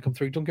mom and dad to come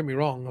through. Don't get me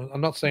wrong.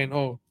 I'm not saying,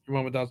 oh, your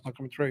mom and dad's not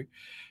coming through.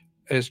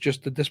 It's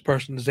just that this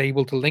person is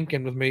able to link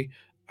in with me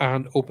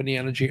and open the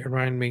energy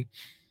around me.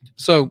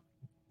 So,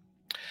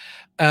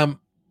 I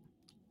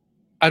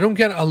don't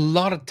get a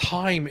lot of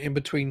time in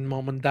between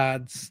mom and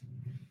dad's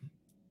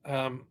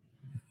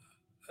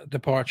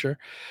departure.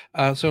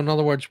 So, in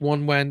other words,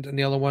 one went and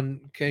the other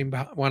one came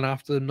back, one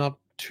after them, not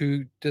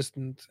too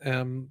distant.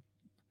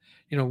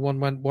 One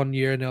went 1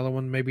 year and the other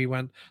one maybe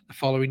went the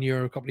following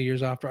year or a couple of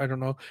years after. I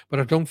don't know. But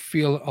I don't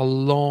feel a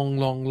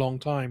long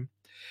time.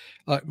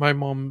 Like my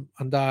mom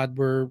and dad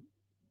were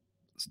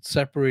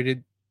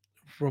separated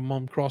from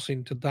mom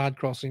crossing to dad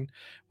crossing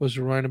was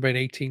around about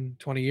 18,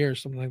 20 years,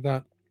 something like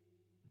that.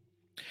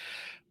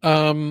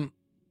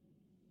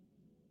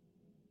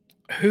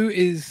 Who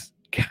is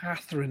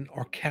Catherine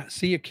or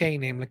C or K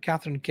name, like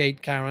Catherine,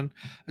 Kate, Karen.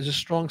 There's a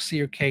strong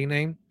C or K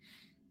name.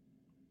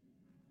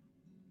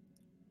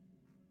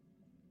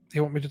 They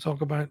want me to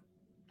talk about,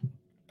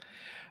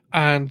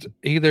 and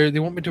either they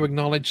want me to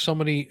acknowledge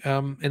somebody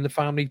in the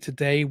family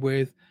today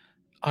with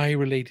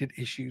eye-related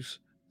issues.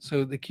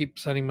 So they keep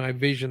setting my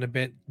vision a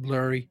bit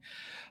blurry.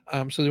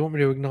 So they want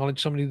me to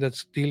acknowledge somebody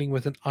that's dealing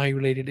with an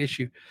eye-related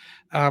issue.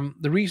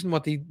 The reason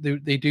what they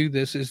do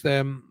this is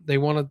they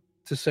wanted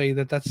to say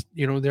that that's,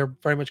 you know, they're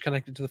very much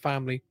connected to the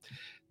family.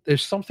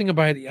 There's something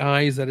about the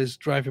eyes that is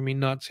driving me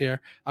nuts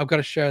here. I've got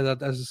to share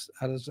that as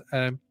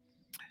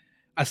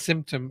a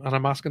symptom, and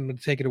I'm asking them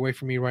to take it away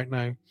from me right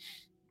now.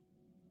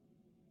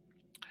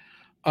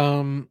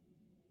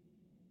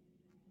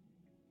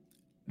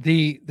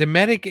 The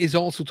medic is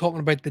also talking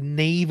about the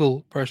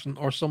naval person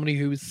or somebody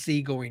who is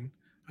seagoing.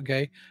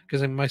 Okay,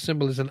 because my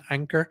symbol is an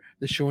anchor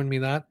that's showing me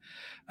that.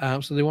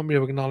 So they want me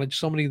to acknowledge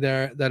somebody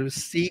there that was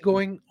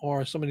seagoing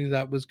or somebody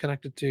that was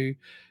connected to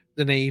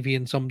the Navy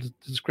in some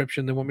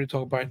description. They want me to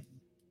talk about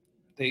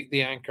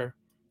the anchor.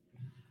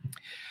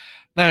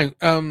 Now,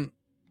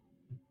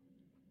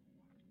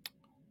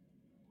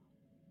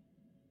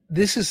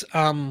 this is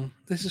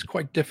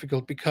quite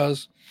difficult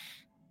because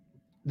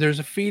there's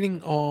a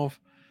feeling of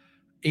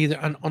either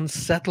an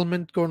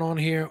unsettlement going on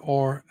here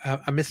or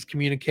a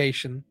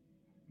miscommunication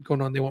going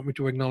on. They want me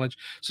to acknowledge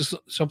so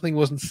something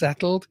wasn't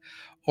settled,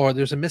 or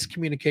there's a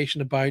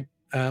miscommunication about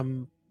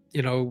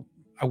you know,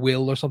 a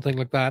will or something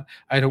like that.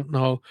 I don't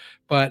know,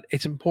 but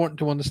it's important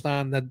to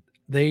understand that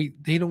they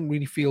don't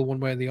really feel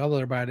one way or the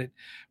other about it,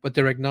 but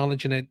they're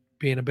acknowledging it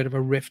being a bit of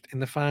a rift in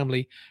the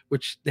family,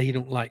 which they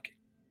don't like.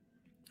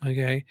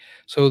 Okay,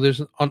 so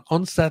there's an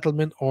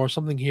unsettlement or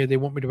something here. They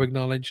want me to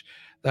acknowledge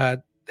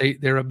that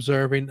they're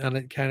observing, and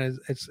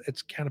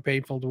it's kind of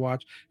painful to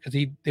watch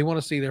because they want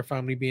to see their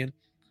family being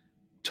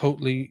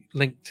totally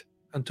linked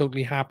and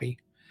totally happy.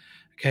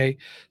 Okay,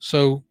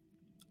 so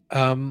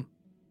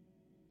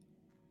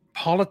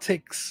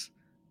politics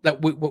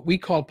what we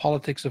call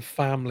politics of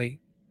family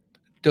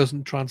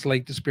doesn't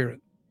translate to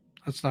spirit.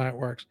 That's not how it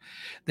works.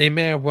 They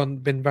may have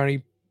been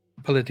very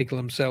political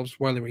themselves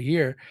while they were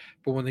here,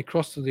 but when they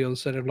cross to the other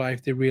side of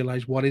life, they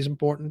realize what is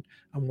important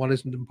and what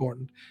isn't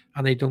important,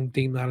 and they don't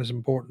deem that as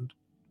important.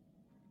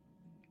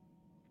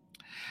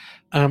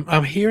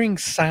 I'm hearing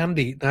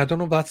Sandy. Now, I don't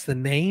know if that's the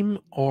name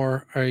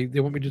or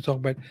they want me to talk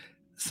about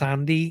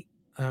Sandy,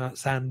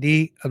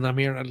 Sandy, and I'm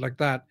hearing it like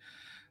that.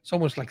 It's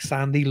almost like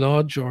Sandy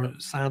Lodge or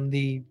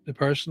Sandy the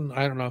person.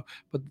 I don't know,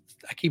 but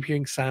I keep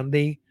hearing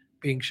Sandy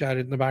being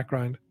shouted in the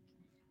background.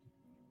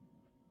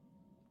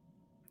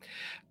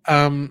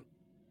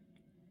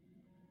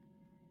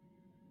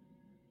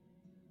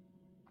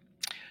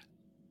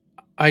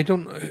 I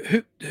don't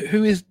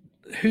who's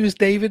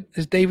David?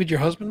 Is David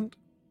your husband?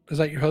 Is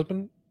that your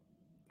husband?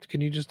 Can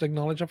you just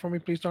acknowledge that for me,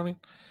 please, darling?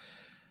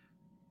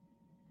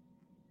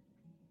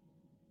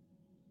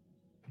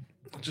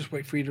 I'll just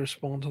wait for you to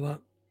respond to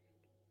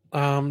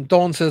that.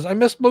 Dawn says, I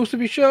missed most of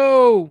your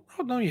show.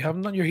 Oh no, you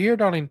haven't. You're here,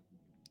 darling.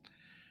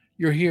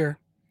 You're here.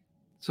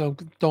 So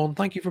Dawn,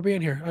 thank you for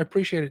being here. I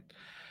appreciate it.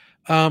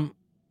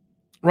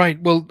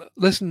 Right. Well,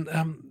 listen,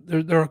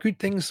 there are good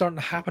things starting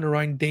to happen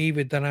around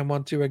David that I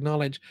want to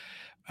acknowledge.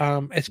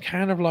 It's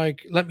kind of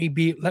like let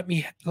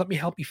me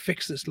help you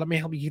fix this. Let me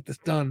help you get this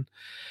done.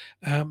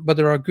 But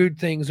there are good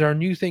things. There are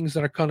new things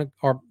that are kind of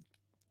or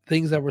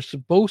things that were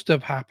supposed to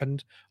have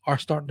happened are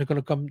starting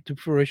to come to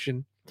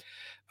fruition.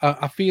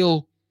 I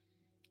feel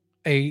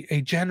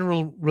a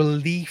general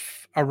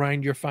relief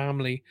around your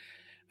family.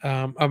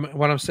 When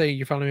I'm saying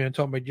your family, I'm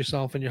talking about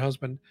yourself and your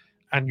husband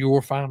and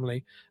your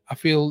family. I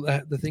feel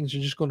that the things are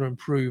just going to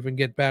improve and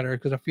get better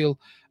because I feel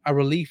a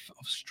relief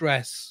of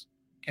stress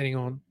getting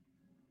on.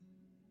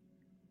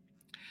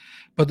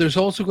 But there's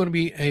also going to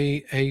be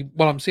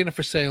I'm seeing a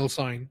for sale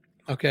sign.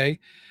 Okay,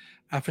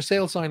 a for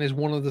sale sign is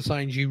one of the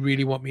signs you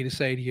really want me to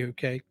say to you.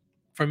 Okay,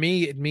 for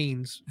me it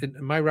means in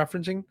my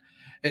referencing,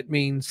 it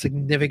means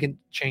significant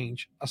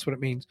change. That's what it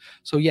means.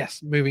 So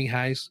yes, moving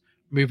house,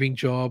 moving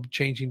job,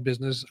 changing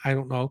business. I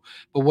don't know,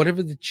 but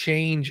whatever the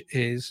change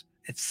is,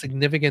 it's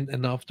significant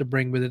enough to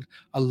bring with it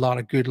a lot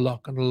of good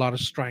luck and a lot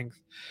of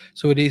strength.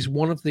 So it is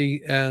one of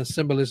the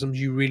symbolisms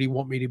you really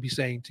want me to be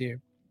saying to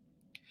you,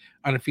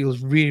 and it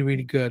feels really,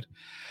 really good.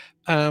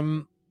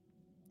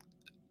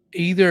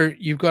 Either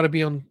you've got to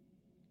be on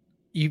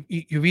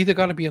you've either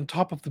got to be on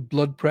top of the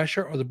blood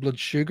pressure or the blood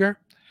sugar,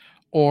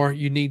 or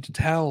you need to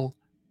tell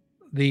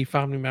the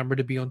family member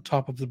to be on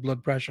top of the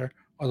blood pressure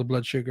or the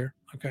blood sugar.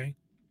 Okay.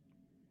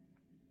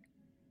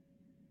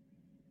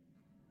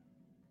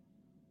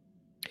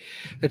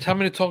 They're telling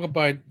me to talk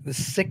about the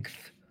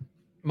 6th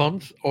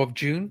month of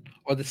June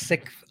or the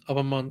 6th of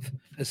a month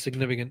is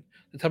significant.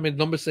 They tell me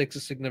number 6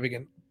 is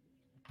significant.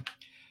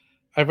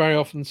 I very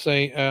often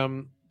say that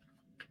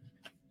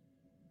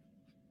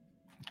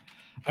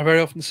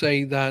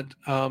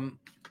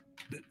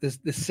the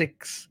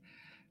 6th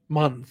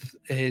month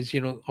is,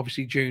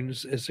 obviously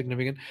June's is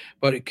significant,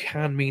 but it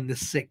can mean the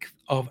 6th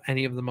of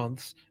any of the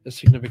months is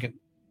significant.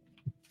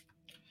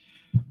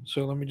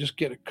 So let me just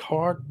get a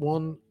card.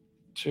 1,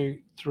 2,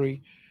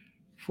 3,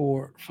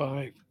 4,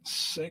 5,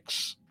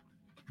 6.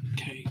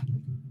 Okay.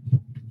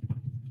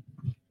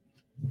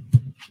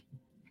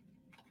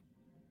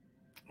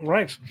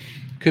 Right.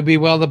 Could be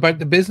well about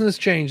the business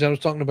change I was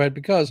talking about,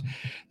 because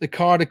the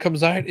card that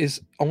comes out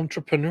is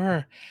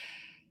entrepreneur.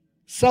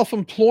 Self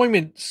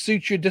employment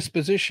suits your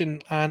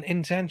disposition and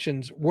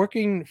intentions.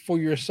 Working for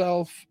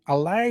yourself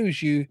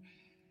allows you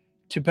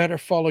to better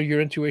follow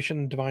your intuition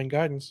and divine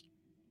guidance.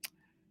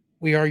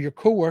 We are your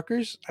co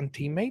workers and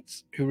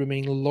teammates who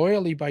remain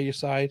loyally by your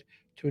side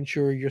to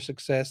ensure your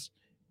success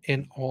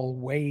in all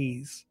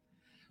ways.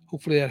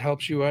 Hopefully that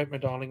helps you out, my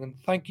darling. And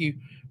thank you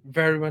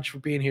very much for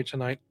being here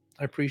tonight.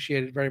 I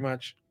appreciate it very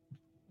much.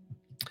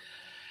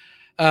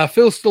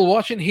 Phil's still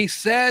watching. He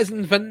says,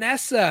 and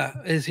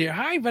Vanessa is here.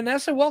 Hi,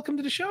 Vanessa. Welcome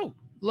to the show.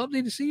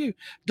 Lovely to see you.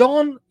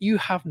 Dawn, you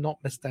have not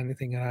missed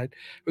anything. Right?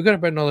 We've got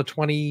about another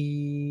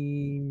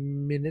 20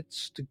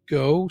 minutes to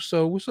go,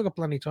 so we've still got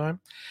plenty of time.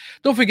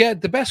 Don't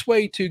forget, the best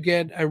way to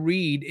get a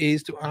read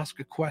is to ask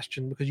a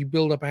question, because you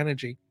build up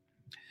energy.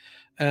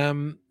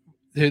 The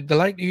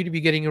likelihood of you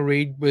getting a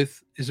read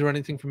with, is there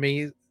anything for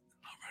me? Not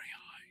very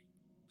high.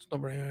 It's not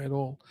very high at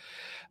all.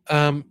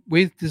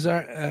 With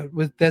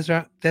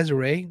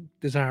Desiree,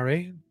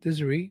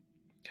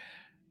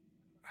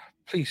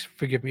 please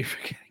forgive me for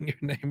getting your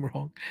name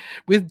wrong.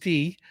 With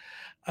D,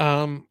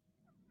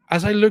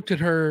 as I looked at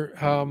her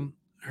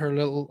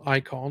little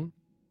icon,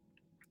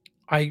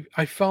 I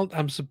felt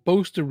I'm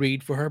supposed to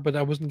read for her, but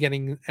I wasn't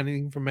getting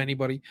anything from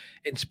anybody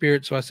in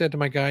spirit. So I said to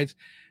my guides,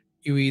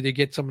 you either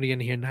get somebody in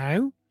here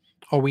now,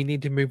 or we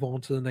need to move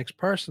on to the next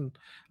person.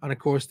 And of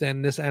course,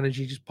 then this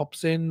energy just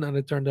pops in, and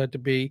it turned out to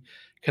be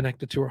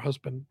connected to her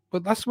husband.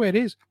 But that's the way it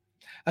is.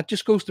 That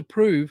just goes to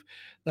prove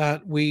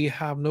that we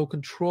have no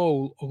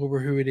control over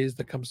who it is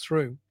that comes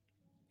through.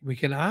 We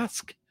can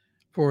ask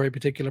for a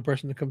particular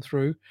person to come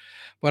through,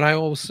 but I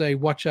always say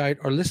watch out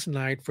or listen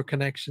out for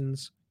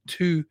connections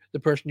to the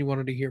person you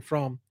wanted to hear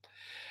from.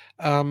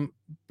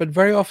 But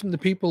very often the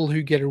people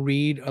who get a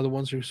read are the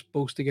ones who are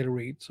supposed to get a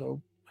read. So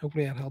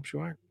hopefully that helps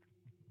you out.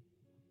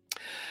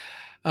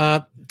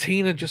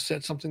 Tina just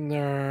said something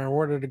there.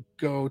 Where did it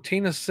go?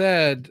 Tina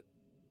said,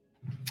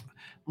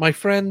 my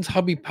friend's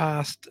hubby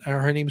passed.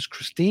 Her name's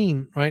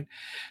Christine, right?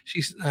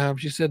 She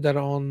said that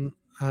on,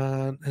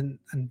 and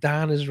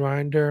Dan is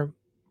around her.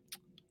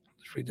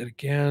 Let's read it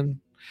again.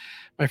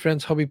 My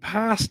friend's hubby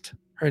passed.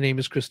 Her name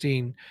is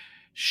Christine.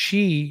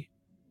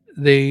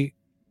 The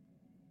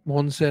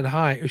one said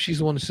hi. She's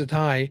the one who said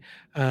hi.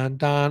 And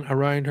Dan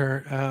around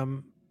her.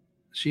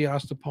 She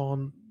asked up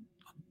on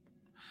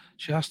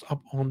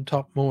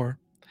top more.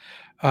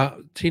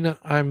 Tina,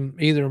 I'm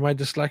either my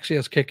dyslexia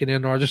is kicking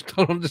in, or I just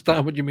don't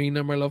understand what you mean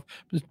there, my love.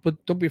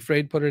 But don't be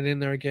afraid, put it in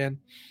there again.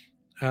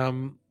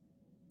 I'm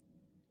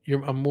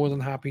more than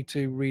happy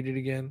to read it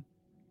again.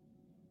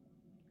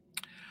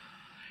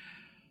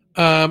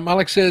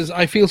 Alex says,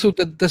 I feel so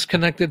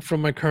disconnected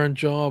from my current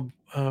job.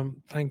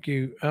 Thank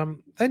you.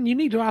 Then you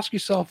need to ask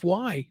yourself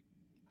why.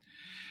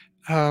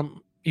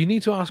 You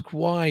need to ask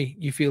why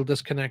you feel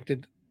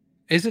disconnected.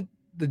 Is it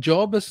the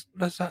job that's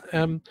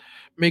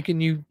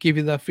making you give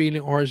you that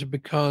feeling, or is it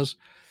because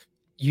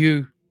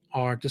you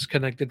are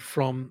disconnected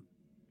from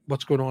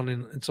what's going on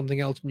in something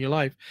else in your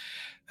life?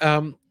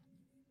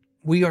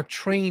 We are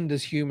trained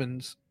as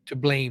humans to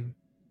blame.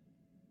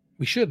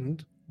 We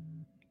shouldn't,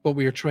 but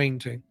we are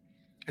trained to.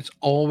 It's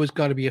always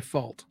got to be a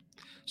fault.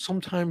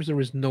 Sometimes there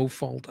is no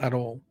fault at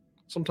all.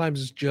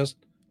 Sometimes it's just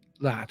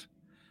that.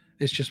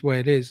 It's just where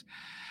it is.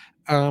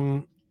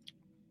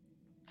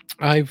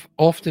 I've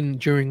often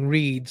during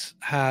reads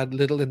had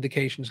little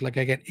indications, like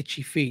I get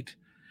itchy feet,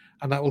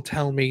 and that will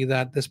tell me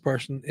that this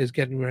person is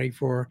getting ready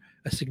for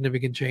a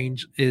significant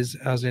change, is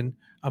as in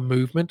a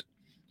movement,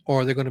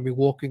 or they're going to be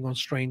walking on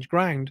strange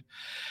ground.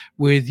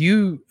 With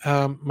you,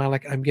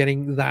 Malik, I'm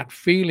getting that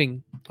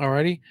feeling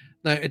already.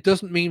 Now, it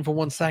doesn't mean for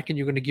 1 second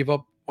you're going to give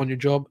up on your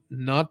job,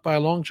 not by a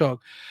long shot,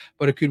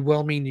 but it could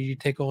well mean that you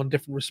take on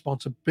different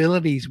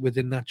responsibilities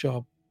within that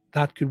job.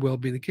 That could well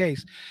be the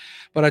case.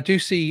 But I do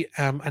see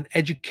an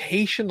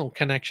educational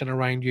connection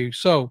around you.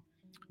 So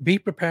be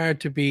prepared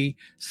to be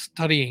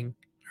studying.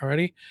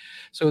 Alrighty.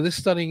 So this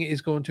studying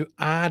is going to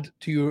add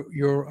to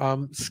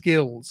your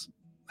skills.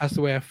 That's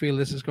the way I feel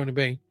this is going to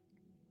be.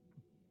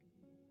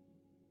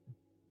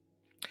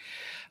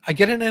 I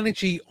get an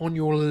energy on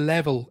your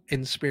level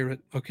in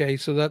spirit. Okay,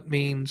 so that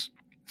means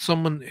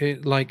someone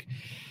like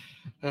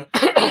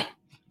a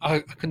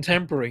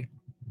contemporary.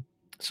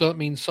 So that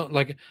means something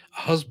like a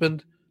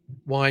husband,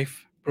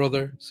 wife,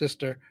 brother,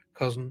 sister,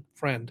 cousin,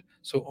 friend.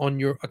 So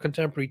on a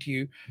contemporary to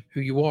you,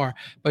 who you are.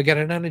 But I get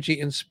an energy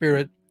in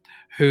spirit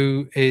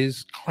who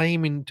is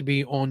claiming to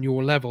be on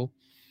your level.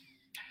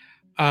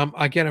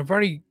 I get a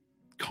very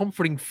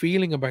comforting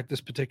feeling about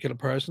this particular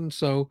person.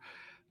 So,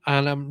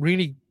 and I'm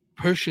really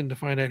pushing to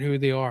find out who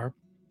they are.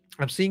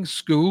 I'm seeing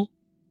school.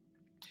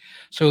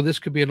 So this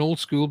could be an old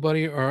school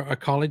buddy or a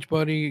college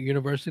buddy,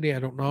 university. I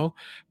don't know,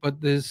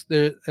 but there's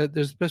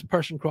this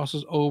person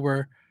crosses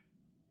over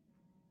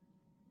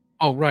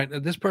Oh, right.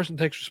 This person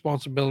takes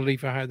responsibility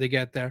for how they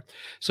get there.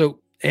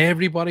 So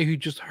everybody who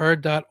just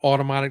heard that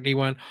automatically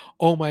went,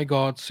 "Oh my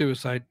God,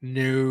 suicide!"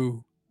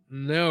 No,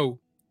 no,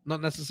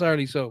 not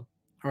necessarily so.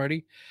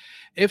 Alrighty.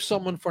 If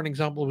someone, for an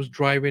example, was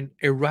driving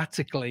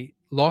erratically,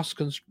 lost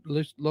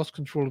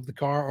control of the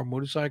car or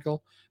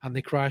motorcycle, and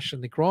they crash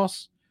and they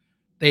cross,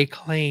 they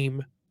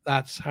claim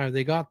that's how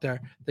they got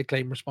there. They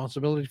claim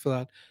responsibility for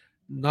that.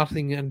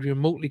 Nothing and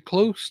remotely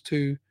close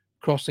to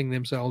crossing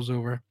themselves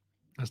over.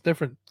 That's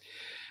different.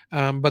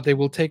 But they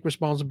will take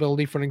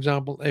responsibility. For an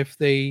example, if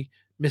they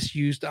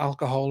misused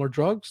alcohol or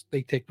drugs,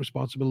 they take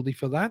responsibility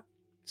for that.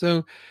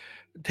 So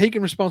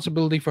taking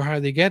responsibility for how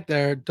they get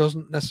there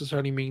doesn't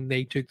necessarily mean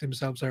they took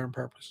themselves there on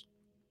purpose.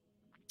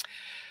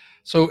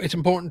 So it's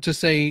important to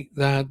say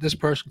that this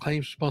person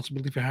claims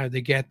responsibility for how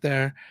they get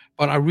there,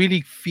 but I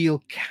really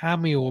feel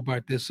cameo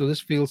about this. So this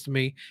feels to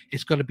me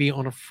it's going to be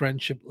on a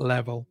friendship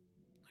level.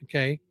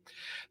 Okay.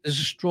 There's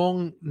a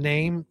strong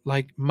name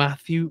like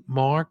Matthew,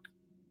 Mark,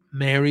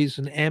 Mary's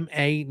an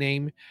MA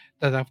name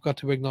that I've got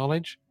to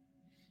acknowledge.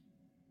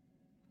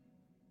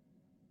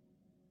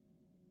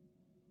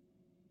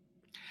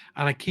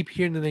 And I keep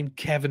hearing the name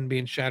Kevin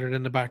being shouted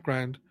in the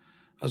background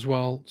as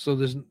well. So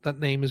there's that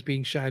name is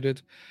being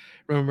shouted.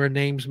 Remember,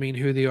 names mean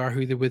who they are,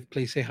 who they're with.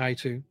 Please say hi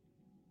to.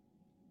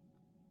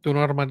 Don't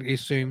automatically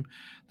assume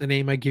the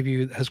name I give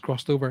you has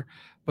crossed over.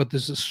 But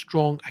there's a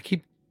strong. I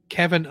keep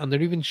Kevin, and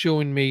they're even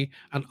showing me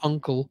an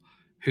uncle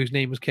whose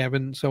name is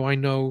Kevin, so I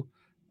know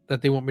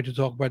that they want me to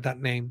talk about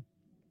that name.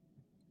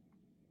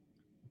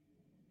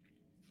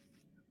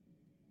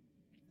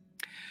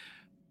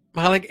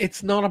 Malik,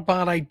 it's not a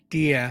bad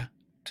idea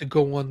to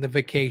go on the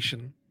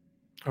vacation.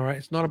 All right.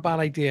 It's not a bad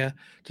idea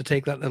to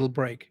take that little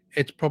break.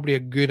 It's probably a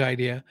good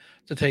idea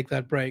to take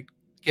that break.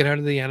 Get out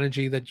of the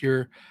energy that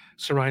you're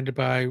surrounded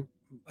by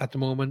at the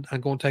moment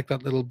and go and take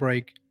that little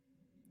break.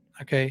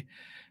 Okay.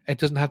 It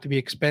doesn't have to be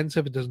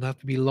expensive. It doesn't have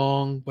to be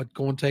long, but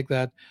go and take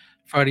that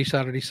Friday,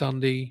 Saturday,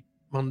 Sunday,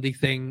 Monday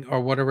thing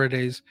or whatever it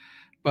is.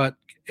 But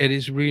it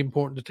is really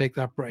important to take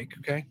that break.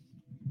 Okay.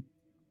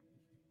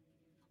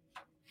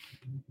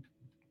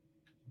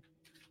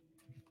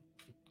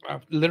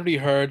 I've literally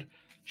heard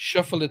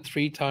shuffle it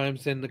 3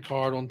 times, then the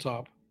card on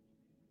top.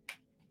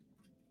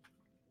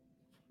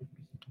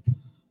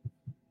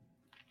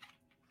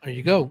 There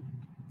you go.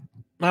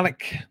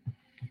 Malik,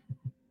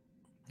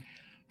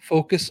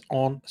 focus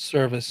on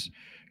service.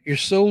 Your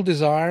soul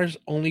desires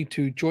only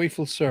to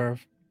joyful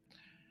serve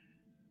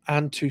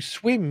and to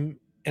swim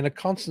in a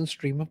constant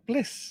stream of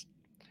bliss.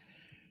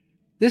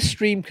 This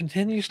stream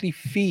continuously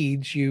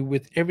feeds you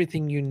with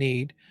everything you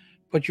need,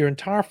 put your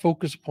entire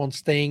focus upon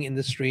staying in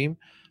the stream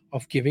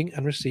of giving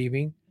and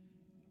receiving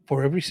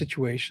for every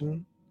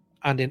situation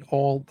and in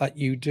all that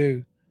you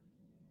do.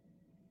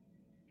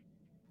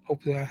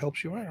 Hopefully that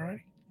helps you out, all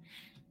right?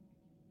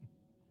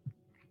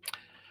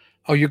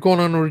 Oh, you're going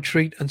on a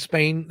retreat in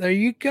Spain? There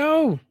you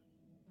go.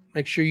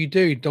 Make sure you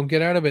do. Don't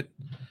get out of it.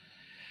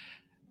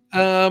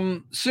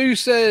 Sue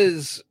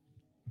says,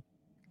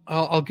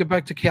 I'll get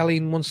back to Kelly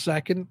in 1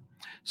 second.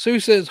 Sue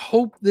says,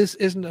 hope this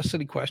isn't a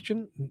silly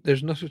question.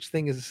 There's no such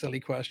thing as a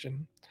silly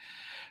question.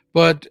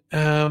 But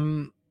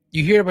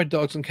you hear about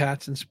dogs and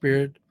cats in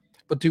spirit,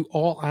 but do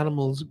all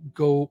animals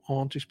go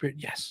on to spirit?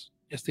 Yes.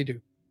 Yes, they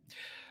do.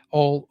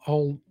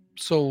 All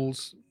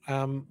souls,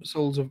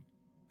 souls of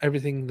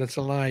everything that's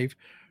alive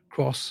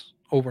cross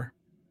over.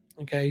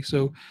 Okay,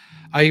 so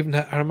I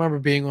remember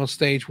being on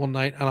stage one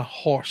night and a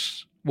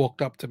horse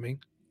walked up to me.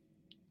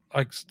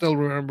 I still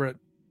remember it.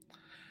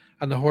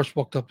 And the horse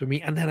walked up to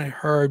me, and then I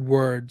heard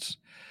words,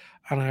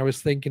 and I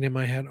was thinking in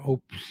my head,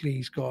 "Oh,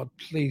 please, God,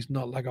 please,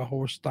 not like a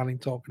horse standing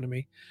talking to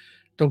me.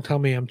 Don't tell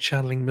me I'm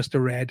channeling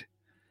Mr. Red."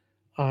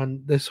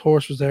 And this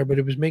horse was there, but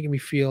it was making me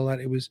feel that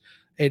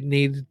it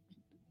needed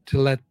to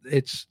let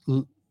its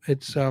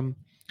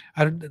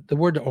I don't the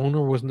word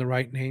owner wasn't the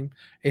right name.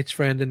 Its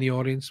friend in the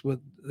audience with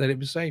that it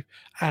was safe,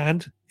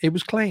 and it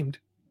was claimed.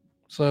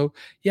 So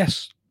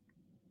yes.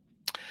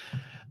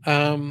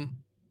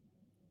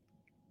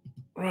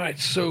 Right.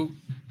 So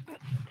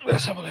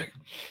let's have a look.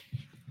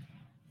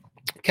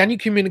 Can you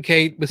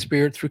communicate with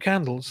spirit through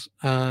candles?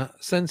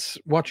 Since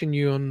watching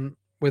you on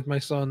with my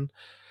son,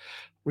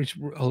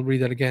 I'll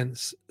read that again.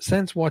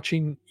 Since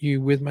watching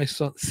you with my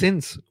son,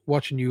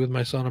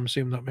 I'm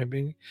assuming that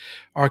maybe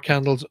our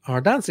candles are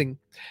dancing,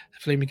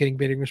 flaming, getting,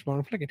 baiting,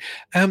 responding, flicking.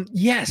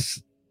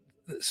 Yes,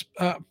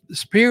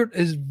 spirit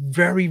is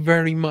very,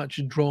 very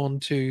much drawn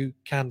to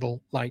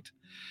candle light.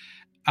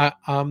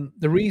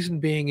 The reason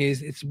being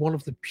is it's one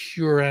of the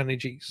pure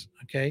energies.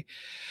 Okay.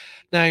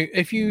 Now,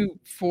 if you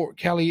for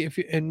Kelly, if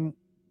you in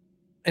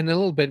a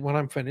little bit when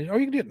I'm finished, or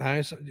you can do it now,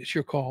 it's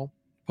your call.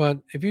 But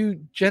if you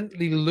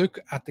gently look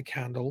at the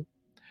candle,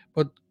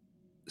 but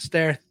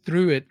stare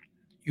through it,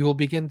 you will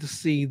begin to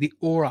see the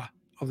aura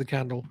of the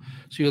candle.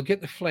 So you'll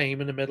get the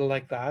flame in the middle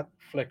like that,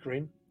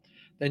 flickering.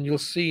 Then you'll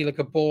see like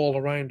a ball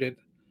around it,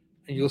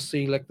 and you'll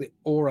see like the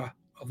aura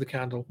of the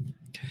candle.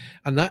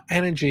 And that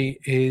energy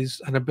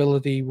is an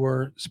ability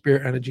where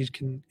spirit energies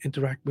can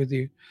interact with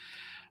you.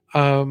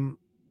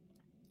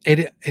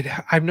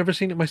 I've never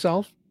seen it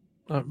myself.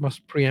 I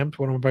must preempt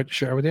what I'm about to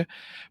share with you,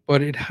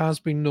 but it has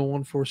been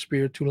known for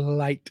spirit to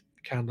light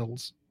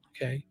candles.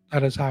 Okay,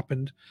 that has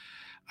happened.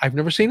 I've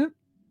never seen it,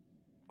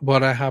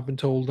 but I have been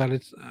told that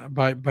it's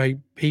by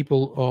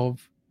people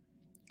of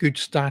good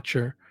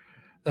stature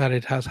that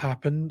it has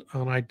happened,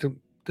 and I don't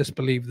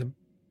disbelieve them.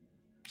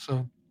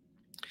 So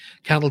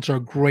candles are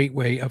a great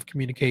way of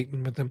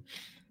communicating with them.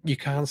 You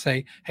can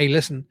say, "Hey,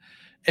 listen,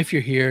 if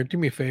you're here, do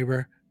me a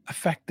favor,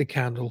 affect the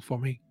candle for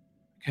me.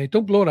 Okay,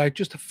 don't blow it out,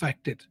 just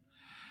affect it."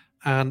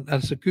 And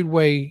that's a good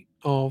way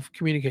of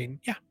communicating.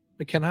 Yeah,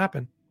 it can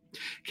happen.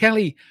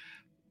 Kelly,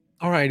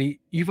 all righty,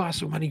 you've asked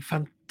so many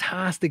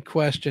fantastic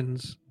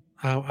questions.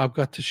 I've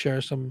got to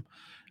share some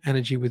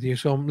energy with you,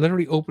 so I'm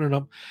literally opening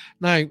up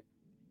now.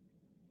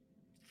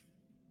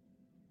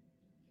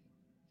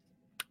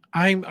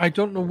 I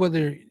don't know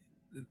whether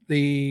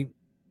the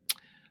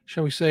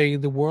shall we say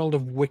the world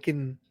of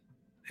Wiccan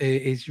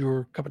is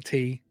your cup of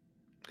tea,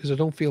 because I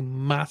don't feel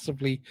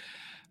massively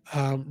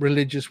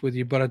religious with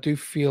you, but I do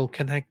feel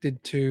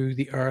connected to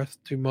the earth,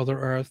 to Mother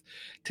Earth,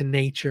 to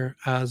nature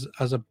as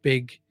a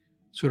big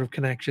sort of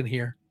connection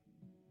here,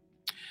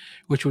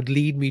 which would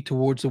lead me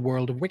towards the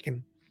world of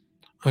Wiccan.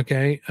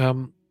 Okay,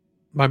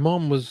 my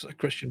mom was a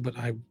Christian, but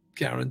I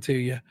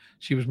guarantee you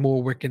she was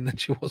more Wiccan than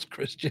she was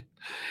Christian,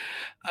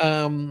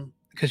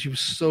 because she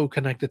was so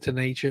connected to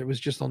nature. It was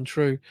just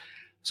untrue.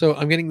 So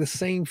I'm getting the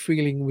same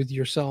feeling with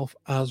yourself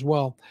as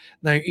well.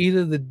 Now,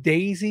 either the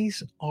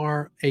daisies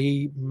are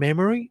a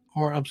memory,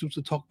 or I'm supposed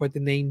to talk about the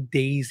name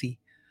Daisy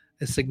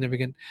as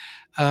significant.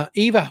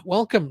 Eva,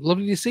 welcome.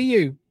 Lovely to see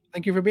you.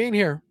 Thank you for being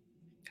here.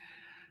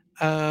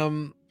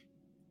 Um,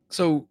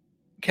 so,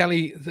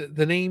 Kelly,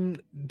 the name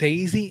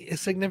Daisy is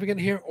significant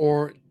here,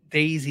 or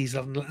daisies,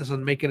 as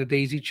in making a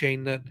daisy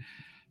chain that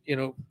you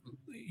know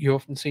you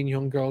often seen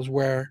young girls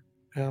wear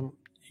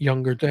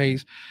younger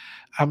days.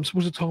 I'm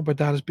supposed to talk about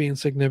that as being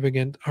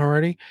significant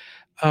already.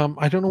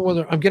 I don't know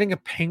whether I'm getting a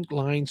pink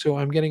line, so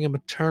I'm getting a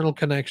maternal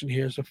connection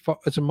here. So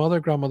it's a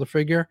mother grandmother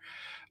figure,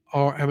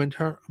 or a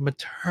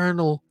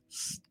maternal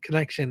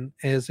connection,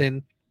 as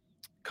in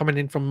coming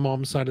in from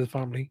mom's side of the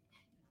family.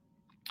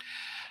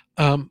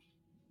 Um,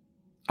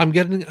 I'm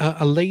getting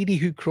a lady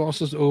who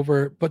crosses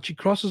over, but she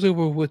crosses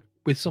over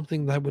with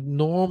something that would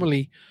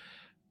normally,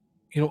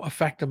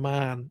 affect a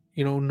man.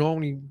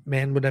 Normally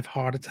men would have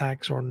heart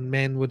attacks, or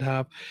men would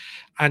have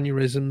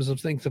aneurysms and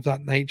things of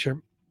that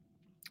nature.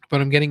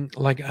 But I'm getting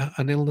like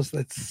an illness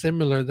that's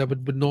similar that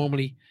would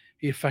normally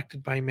be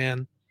affected by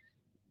men.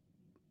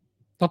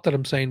 Not that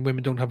I'm saying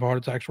women don't have heart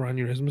attacks or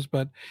aneurysms,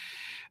 but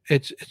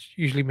it's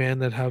usually men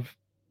that have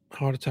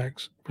heart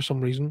attacks for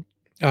some reason.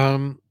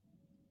 Um,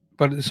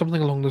 but it's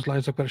something along those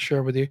lines I've got to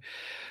share with you.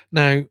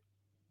 Now,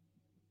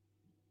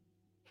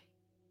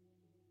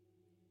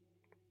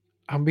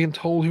 I'm being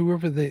told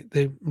whoever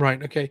the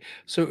right, okay.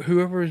 So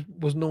whoever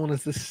was known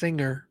as the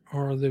singer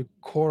or the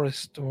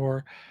chorist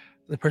or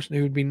the person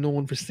who would be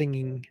known for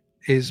singing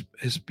is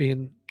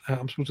being.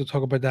 I'm supposed to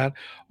talk about that,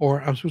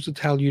 or I'm supposed to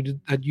tell you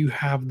that you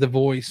have the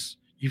voice.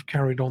 You've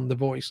carried on the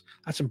voice.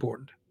 That's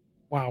important.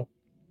 Wow.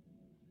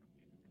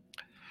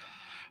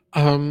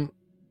 Um.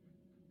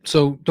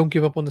 So don't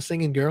give up on the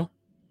singing, girl.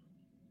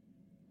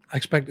 I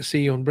expect to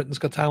see you on Britain's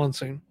Got Talent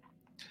soon,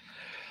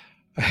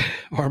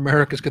 or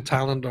America's Got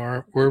Talent,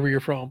 or wherever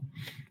you're from.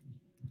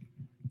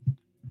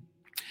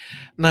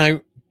 Now,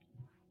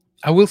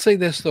 I will say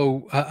this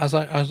though, as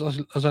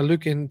I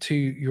look into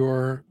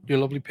your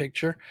lovely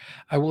picture,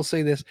 I will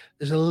say this: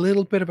 there's a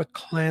little bit of a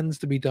cleanse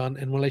to be done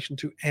in relation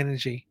to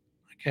energy,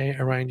 okay,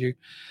 around you.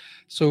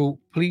 So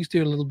please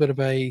do a little bit of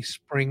a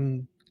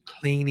spring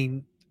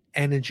cleaning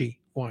energy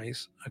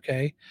wise,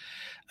 okay.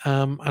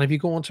 And if you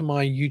go onto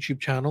my YouTube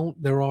channel,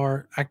 there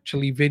are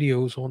actually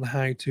videos on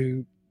how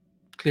to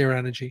clear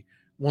energy.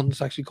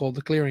 One's actually called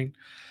the clearing,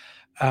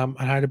 and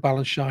how to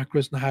balance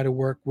chakras and how to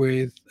work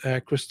with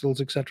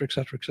crystals, etc.,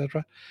 etc.,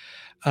 etc.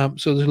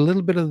 So there's a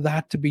little bit of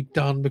that to be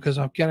done, because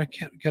I've got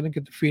to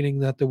get the feeling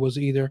that there was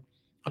either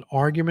an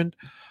argument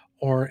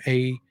or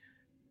a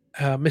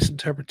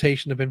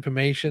misinterpretation of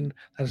information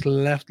that has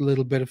left a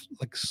little bit of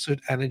like soot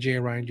energy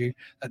around you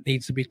that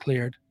needs to be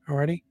cleared.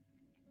 Alrighty.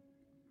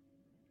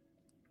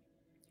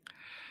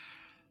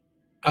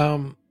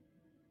 Um,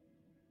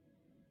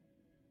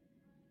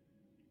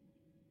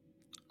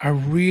 I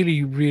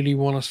really, really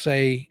want to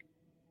say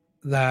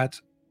that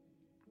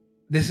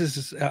this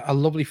is a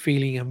lovely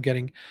feeling I'm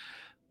getting,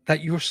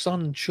 that your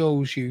son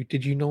chose you.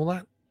 Did you know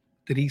that?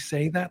 Did he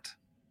say that?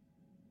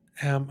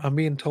 I'm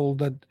being told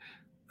that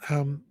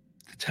to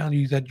tell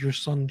you that your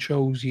son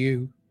chose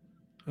you.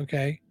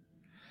 Okay.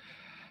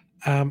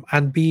 And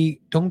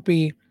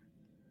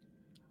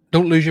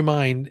don't lose your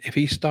mind if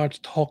he starts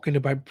talking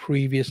about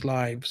previous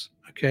lives.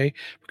 Okay.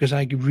 Because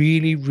I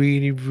really,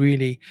 really,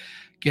 really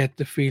get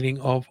the feeling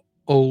of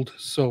old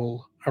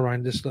soul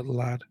around this little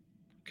lad.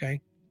 Okay.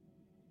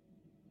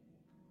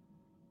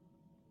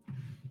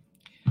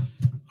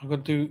 I'm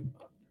going to do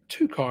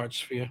two cards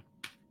for you,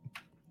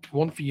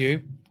 one for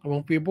you and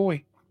one for your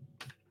boy.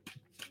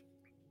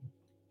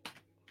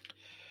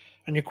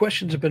 And your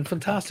questions have been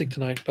fantastic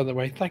tonight, by the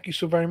way. Thank you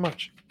so very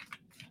much.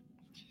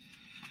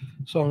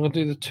 So I'm going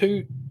to do the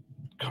 2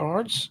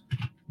 cards.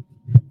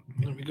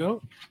 There we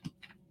go.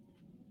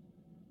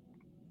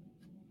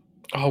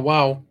 Oh,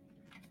 wow.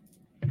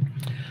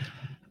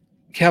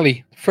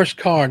 Kelly, first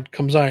card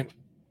comes out.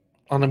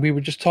 And we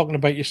were just talking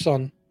about your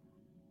son.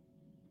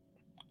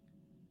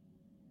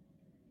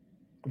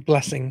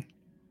 Blessing.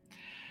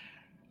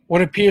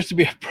 What appears to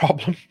be a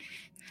problem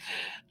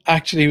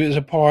actually is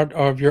a part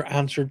of your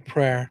answered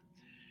prayer.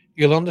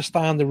 You'll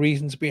understand the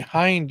reasons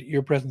behind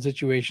your present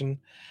situation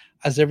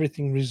as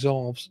everything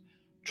resolves.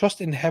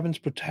 Trust in heaven's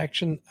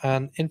protection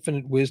and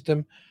infinite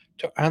wisdom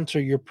to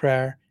answer your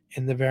prayer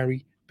in the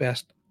very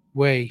best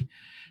way.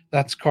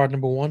 That's card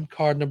number 1.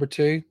 Card number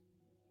 2,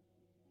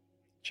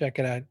 check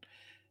it out.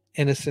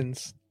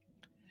 Innocence.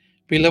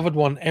 Beloved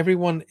one,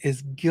 everyone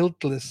is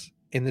guiltless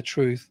in the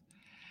truth,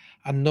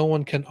 and no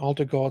one can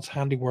alter God's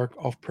handiwork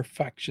of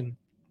perfection.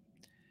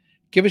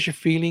 Give us your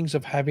feelings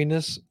of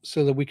heaviness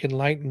so that we can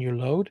lighten your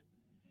load.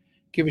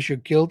 Give us your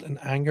guilt and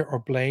anger or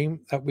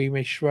blame that we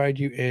may shroud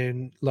you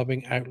in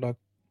loving outlook.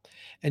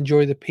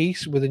 Enjoy the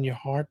peace within your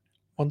heart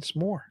once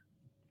more.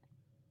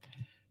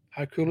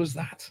 How cool is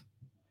that?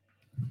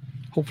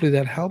 Hopefully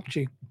that helped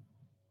you.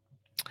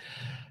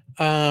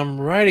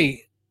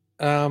 Righty.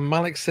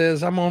 Malik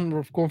says, I'm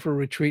going for a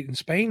retreat in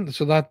Spain.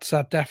 So that's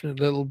that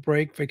definite little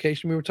break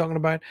vacation we were talking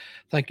about.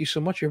 Thank you so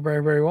much. You're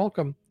very, very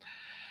welcome.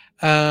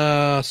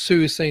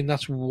 Sue is saying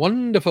that's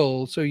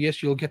wonderful. So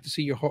yes, you'll get to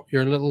see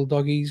your little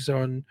doggies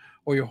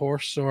or your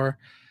horse or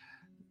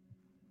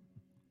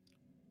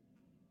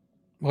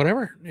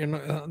whatever. You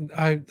know,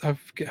 I've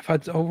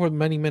had over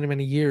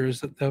many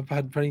years that I've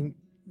had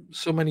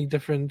so many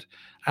different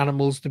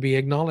animals to be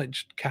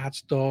acknowledged: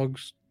 cats,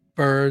 dogs,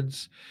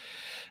 birds,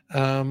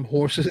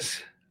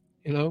 horses.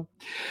 You know,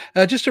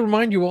 just to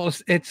remind you all,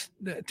 it's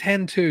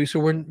 10:02,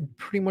 so we're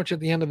pretty much at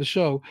the end of the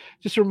show.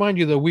 Just to remind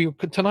you, though,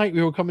 tonight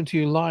we were coming to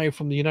you live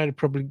from the United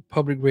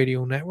Public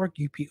Radio Network,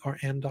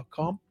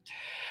 uprn.com,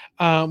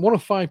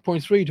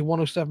 105.3 to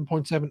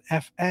 107.7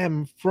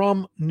 FM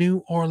from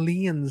New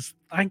Orleans.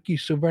 Thank you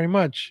so very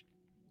much.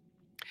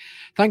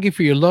 Thank you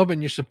for your love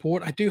and your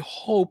support. I do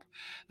hope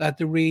that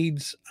the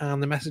reads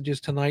and the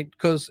messages tonight,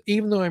 because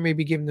even though I may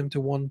be giving them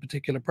to one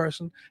particular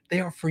person,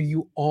 they are for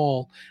you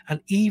all, and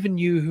even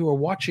you who are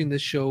watching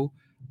this show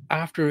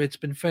after it's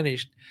been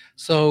finished.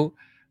 So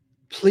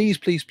please,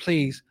 please,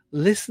 please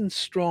listen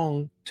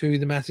strong to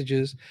the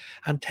messages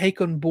and take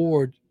on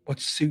board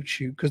what suits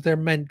you, because they're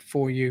meant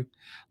for you,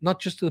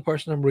 not just to the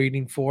person I'm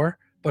reading for,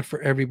 but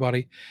for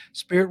everybody.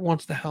 Spirit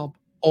wants to help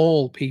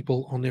all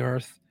people on the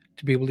earth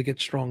to be able to get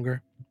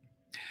stronger.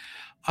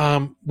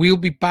 We'll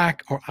be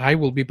back, or I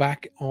will be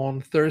back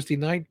on Thursday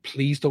night.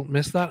 Please don't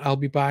miss that. I'll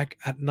be back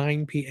at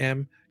 9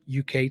 p.m.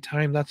 UK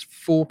time. That's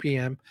 4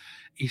 p.m.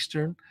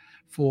 Eastern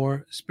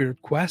for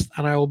Spirit Quest.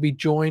 And I will be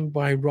joined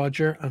by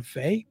Roger and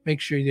Faye. Make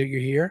sure that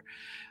you're here.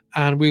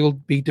 And we will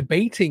be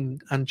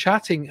debating and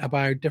chatting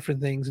about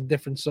different things and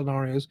different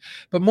scenarios.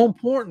 But more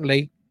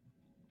importantly,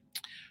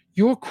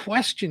 your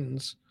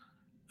questions.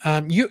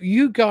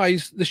 You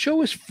guys, the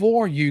show is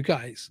for you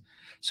guys.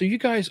 So you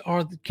guys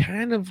are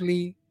kind of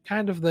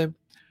the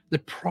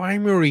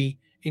primary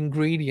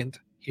ingredient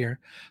here.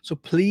 So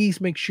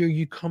please make sure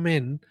you come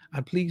in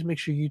and please make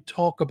sure you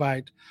talk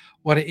about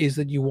what it is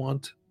that you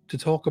want to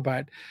talk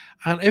about.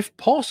 And if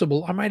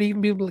possible, I might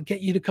even be able to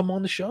get you to come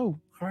on the show.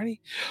 Alrighty.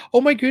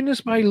 Oh my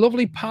goodness, my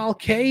lovely pal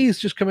Kay has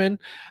just come in.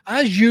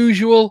 As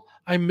usual,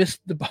 I missed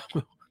the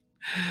bubble.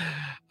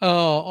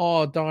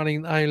 Oh,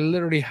 darling, I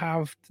literally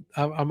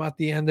I'm at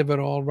the end of it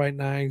all right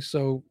now.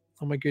 So,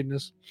 oh my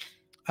goodness.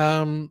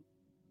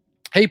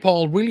 Hey,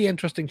 Paul, really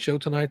interesting show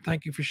tonight.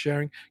 Thank you for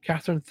sharing.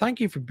 Catherine, thank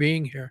you for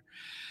being here.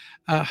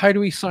 How do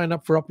we sign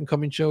up for up and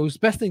coming shows?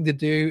 Best thing to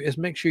do is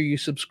make sure you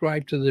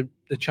subscribe to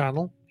the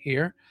channel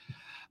here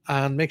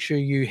and make sure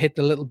you hit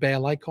the little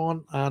bell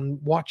icon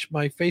and watch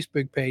my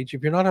Facebook page.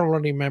 If you're not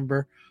already a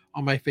member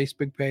on my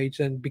Facebook page,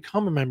 then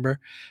become a member,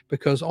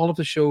 because all of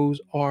the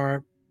shows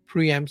are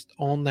preempted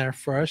on there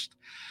first.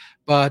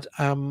 But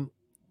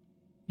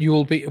you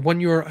will be,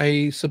 when you're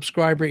a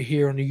subscriber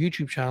here on the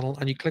YouTube channel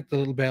and you click the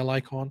little bell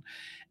icon,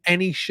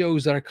 any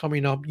shows that are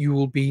coming up, you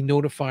will be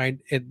notified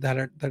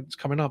that it's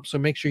coming up. So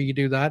make sure you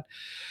do that.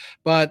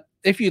 But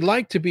if you'd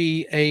like to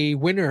be a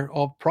winner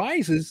of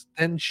prizes,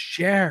 then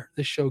share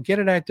the show, get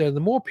it out there. The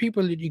more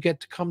people that you get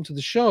to come to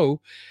the show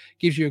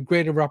gives you a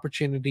greater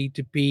opportunity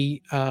to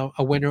be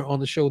a winner on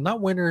the show. And that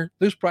winner,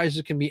 those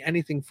prizes can be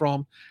anything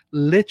from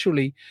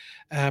literally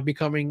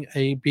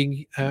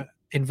being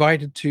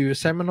invited to a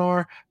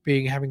seminar,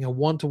 having a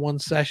one-to-one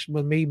session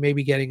with me,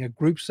 maybe getting a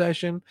group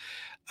session,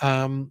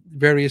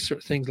 various sort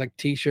of things like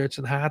t-shirts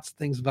and hats,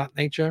 things of that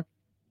nature.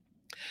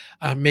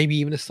 Maybe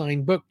even a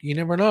signed book. You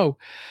never know.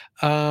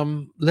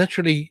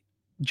 Literally,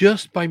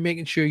 just by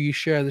making sure you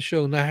share the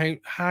show. Now,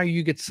 how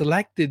you get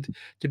selected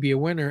to be a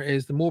winner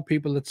is the more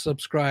people that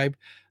subscribe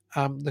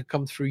that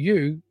come through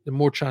you, the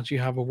more chance you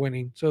have of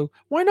winning. So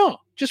why not?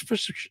 Just for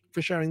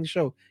sharing the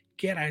show.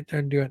 Get out there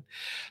and do it.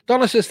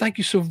 Donna says, thank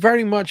you so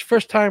very much.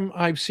 First time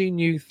I've seen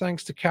you.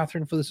 Thanks to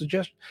Catherine for the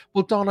suggestion.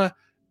 Well, Donna,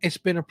 it's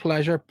been a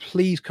pleasure.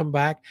 Please come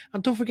back.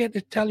 And don't forget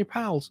to tell your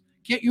pals.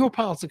 Get your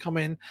pals to come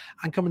in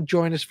and come and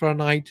join us for a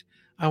night.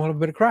 And we'll have a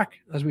bit of crack,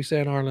 as we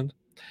say in Ireland.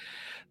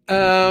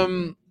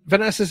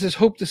 Vanessa says,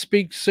 hope to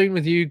speak soon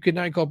with you. Good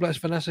night. God bless,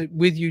 Vanessa.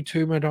 With you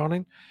too, my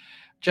darling.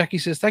 Jackie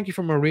says, thank you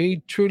for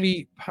Marie.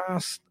 Truly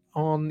passed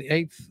on the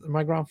 8th.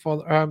 My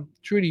grandfather,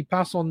 truly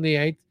passed on the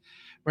 8th.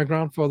 My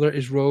grandfather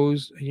is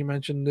Rose. You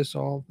mentioned this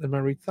all in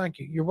Marie. Thank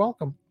you. You're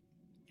welcome.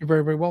 You're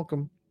very, very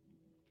welcome.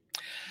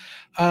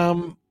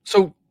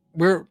 So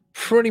we're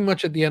pretty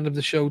much at the end of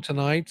the show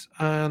tonight.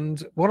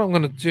 And what I'm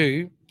going to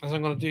do is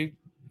I'm going to do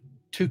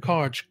 2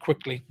 cards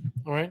quickly.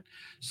 All right.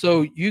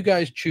 So you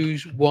guys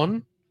choose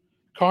one,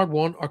 card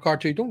 1 or card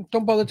 2.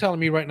 Don't bother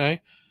telling me right now,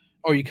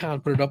 or you can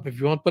put it up if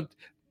you want, but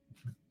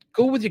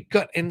go with your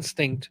gut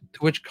instinct to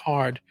which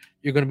card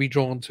you're going to be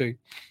drawn to.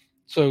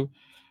 So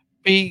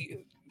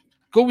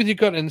go with your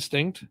gut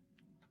instinct,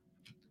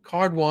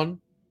 card 1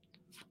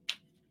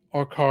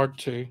 or card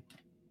 2.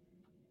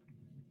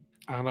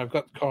 And I've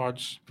got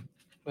cards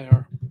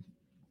there.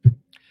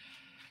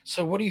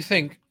 So what do you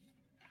think?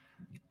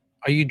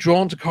 Are you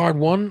drawn to card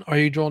 1 or are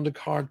you drawn to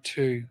card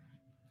 2?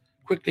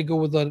 Quickly go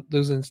with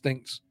those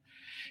instincts.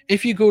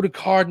 If you go to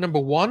card number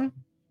 1,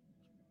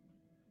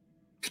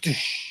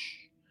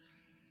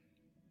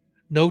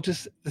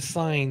 notice the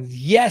signs.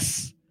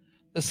 Yes,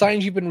 the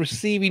signs you've been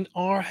receiving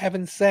are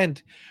heaven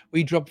sent.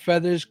 We drop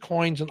feathers,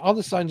 coins, and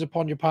other signs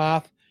upon your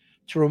path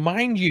to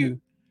remind you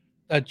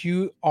that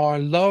you are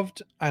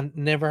loved and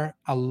never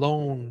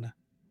alone.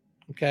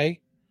 Okay?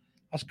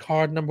 That's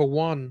card number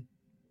 1.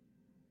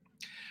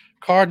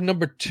 Card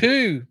number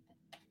 2.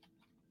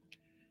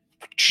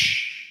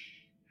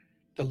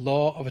 The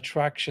law of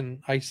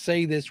attraction. I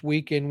say this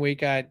week in,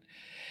 week out.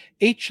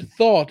 Each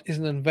thought is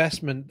an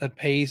investment that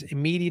pays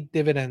immediate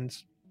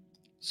dividends.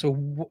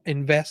 So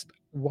invest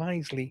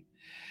wisely.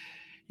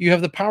 You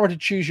have the power to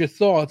choose your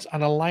thoughts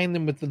and align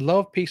them with the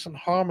love, peace, and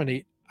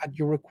harmony. At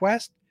your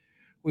request,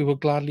 we will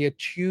gladly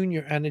attune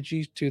your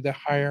energies to the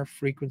higher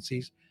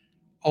frequencies.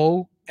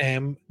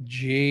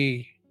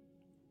 OMG.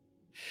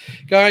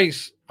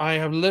 Guys, I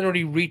have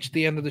literally reached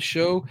the end of the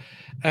show.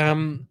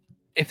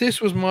 If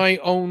this was my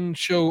own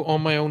show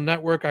on my own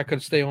network, I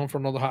could stay on for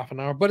another half an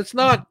hour, but it's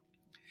not.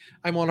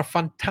 I'm on a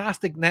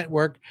fantastic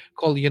network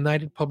called the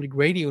United Public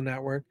Radio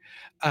Network.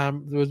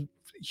 There was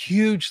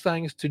huge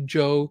thanks to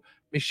Joe,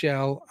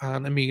 Michelle,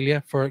 and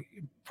Amelia for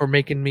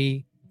making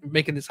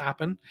this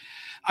happen.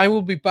 I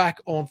will be back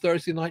on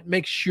Thursday night.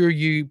 Make sure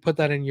you put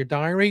that in your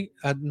diary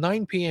at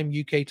 9 p.m.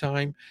 UK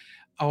time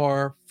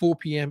or 4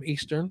 p.m.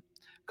 Eastern.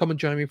 Come and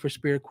join me for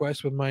Spirit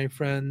Quest with my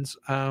friends.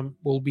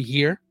 We'll be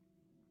here.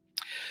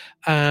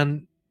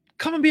 And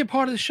come and be a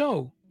part of the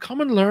show. Come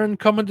and learn.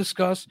 Come and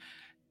discuss.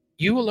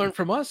 You will learn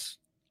from us.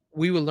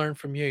 We will learn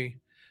from you.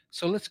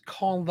 So let's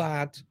call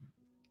that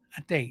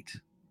a date.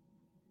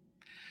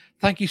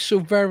 Thank you so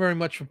very, very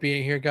much for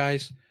being here,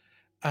 guys.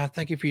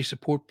 Thank you for your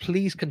support.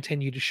 Please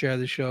continue to share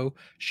the show.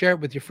 Share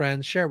it with your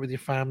friends. Share it with your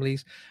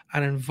families.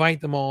 And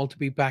invite them all to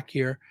be back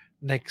here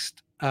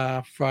next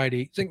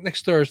Thursday,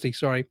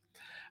 sorry.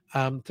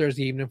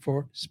 Thursday evening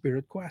for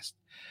Spirit Quest.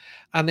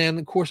 And then,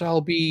 of course, I'll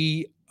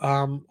be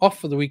off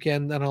for the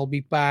weekend and I'll be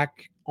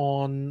back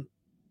on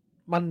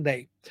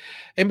Monday.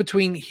 In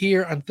between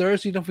here and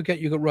Thursday, don't forget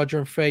you got Roger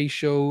and Faye's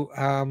show,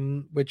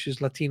 which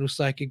is Latino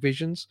Psychic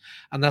Visions,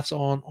 and that's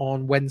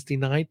on Wednesday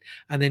night.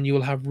 And then you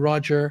will have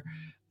Roger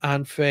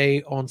and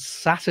Faye on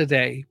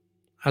Saturday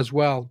as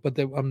well. But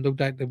I'm no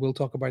doubt they will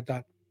talk about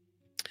that.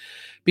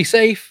 Be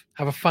safe.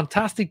 Have a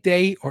fantastic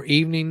day or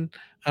evening,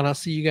 and I'll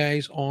see you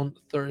guys on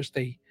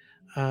Thursday.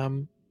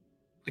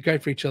 Look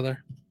out for each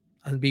other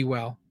and be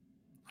well.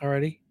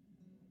 Alrighty.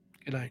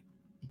 Good night.